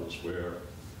portals where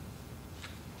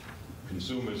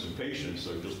consumers and patients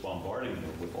are just bombarding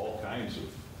them with all kinds of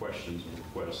questions and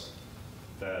requests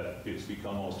that it's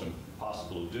become almost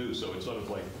impossible to do. So it's sort of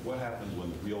like, what happens when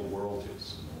the real world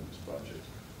hits in this project?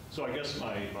 So I guess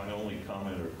my only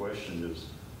comment or question is,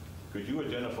 could you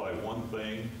identify one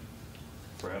thing,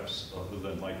 perhaps other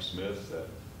than Mike Smith, that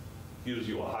gives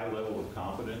you a high level of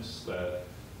confidence that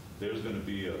there's going to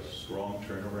be a strong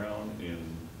turnaround in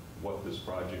what this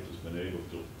project has been able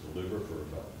to deliver for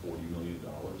about $40 million?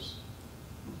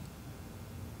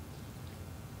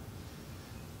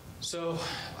 So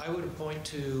I would point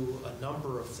to a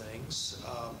number of things,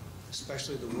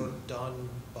 especially the work done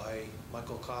by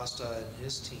Michael Costa and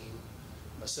his team,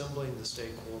 assembling the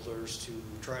stakeholders to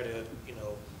try to,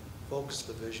 focus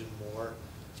the vision more.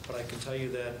 But I can tell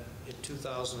you that in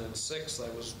 2006, I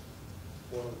was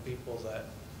one of the people that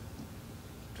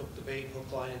took the bait,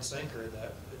 hook, line, and sinker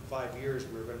that in 5 years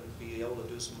we were going to be able to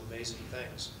do some amazing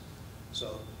things.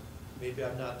 So maybe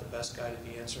I'm not the best guy to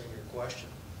be answering your question.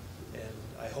 And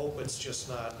I hope it's just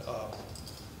not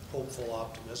hopeful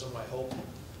optimism. I hope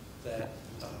that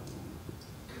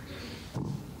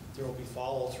there will be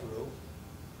follow-through.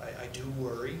 I do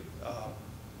worry.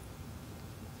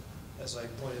 As I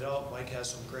pointed out, Mike has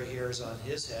some gray hairs on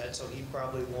his head, so he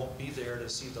probably won't be there to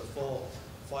see the full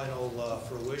final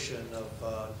fruition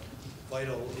of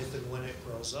Vital if and when it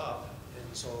grows up.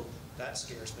 And so that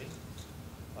scares me.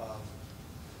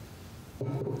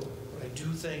 I do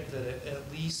think that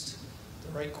at least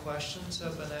the right questions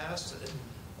have been asked, and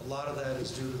a lot of that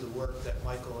is due to the work that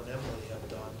Michael and Emily have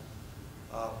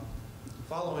done.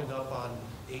 Following up on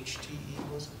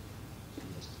HTE, was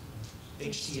it?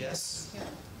 HTS?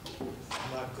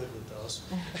 I'm not good with those.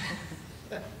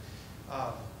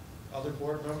 Other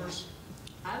board members?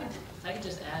 If I could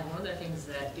just add, one of the things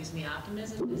that gives me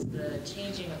optimism is the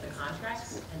changing of the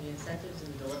contracts and the incentives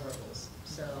and deliverables.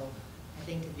 So I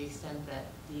think to the extent that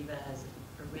DEVA has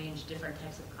arranged different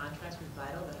types of contracts with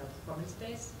Vital that are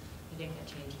performance-based, I think that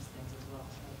changes things as well.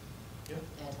 So Yep.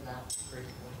 add to that. Great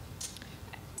point.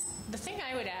 The thing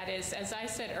I would add is, as I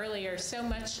said earlier, so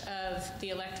much of the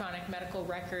electronic medical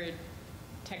record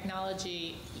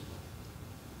technology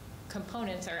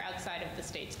components are outside of the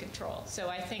state's control. So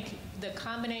I think the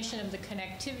combination of the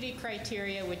connectivity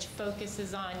criteria, which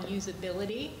focuses on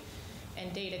usability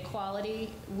and data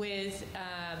quality, with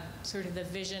sort of the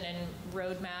vision and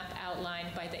roadmap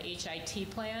outlined by the HIT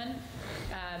plan,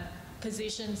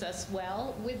 positions us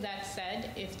well. With that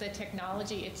said, if the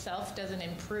technology itself doesn't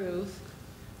improve,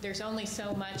 there's only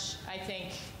so much, I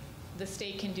think, the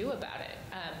state can do about it.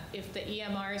 If the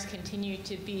EMRs continue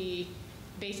to be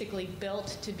basically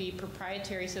built to be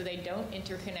proprietary so they don't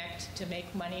interconnect to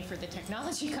make money for the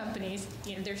technology companies,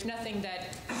 there's nothing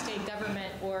that state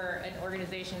government or an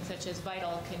organization such as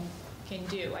Vital can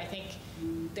do. I think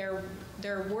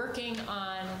they're working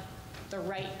on the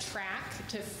right track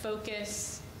to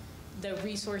focus the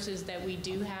resources that we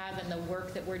do have and the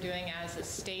work that we're doing as a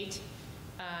state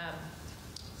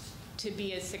to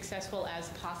be as successful as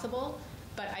possible.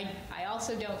 But I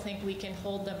also don't think we can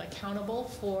hold them accountable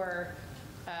for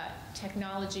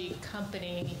technology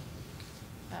company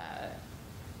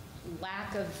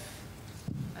lack of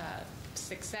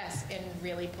success in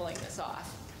really pulling this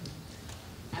off.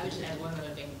 I would just add one other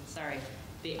thing. Sorry.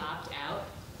 The opt-out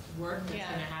work that's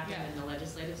going to happen in the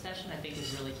legislative session, I think,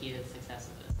 is really key to the success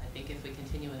of this. I think if we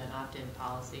continue with an opt-in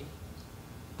policy,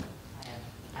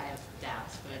 I have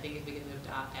doubts, but I think if we can move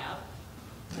to opt-out.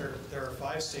 There are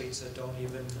 5 states that don't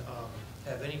even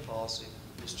have any policy.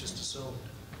 It's just assumed.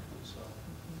 So.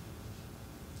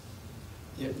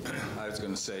 Yeah, I was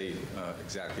going to say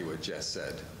exactly what Jess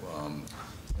said, and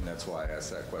that's why I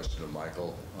asked that question of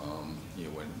Michael.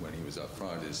 When he was up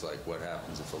front, is like, what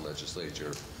happens if the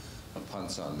legislature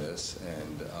punts on this?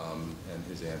 And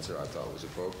his answer I thought was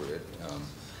appropriate,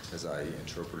 as I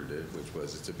interpreted it, which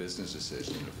was it's a business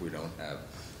decision. If we don't have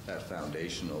that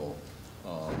foundational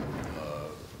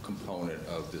component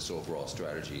of this overall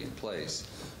strategy in place,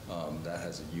 that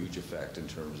has a huge effect in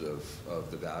terms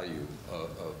of the value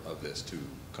of this to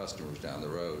customers down the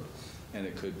road. And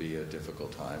it could be a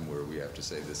difficult time where we have to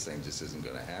say this thing just isn't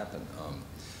going to happen.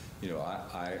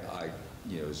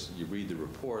 As you read the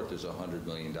report, there's $100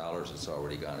 million that's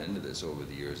already gone into this over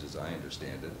the years, as I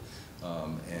understand it.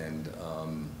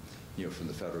 From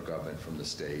the federal government, from the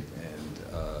state, and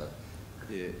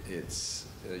it's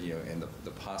and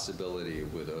the possibility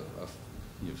with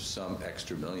some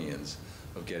extra millions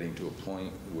of getting to a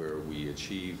point where we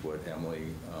achieve what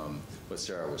what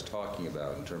Sarah was talking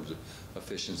about in terms of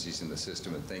efficiencies in the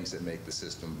system and things that make the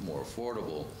system more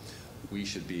affordable. We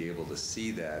should be able to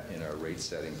see that in our rate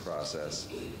setting process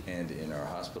and in our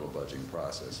hospital budgeting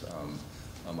process.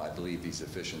 I believe these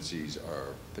efficiencies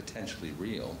are potentially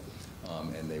real,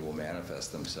 and they will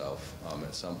manifest themselves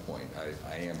at some point.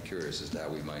 I am curious as to how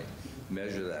we might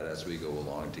measure that as we go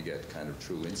along to get kind of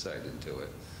true insight into it.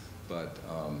 But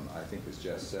I think, as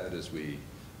Jess said, as we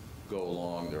go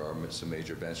along, there are some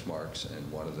major benchmarks, and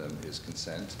one of them is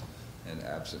consent. And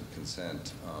absent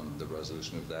consent, the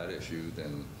resolution of that issue,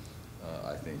 then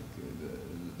I think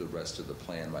the rest of the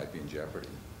plan might be in jeopardy.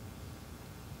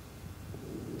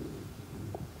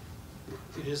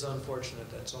 It is unfortunate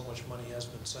that so much money has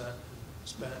been spent.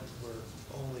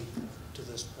 We're only to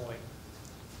this point.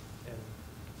 And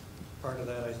part of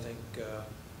that, I think,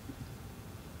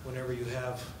 whenever you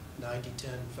have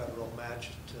 90-10 federal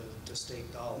match to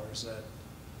state dollars, that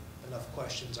enough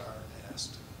questions aren't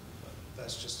asked. But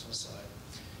that's just an aside.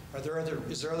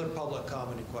 Is there other public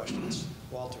comment and questions?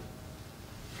 Walter.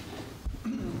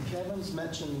 Kevin's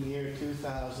mentioned the year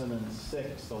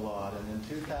 2006 a lot, and in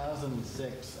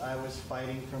 2006 I was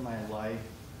fighting for my life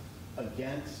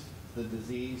against the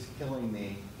disease killing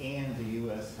me and the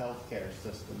U.S. healthcare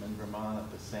system in Vermont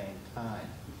at the same time.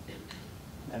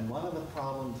 And one of the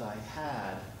problems I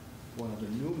had, one of the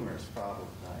numerous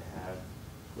problems I had,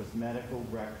 was medical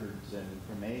records and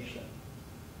information.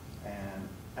 And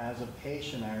as a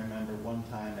patient, I remember one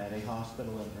time at a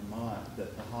hospital in Vermont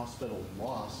that the hospital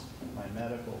lost my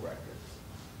medical records.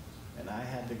 And I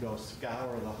had to go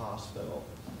scour the hospital,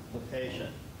 the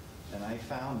patient, and I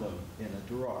found them in a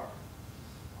drawer.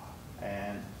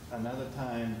 And another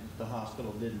time, the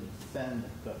hospital didn't send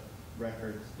the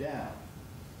records down,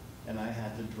 and I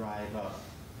had to drive up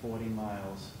 40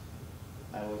 miles.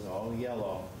 I was all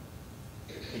yellow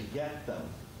to get them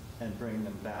and bring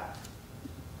them back.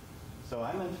 So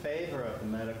I'm in favor of the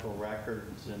medical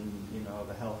records and,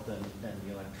 the health and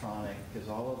the electronic, because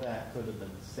all of that could have been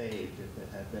saved if it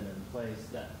had been in place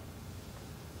then.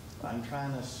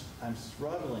 I'm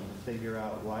struggling to figure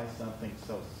out why something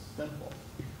so simple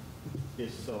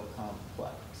is so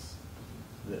complex,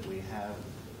 that we have,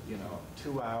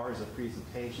 2 hours of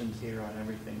presentations here on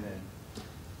everything that,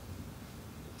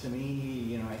 to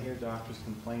me, I hear doctors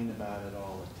complain about it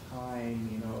all the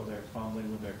time, they're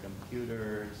fumbling with their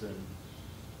computers and,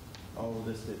 oh,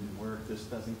 this didn't work, this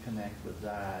doesn't connect with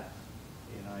that.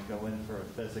 I go in for a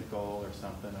physical or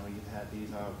something, oh, you've had these,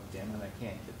 oh, damn it, I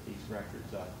can't get these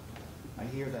records up. I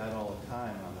hear that all the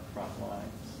time on the front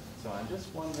lines. So I'm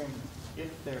just wondering if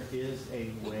there is a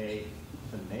way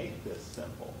to make this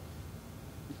simple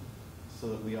so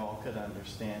that we all could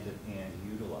understand it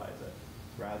and utilize it,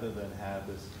 rather than have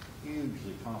this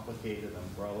hugely complicated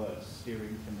umbrella of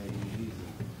steering committees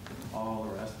and all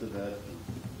the rest of it.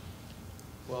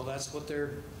 Well, that's what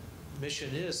their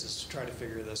mission is to try to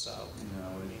figure this out.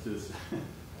 It's just...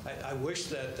 I wish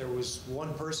that there was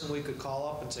one person we could call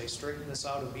up and say, straighten this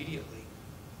out immediately.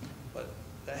 But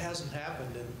that hasn't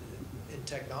happened in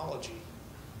technology.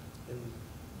 And,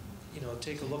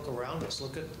 take a look around us.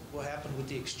 Look at what happened with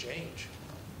the exchange.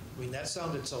 I mean, that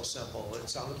sounded so simple. It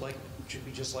sounded like it should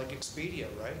be just like Expedia,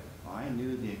 right? I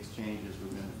knew the exchanges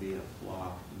were going to be a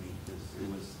flop. I mean, because it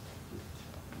was,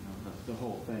 the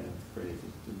whole thing was crazy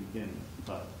at the beginning.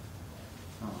 But,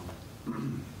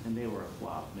 and they were a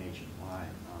flop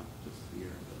nationwide, not just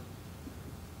here.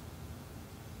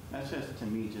 But that's just, to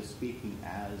me, just speaking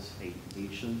as a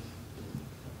patient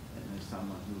and as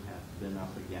someone who has been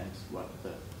up against what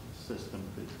the system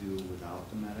could do without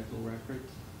the medical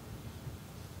records.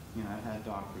 I've had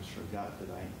doctors forgot that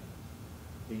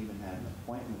they even had an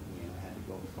appointment with me and I had to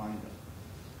go find them.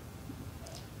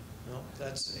 No,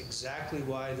 that's exactly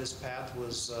why this path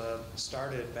was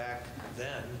started back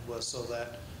then, was so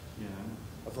that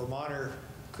a Vermonter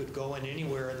could go in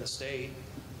anywhere in the state,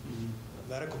 a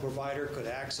medical provider could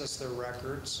access their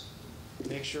records,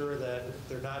 make sure that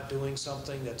they're not doing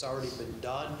something that's already been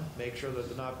done, make sure that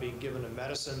they're not being given a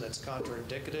medicine that's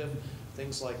contraindicative,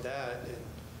 things like that. And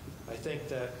I think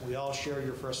that we all share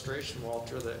your frustration,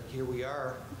 Walter, that here we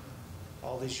are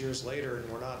all these years later and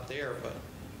we're not there, but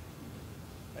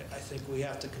I think we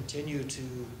have to continue to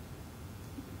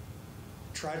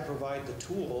try to provide the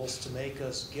tools to make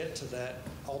us get to that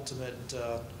ultimate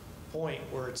point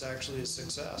where it's actually a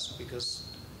success, because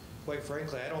quite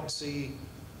frankly, I don't see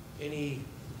any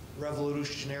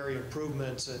revolutionary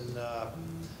improvements in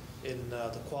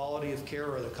the quality of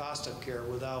care or the cost of care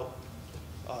without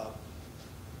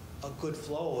a good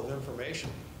flow of information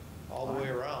all the way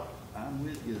around. I'm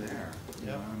with you there.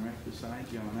 Yep. I'm right beside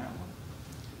you on that one.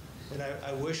 And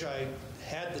I wish I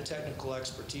had the technical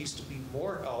expertise to be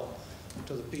more help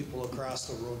to the people across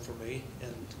the room for me.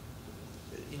 And,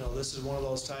 this is one of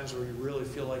those times where you really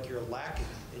feel like you're lacking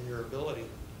in your ability.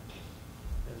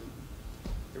 And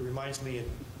it reminds me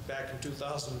back in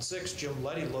 2006, Jim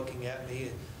Letty looking at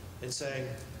me and saying,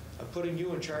 I'm putting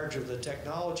you in charge of the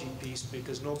technology piece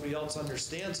because nobody else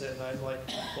understands it. And I'm like,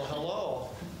 well, hello,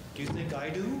 do you think I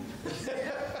do?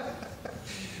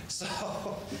 So,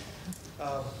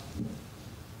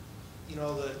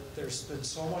 there's been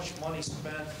so much money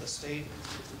spent. The state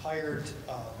hired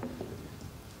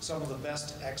some of the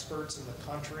best experts in the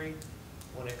country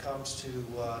when it comes to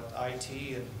IT,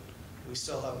 and we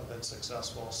still haven't been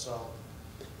successful. So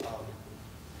I've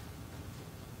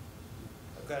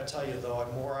got to tell you, though,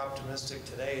 I'm more optimistic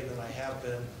today than I have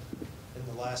been in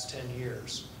the last 10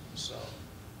 years. So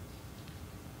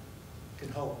can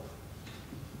hope.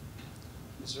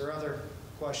 Is there other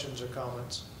questions or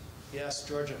comments? Yes,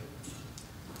 Georgia.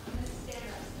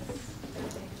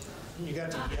 You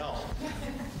got to yell.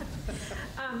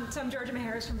 So I'm Georgia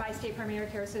Maharis from Bi-State Primary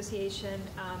Care Association.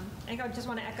 I think I just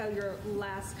want to echo your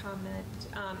last comment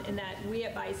in that we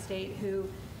at Bi-State, who,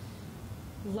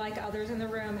 like others in the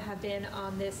room, have been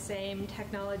on this same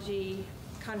technology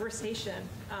conversation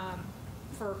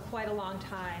for quite a long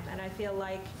time. And I feel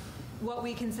like what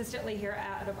we consistently hear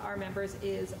out of our members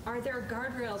is, are there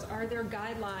guardrails? Are there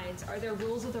guidelines? Are there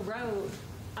rules of the road?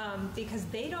 Because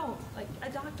they don't, like, a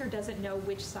doctor doesn't know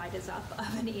which side is up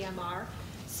of an EMR.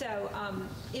 So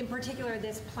in particular,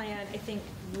 this plan, I think,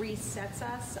 resets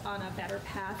us on a better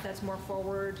path that's more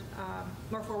forward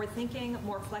thinking,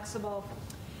 more flexible.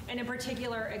 and in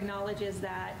particular acknowledges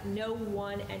that no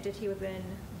one entity within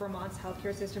Vermont's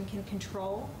healthcare system can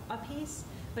control a piece,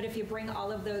 but if you bring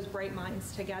all of those bright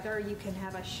minds together, you can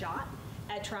have a shot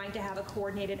at trying to have a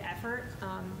coordinated effort.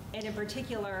 And in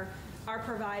particular, our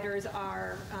providers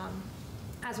are,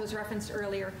 as was referenced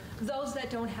earlier, those that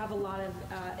don't have a lot of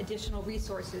additional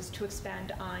resources to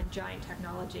expend on giant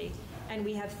technology. And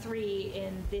we have 3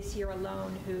 in this year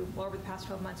alone who, well, over the past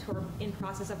 12 months, who are in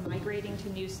process of migrating to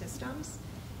new systems.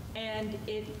 And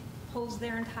it pulls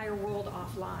their entire world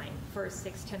offline for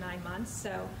 6 to 9 months.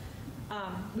 So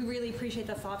we really appreciate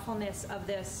the thoughtfulness of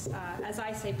this, as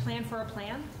I say, plan for a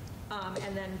plan,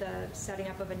 and then the setting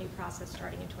up of a new process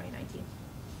starting in 2019.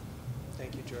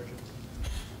 Thank you, Georgia.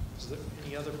 Is there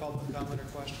any other public comment or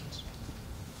questions?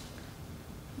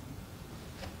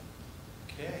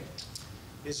 Okay.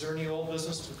 Is there any old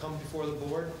business to come before the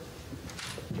board?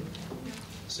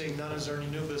 Seeing none, is there any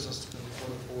new business to come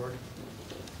before the board?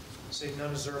 Seeing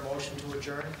none, is there a motion to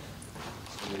adjourn?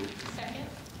 Second.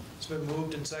 It's been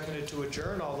moved and seconded to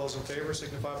adjourn. All those in favor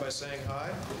signify by saying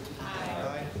aye.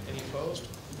 Aye. Any opposed?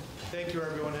 Thank you,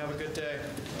 everyone. Have a good day.